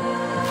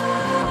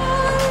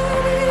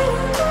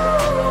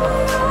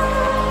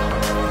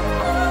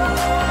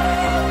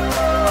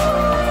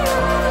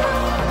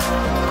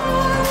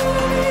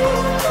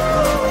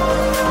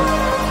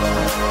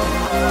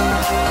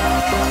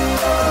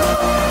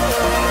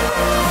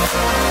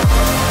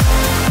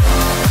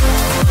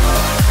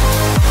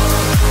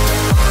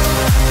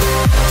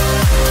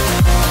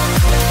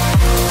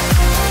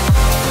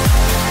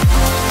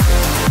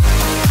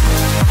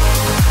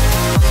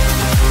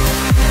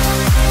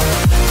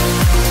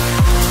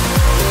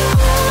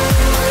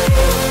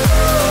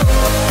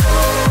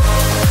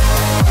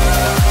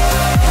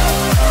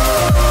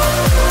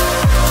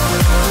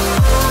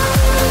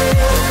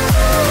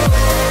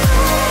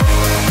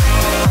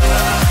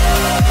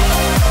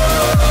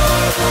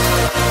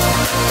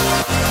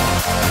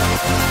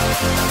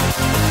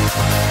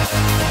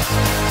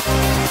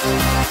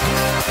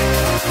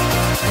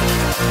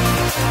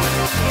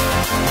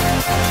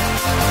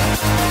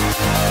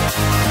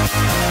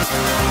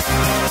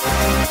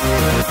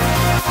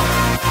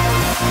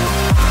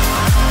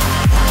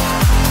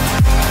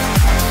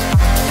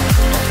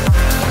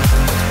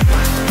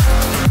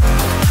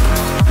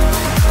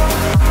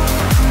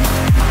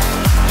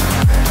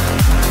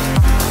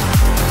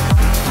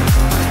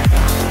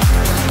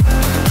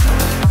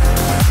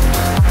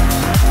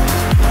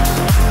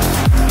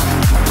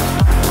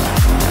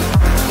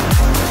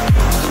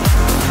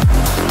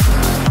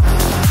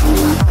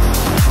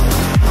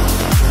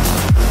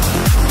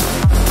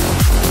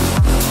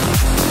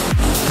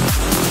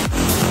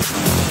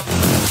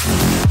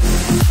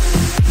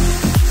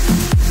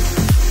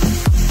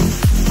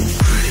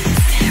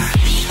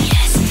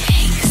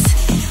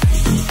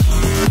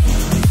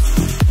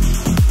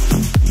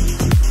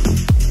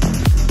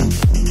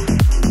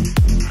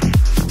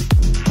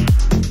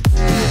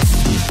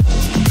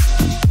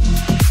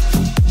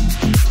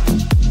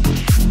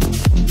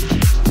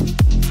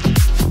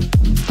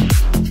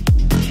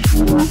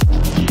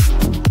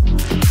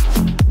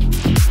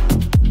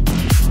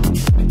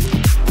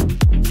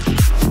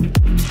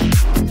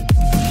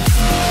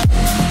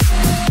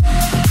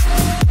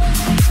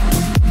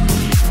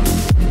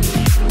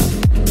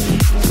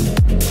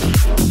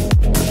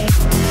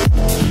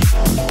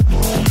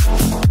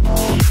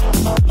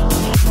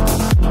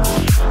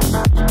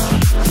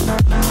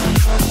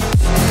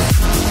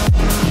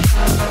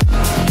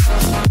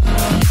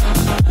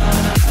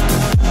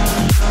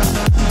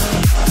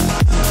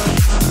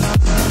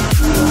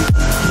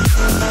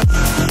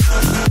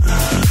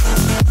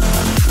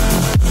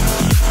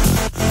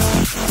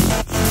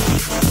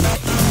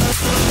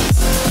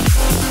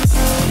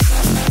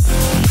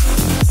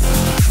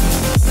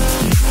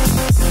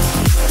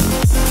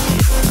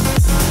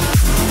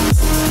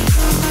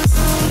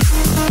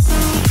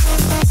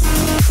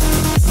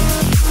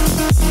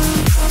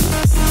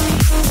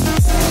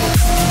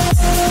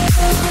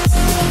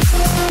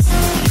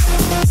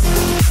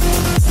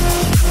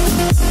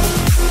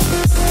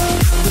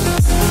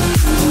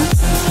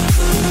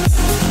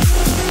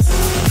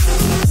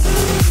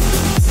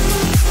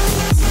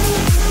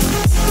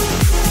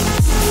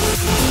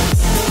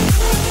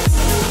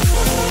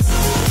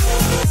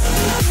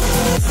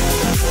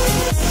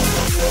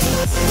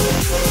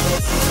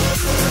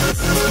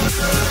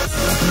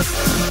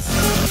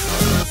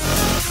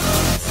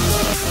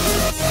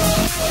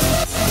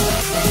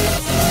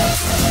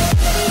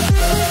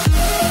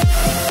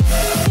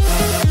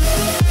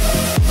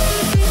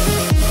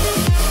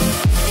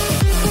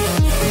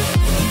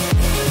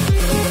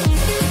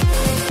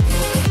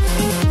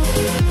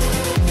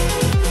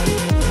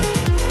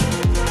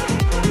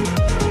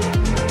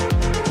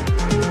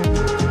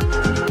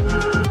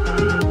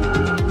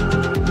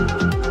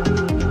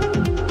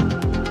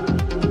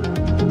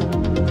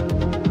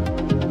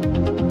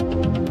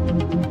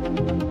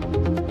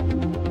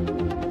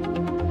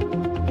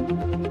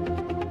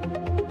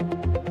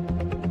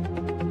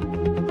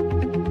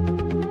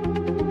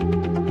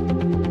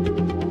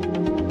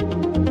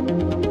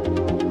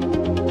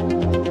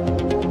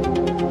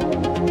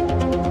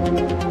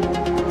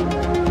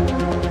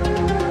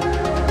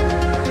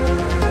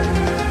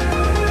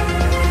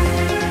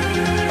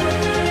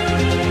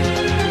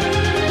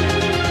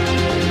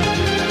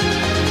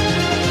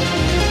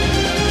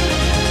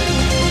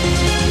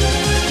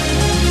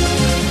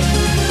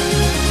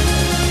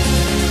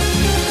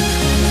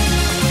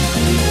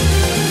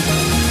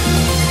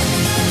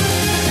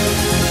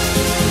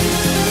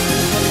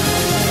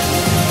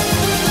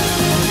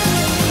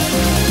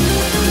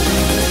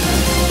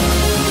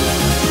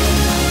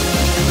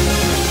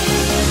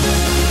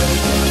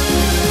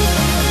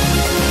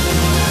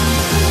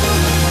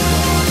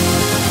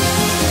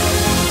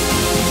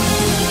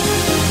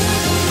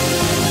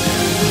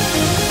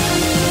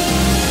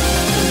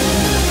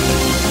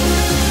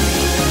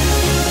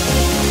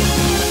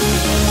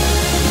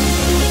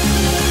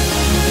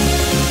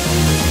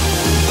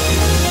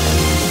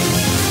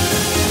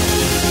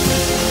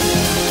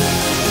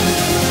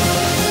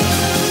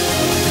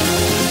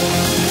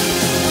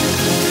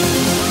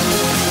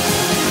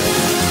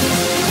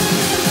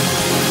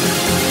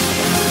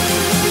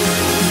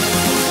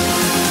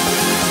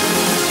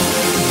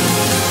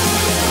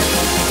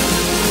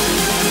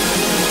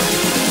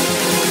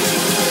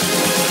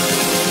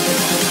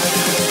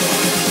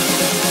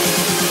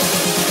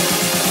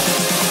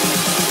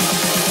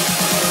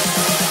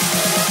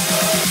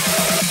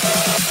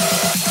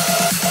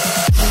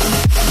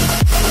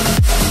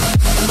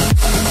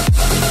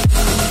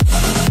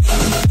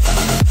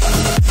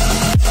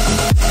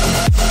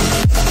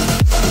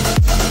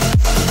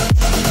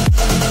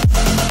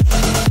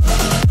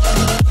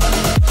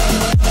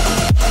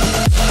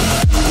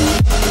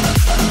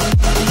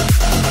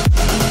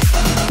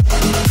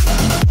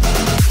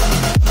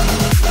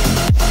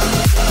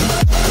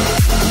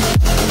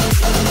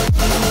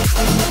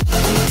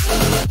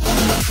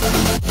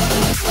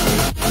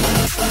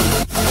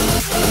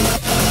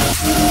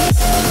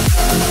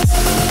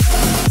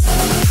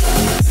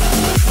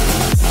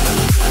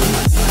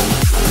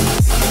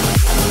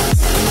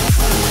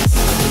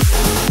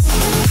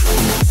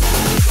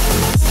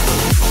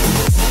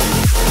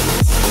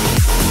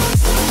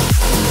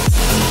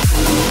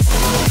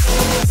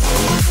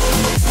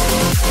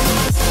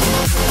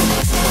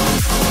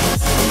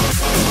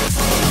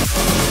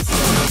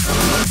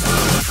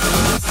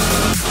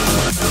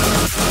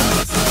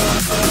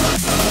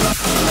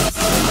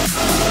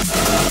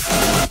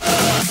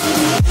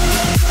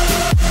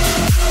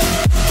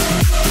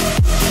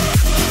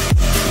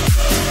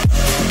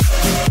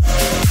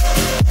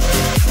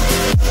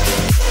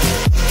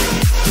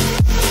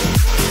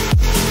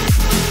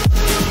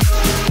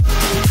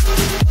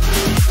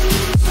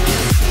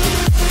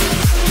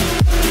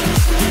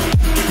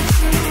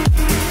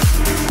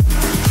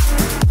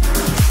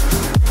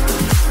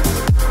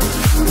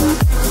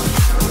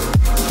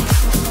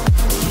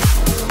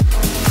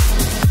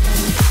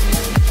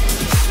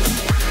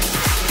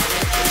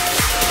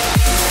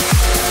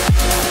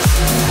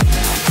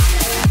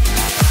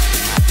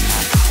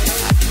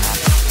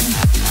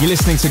 You're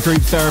listening to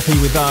Group Therapy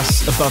with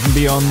us, Above and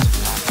Beyond,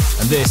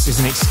 and this is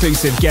an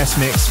exclusive guest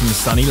mix from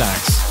Sunny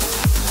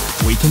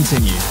Lax. We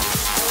continue.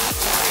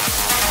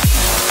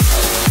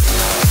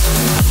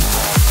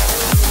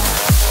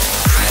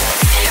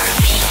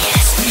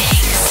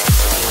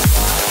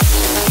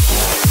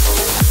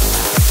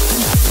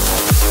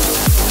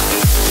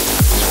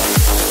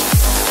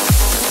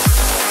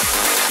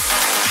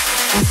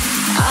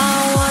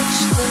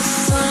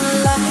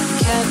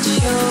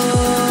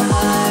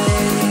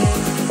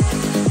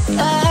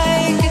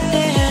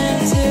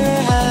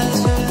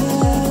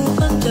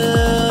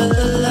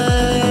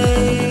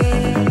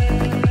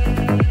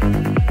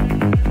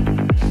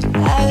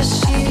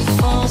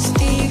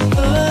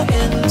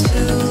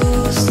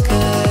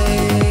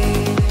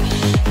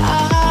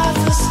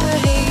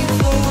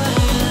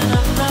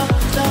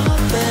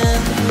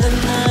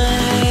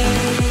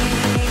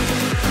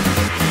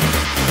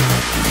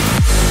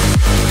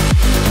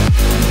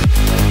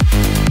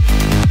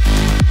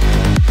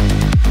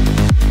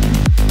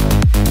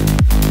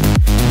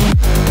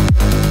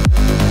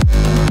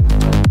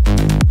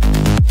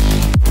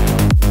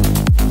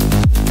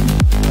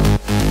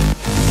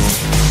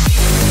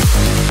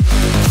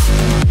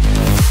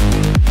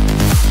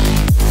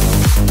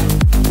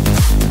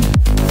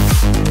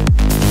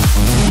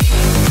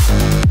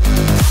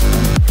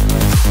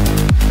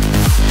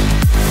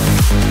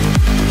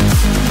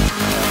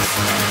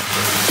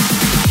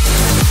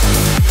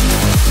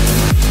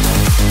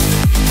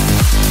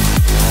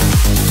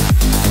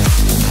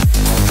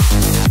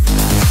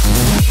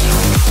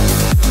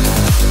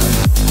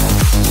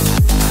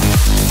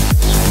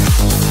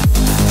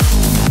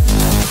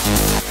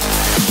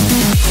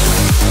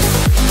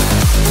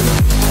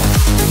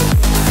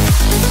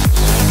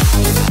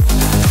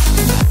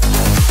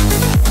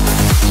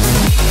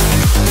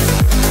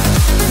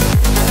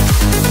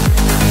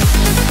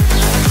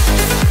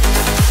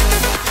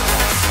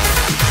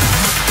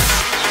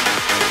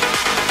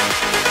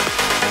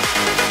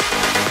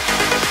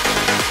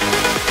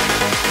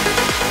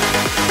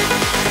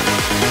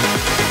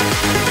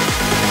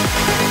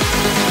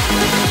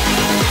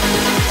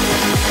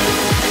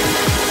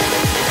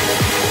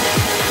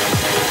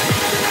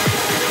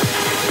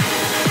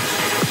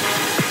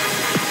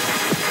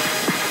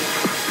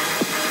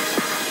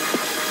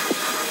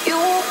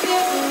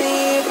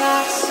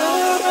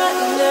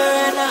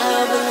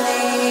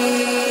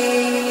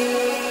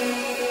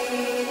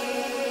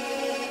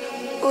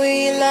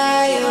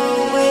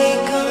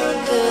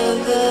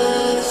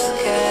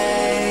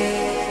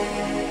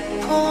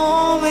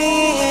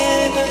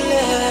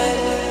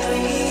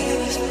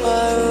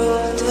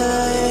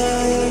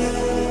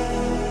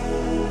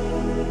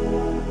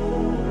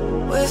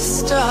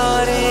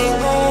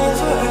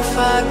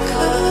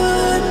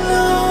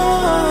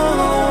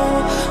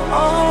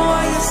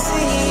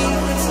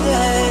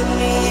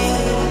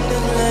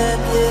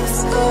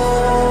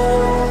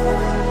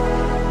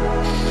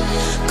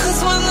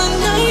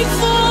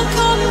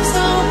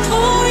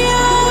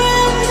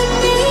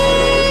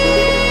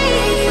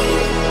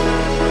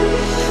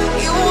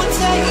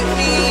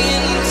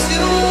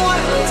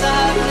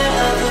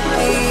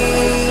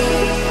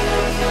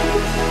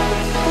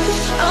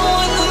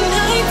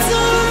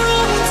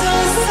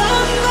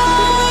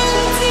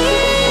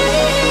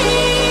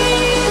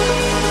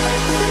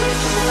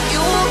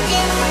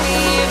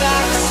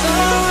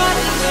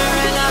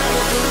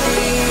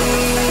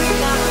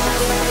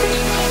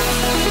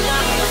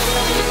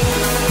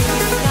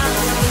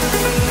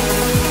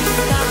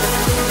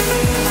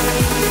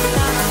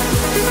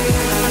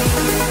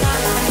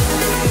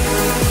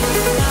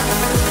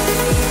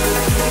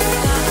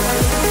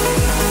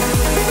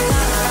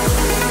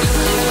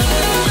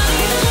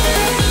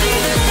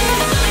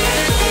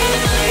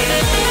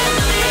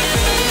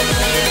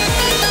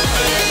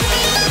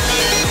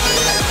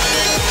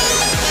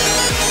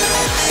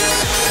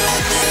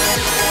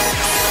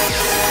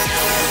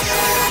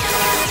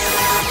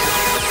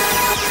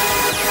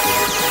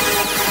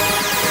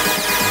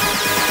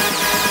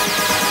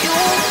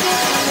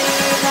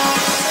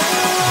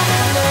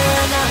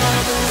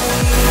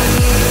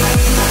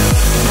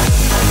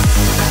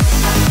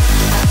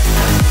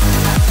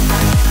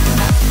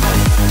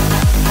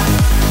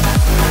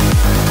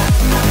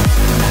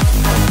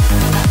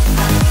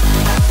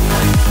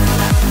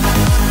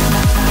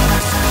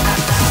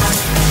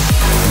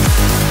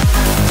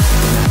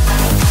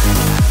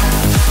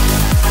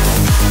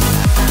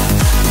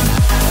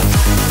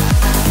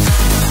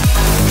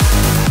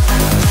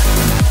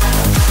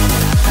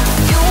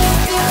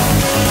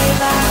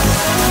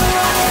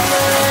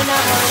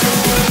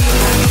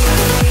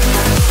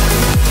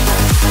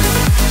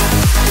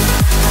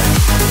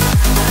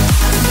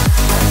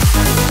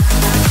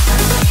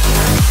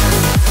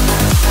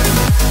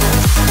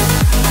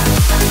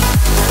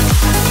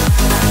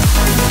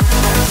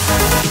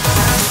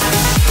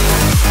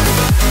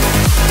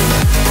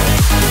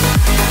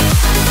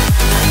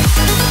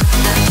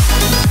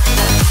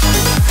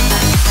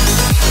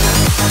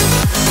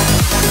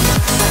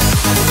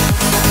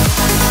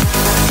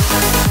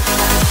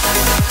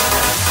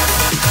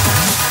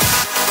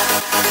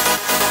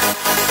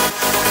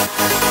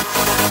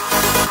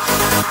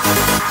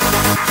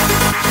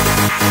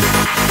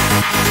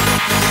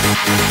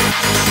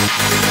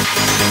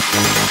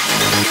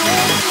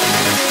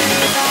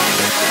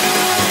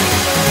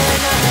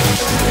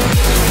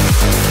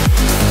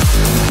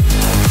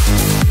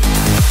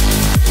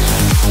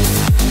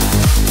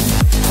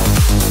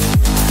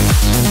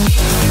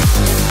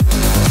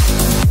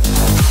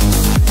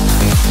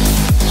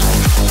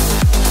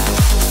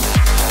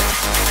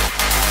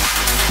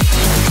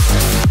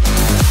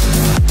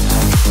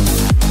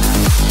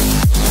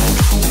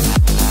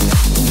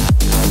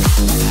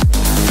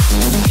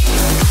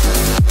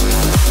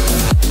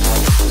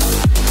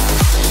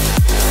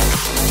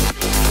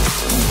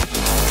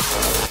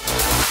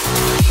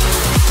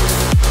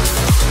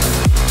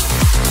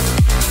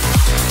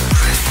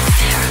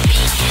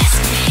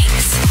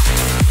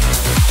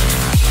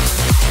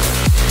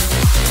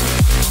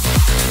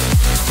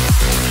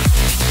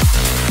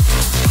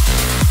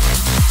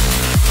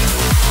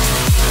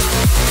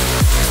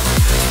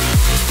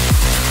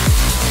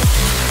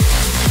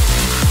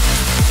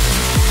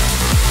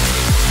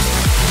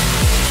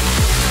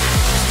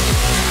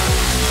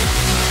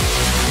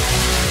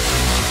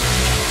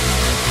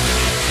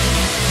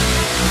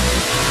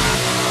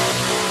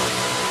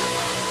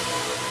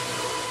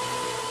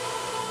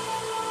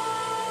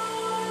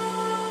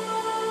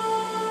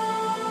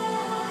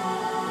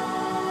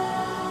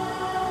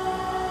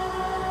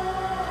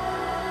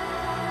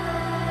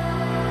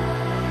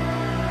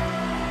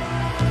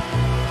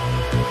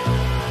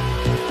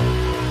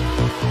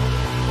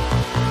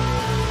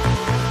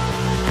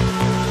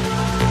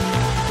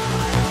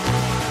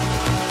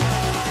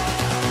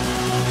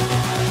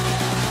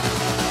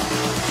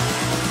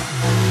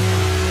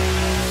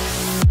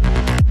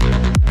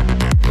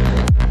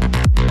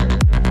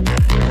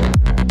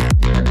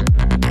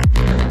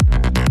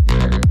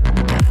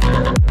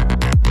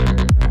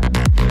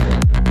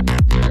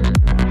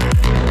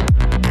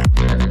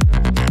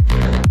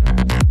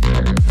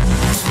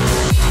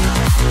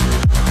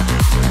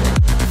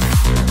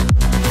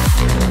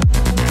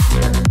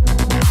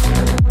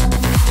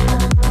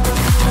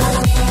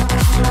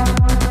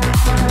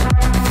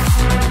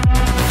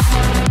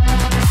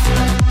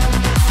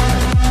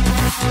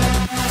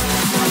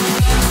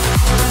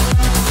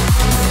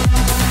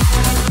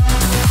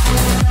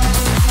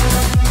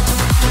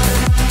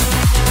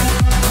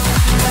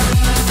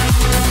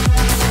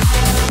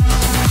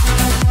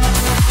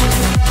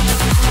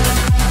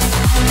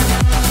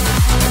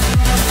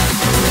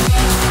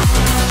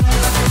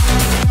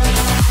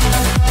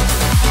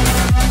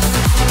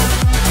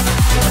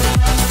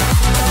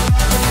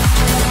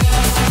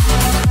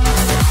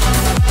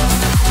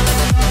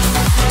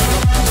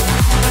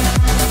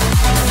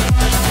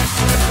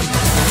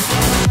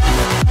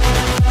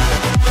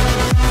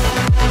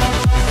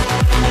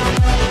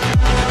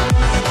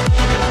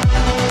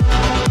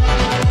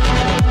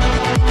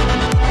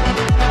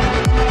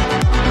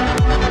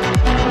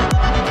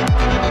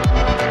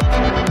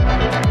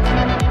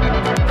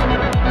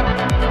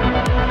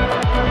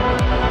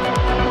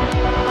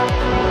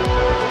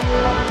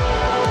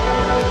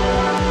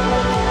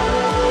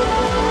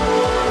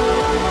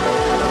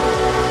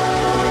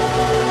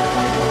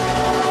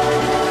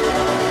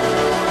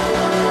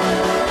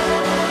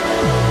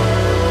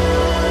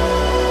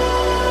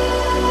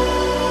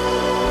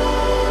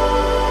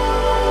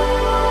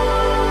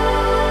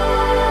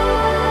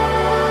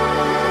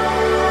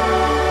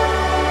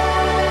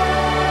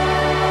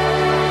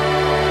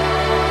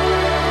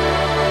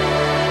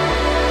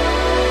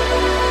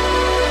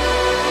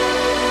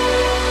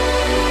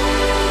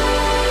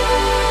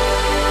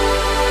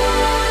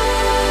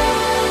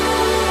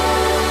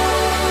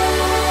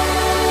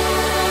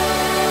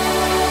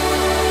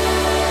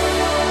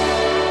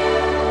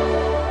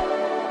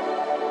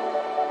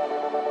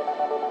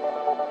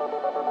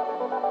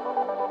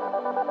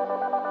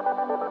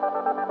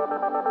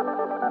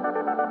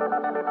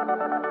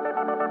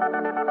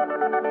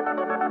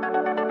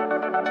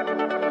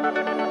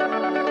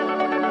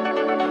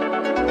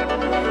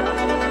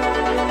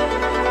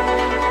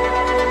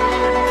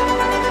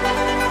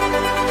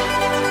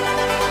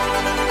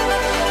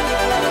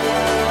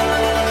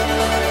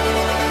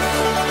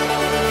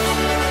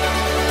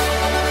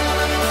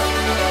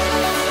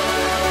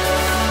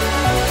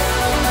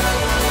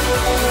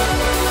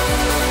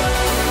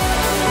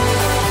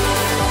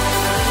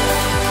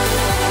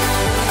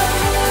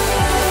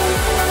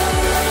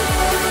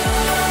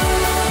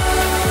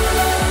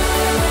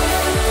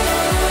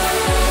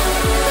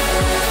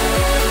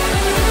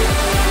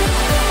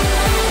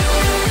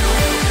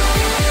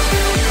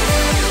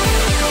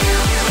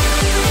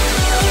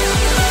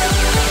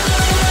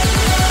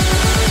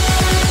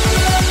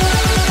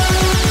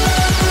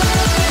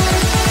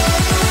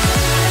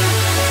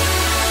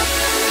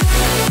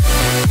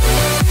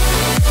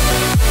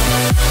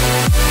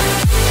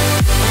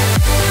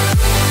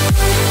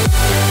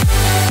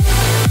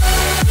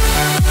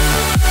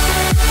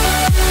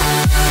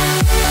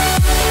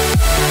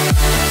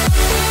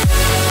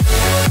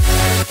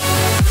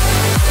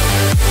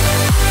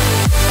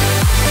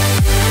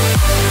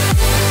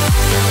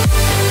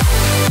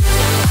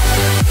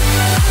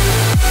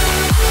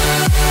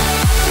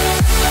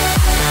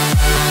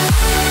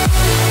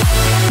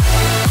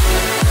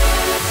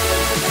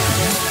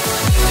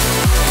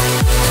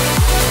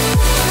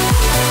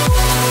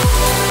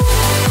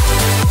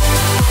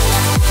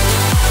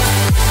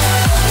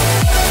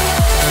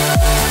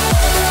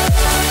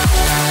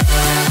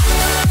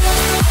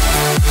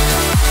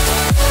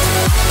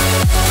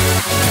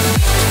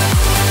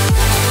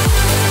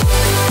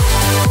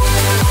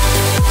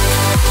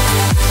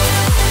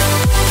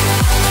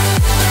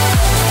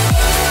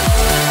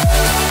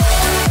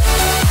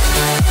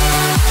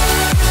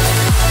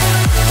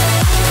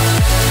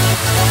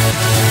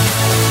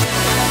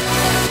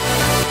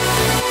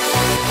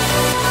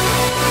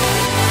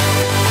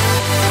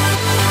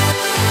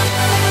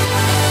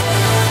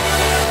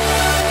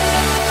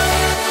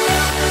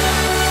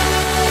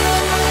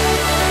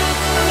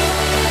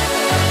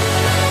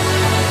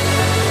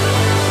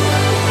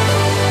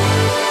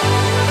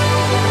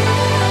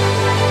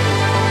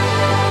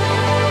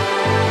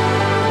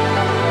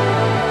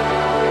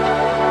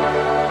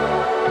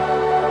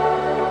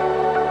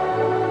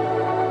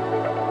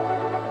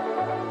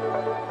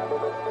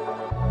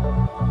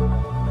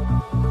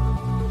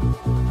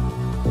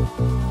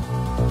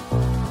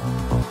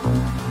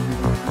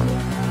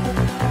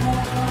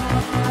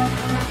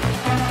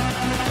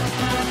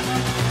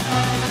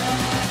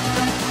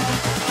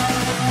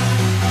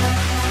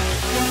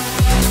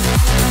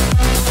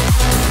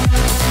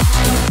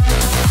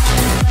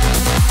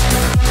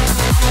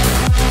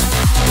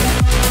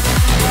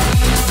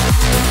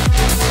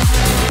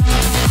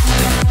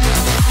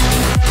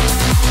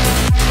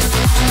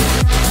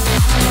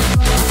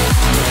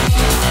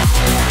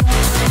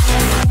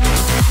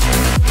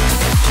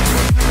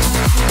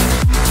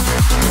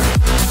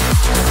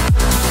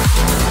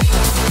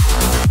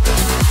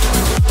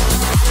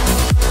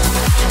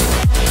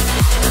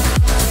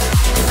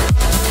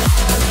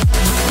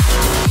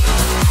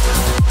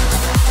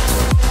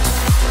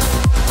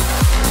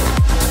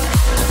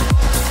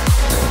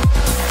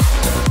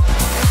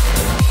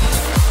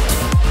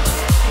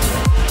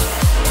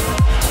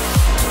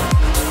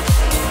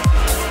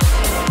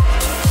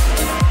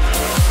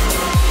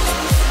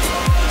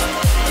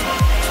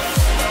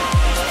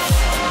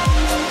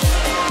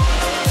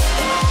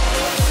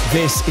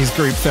 This is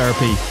Group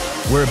Therapy.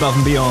 We're above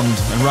and beyond,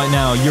 and right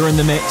now you're in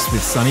the mix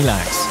with Sunny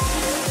Lax.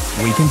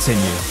 We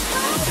continue.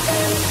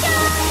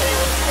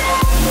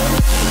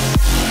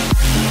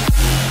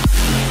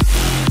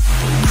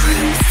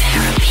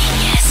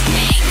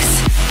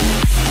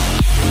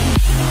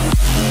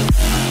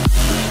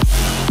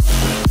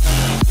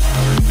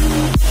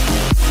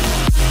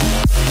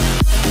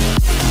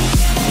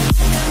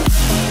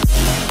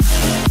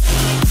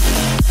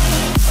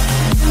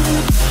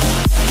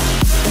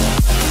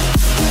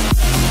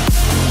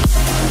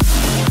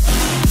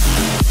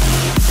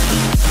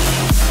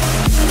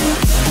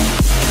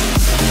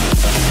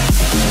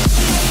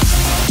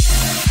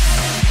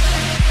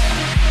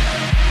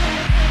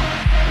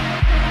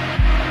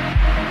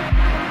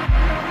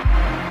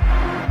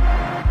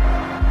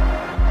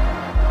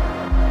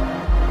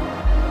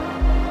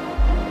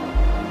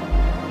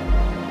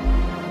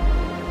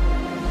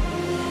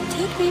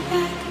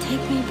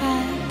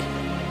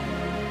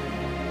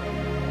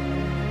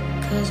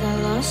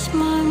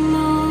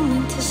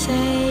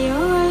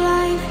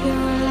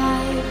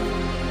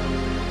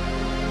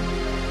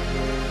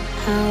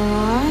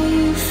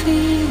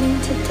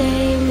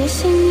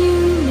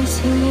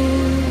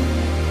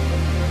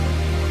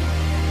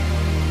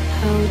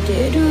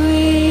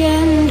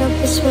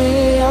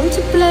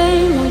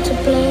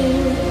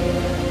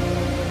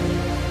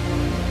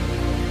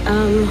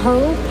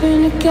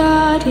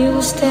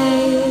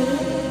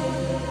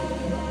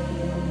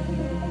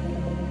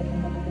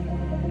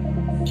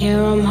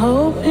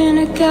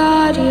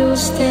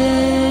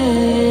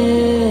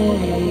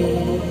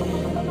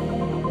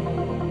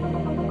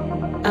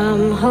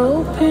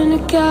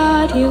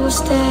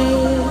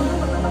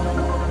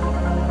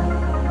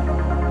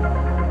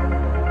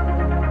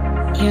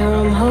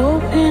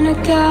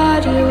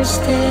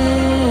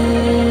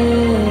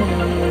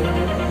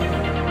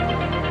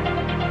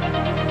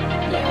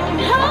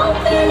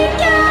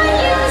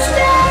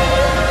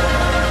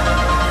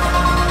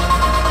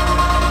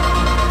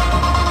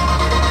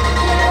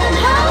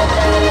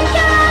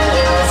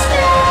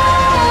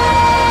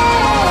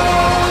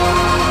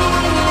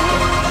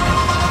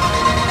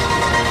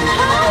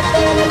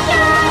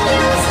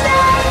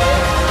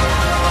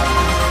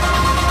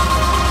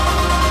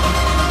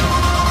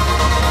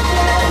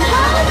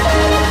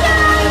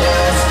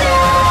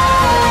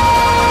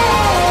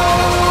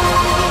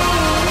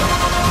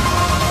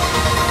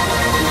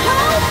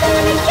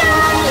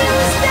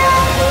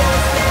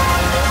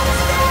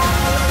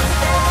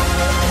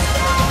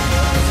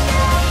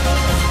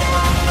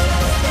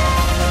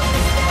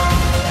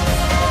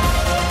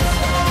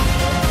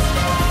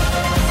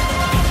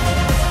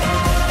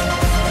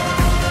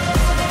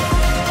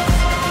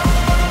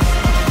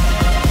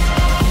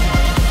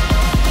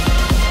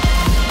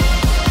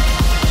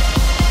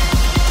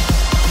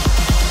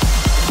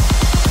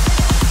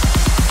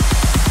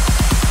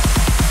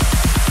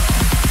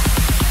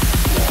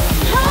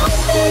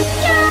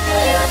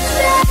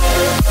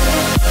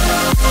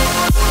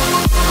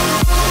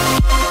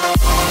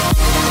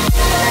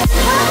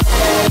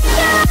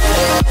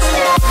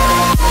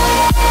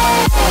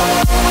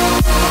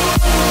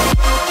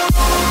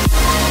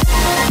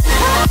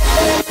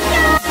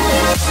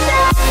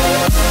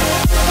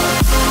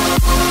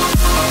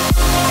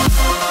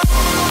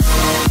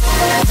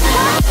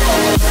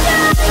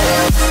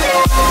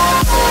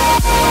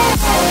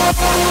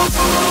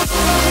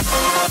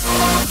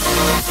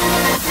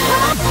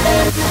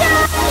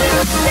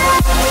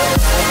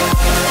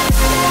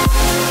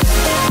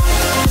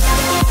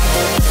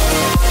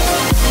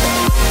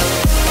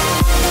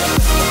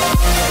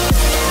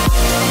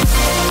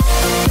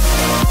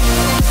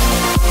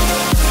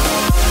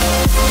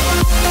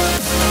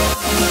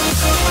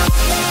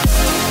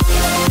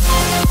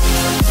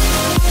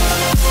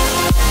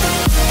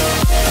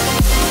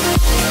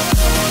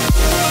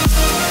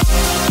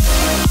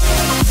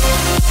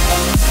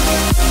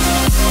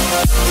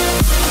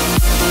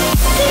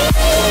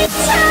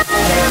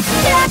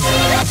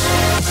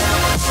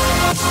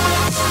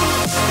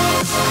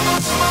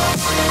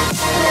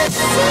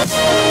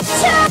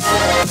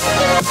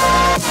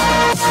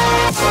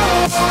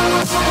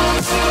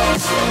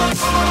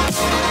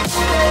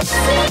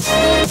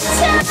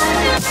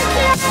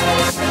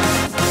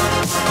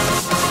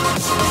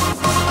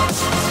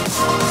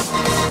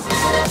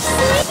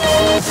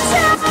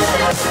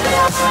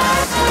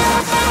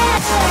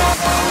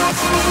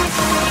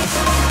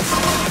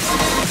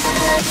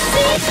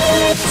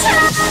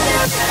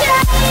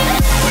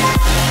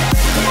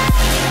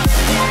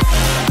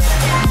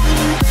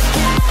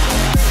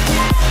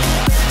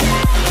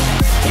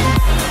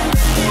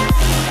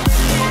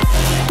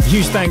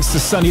 Huge thanks to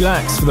Sunny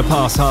Lax for the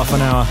past half an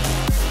hour.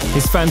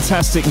 His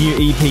fantastic new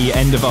EP,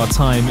 End of Our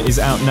Time, is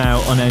out now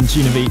on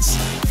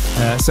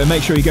Anjunabeats, so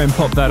make sure you go and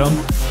pop that on.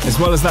 As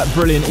well as that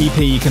brilliant EP,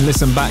 you can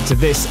listen back to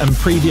this and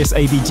previous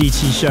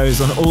ABGT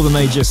shows on all the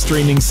major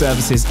streaming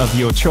services of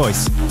your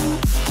choice.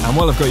 And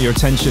while I've got your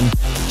attention,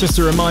 just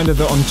a reminder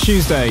that on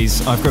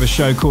Tuesdays I've got a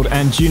show called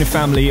Anjuna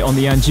Family on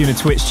the Anjuna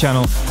Twitch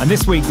channel, and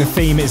this week the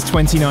theme is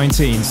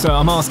 2019, so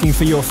I'm asking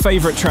for your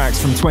favourite tracks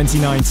from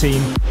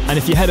 2019. And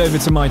if you head over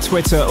to my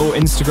Twitter or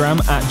Instagram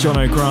at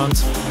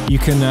JohnO'Grant, you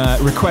can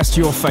request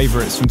your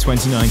favourites from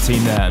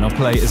 2019 there, and I'll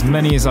play as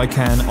many as I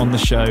can on the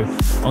show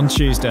on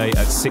Tuesday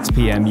at 6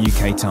 PM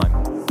UK time.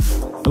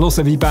 I'll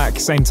also be back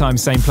same time,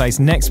 same place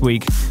next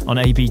week on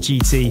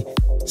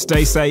ABGT.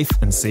 Stay safe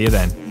and see you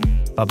then.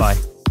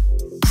 Bye-bye.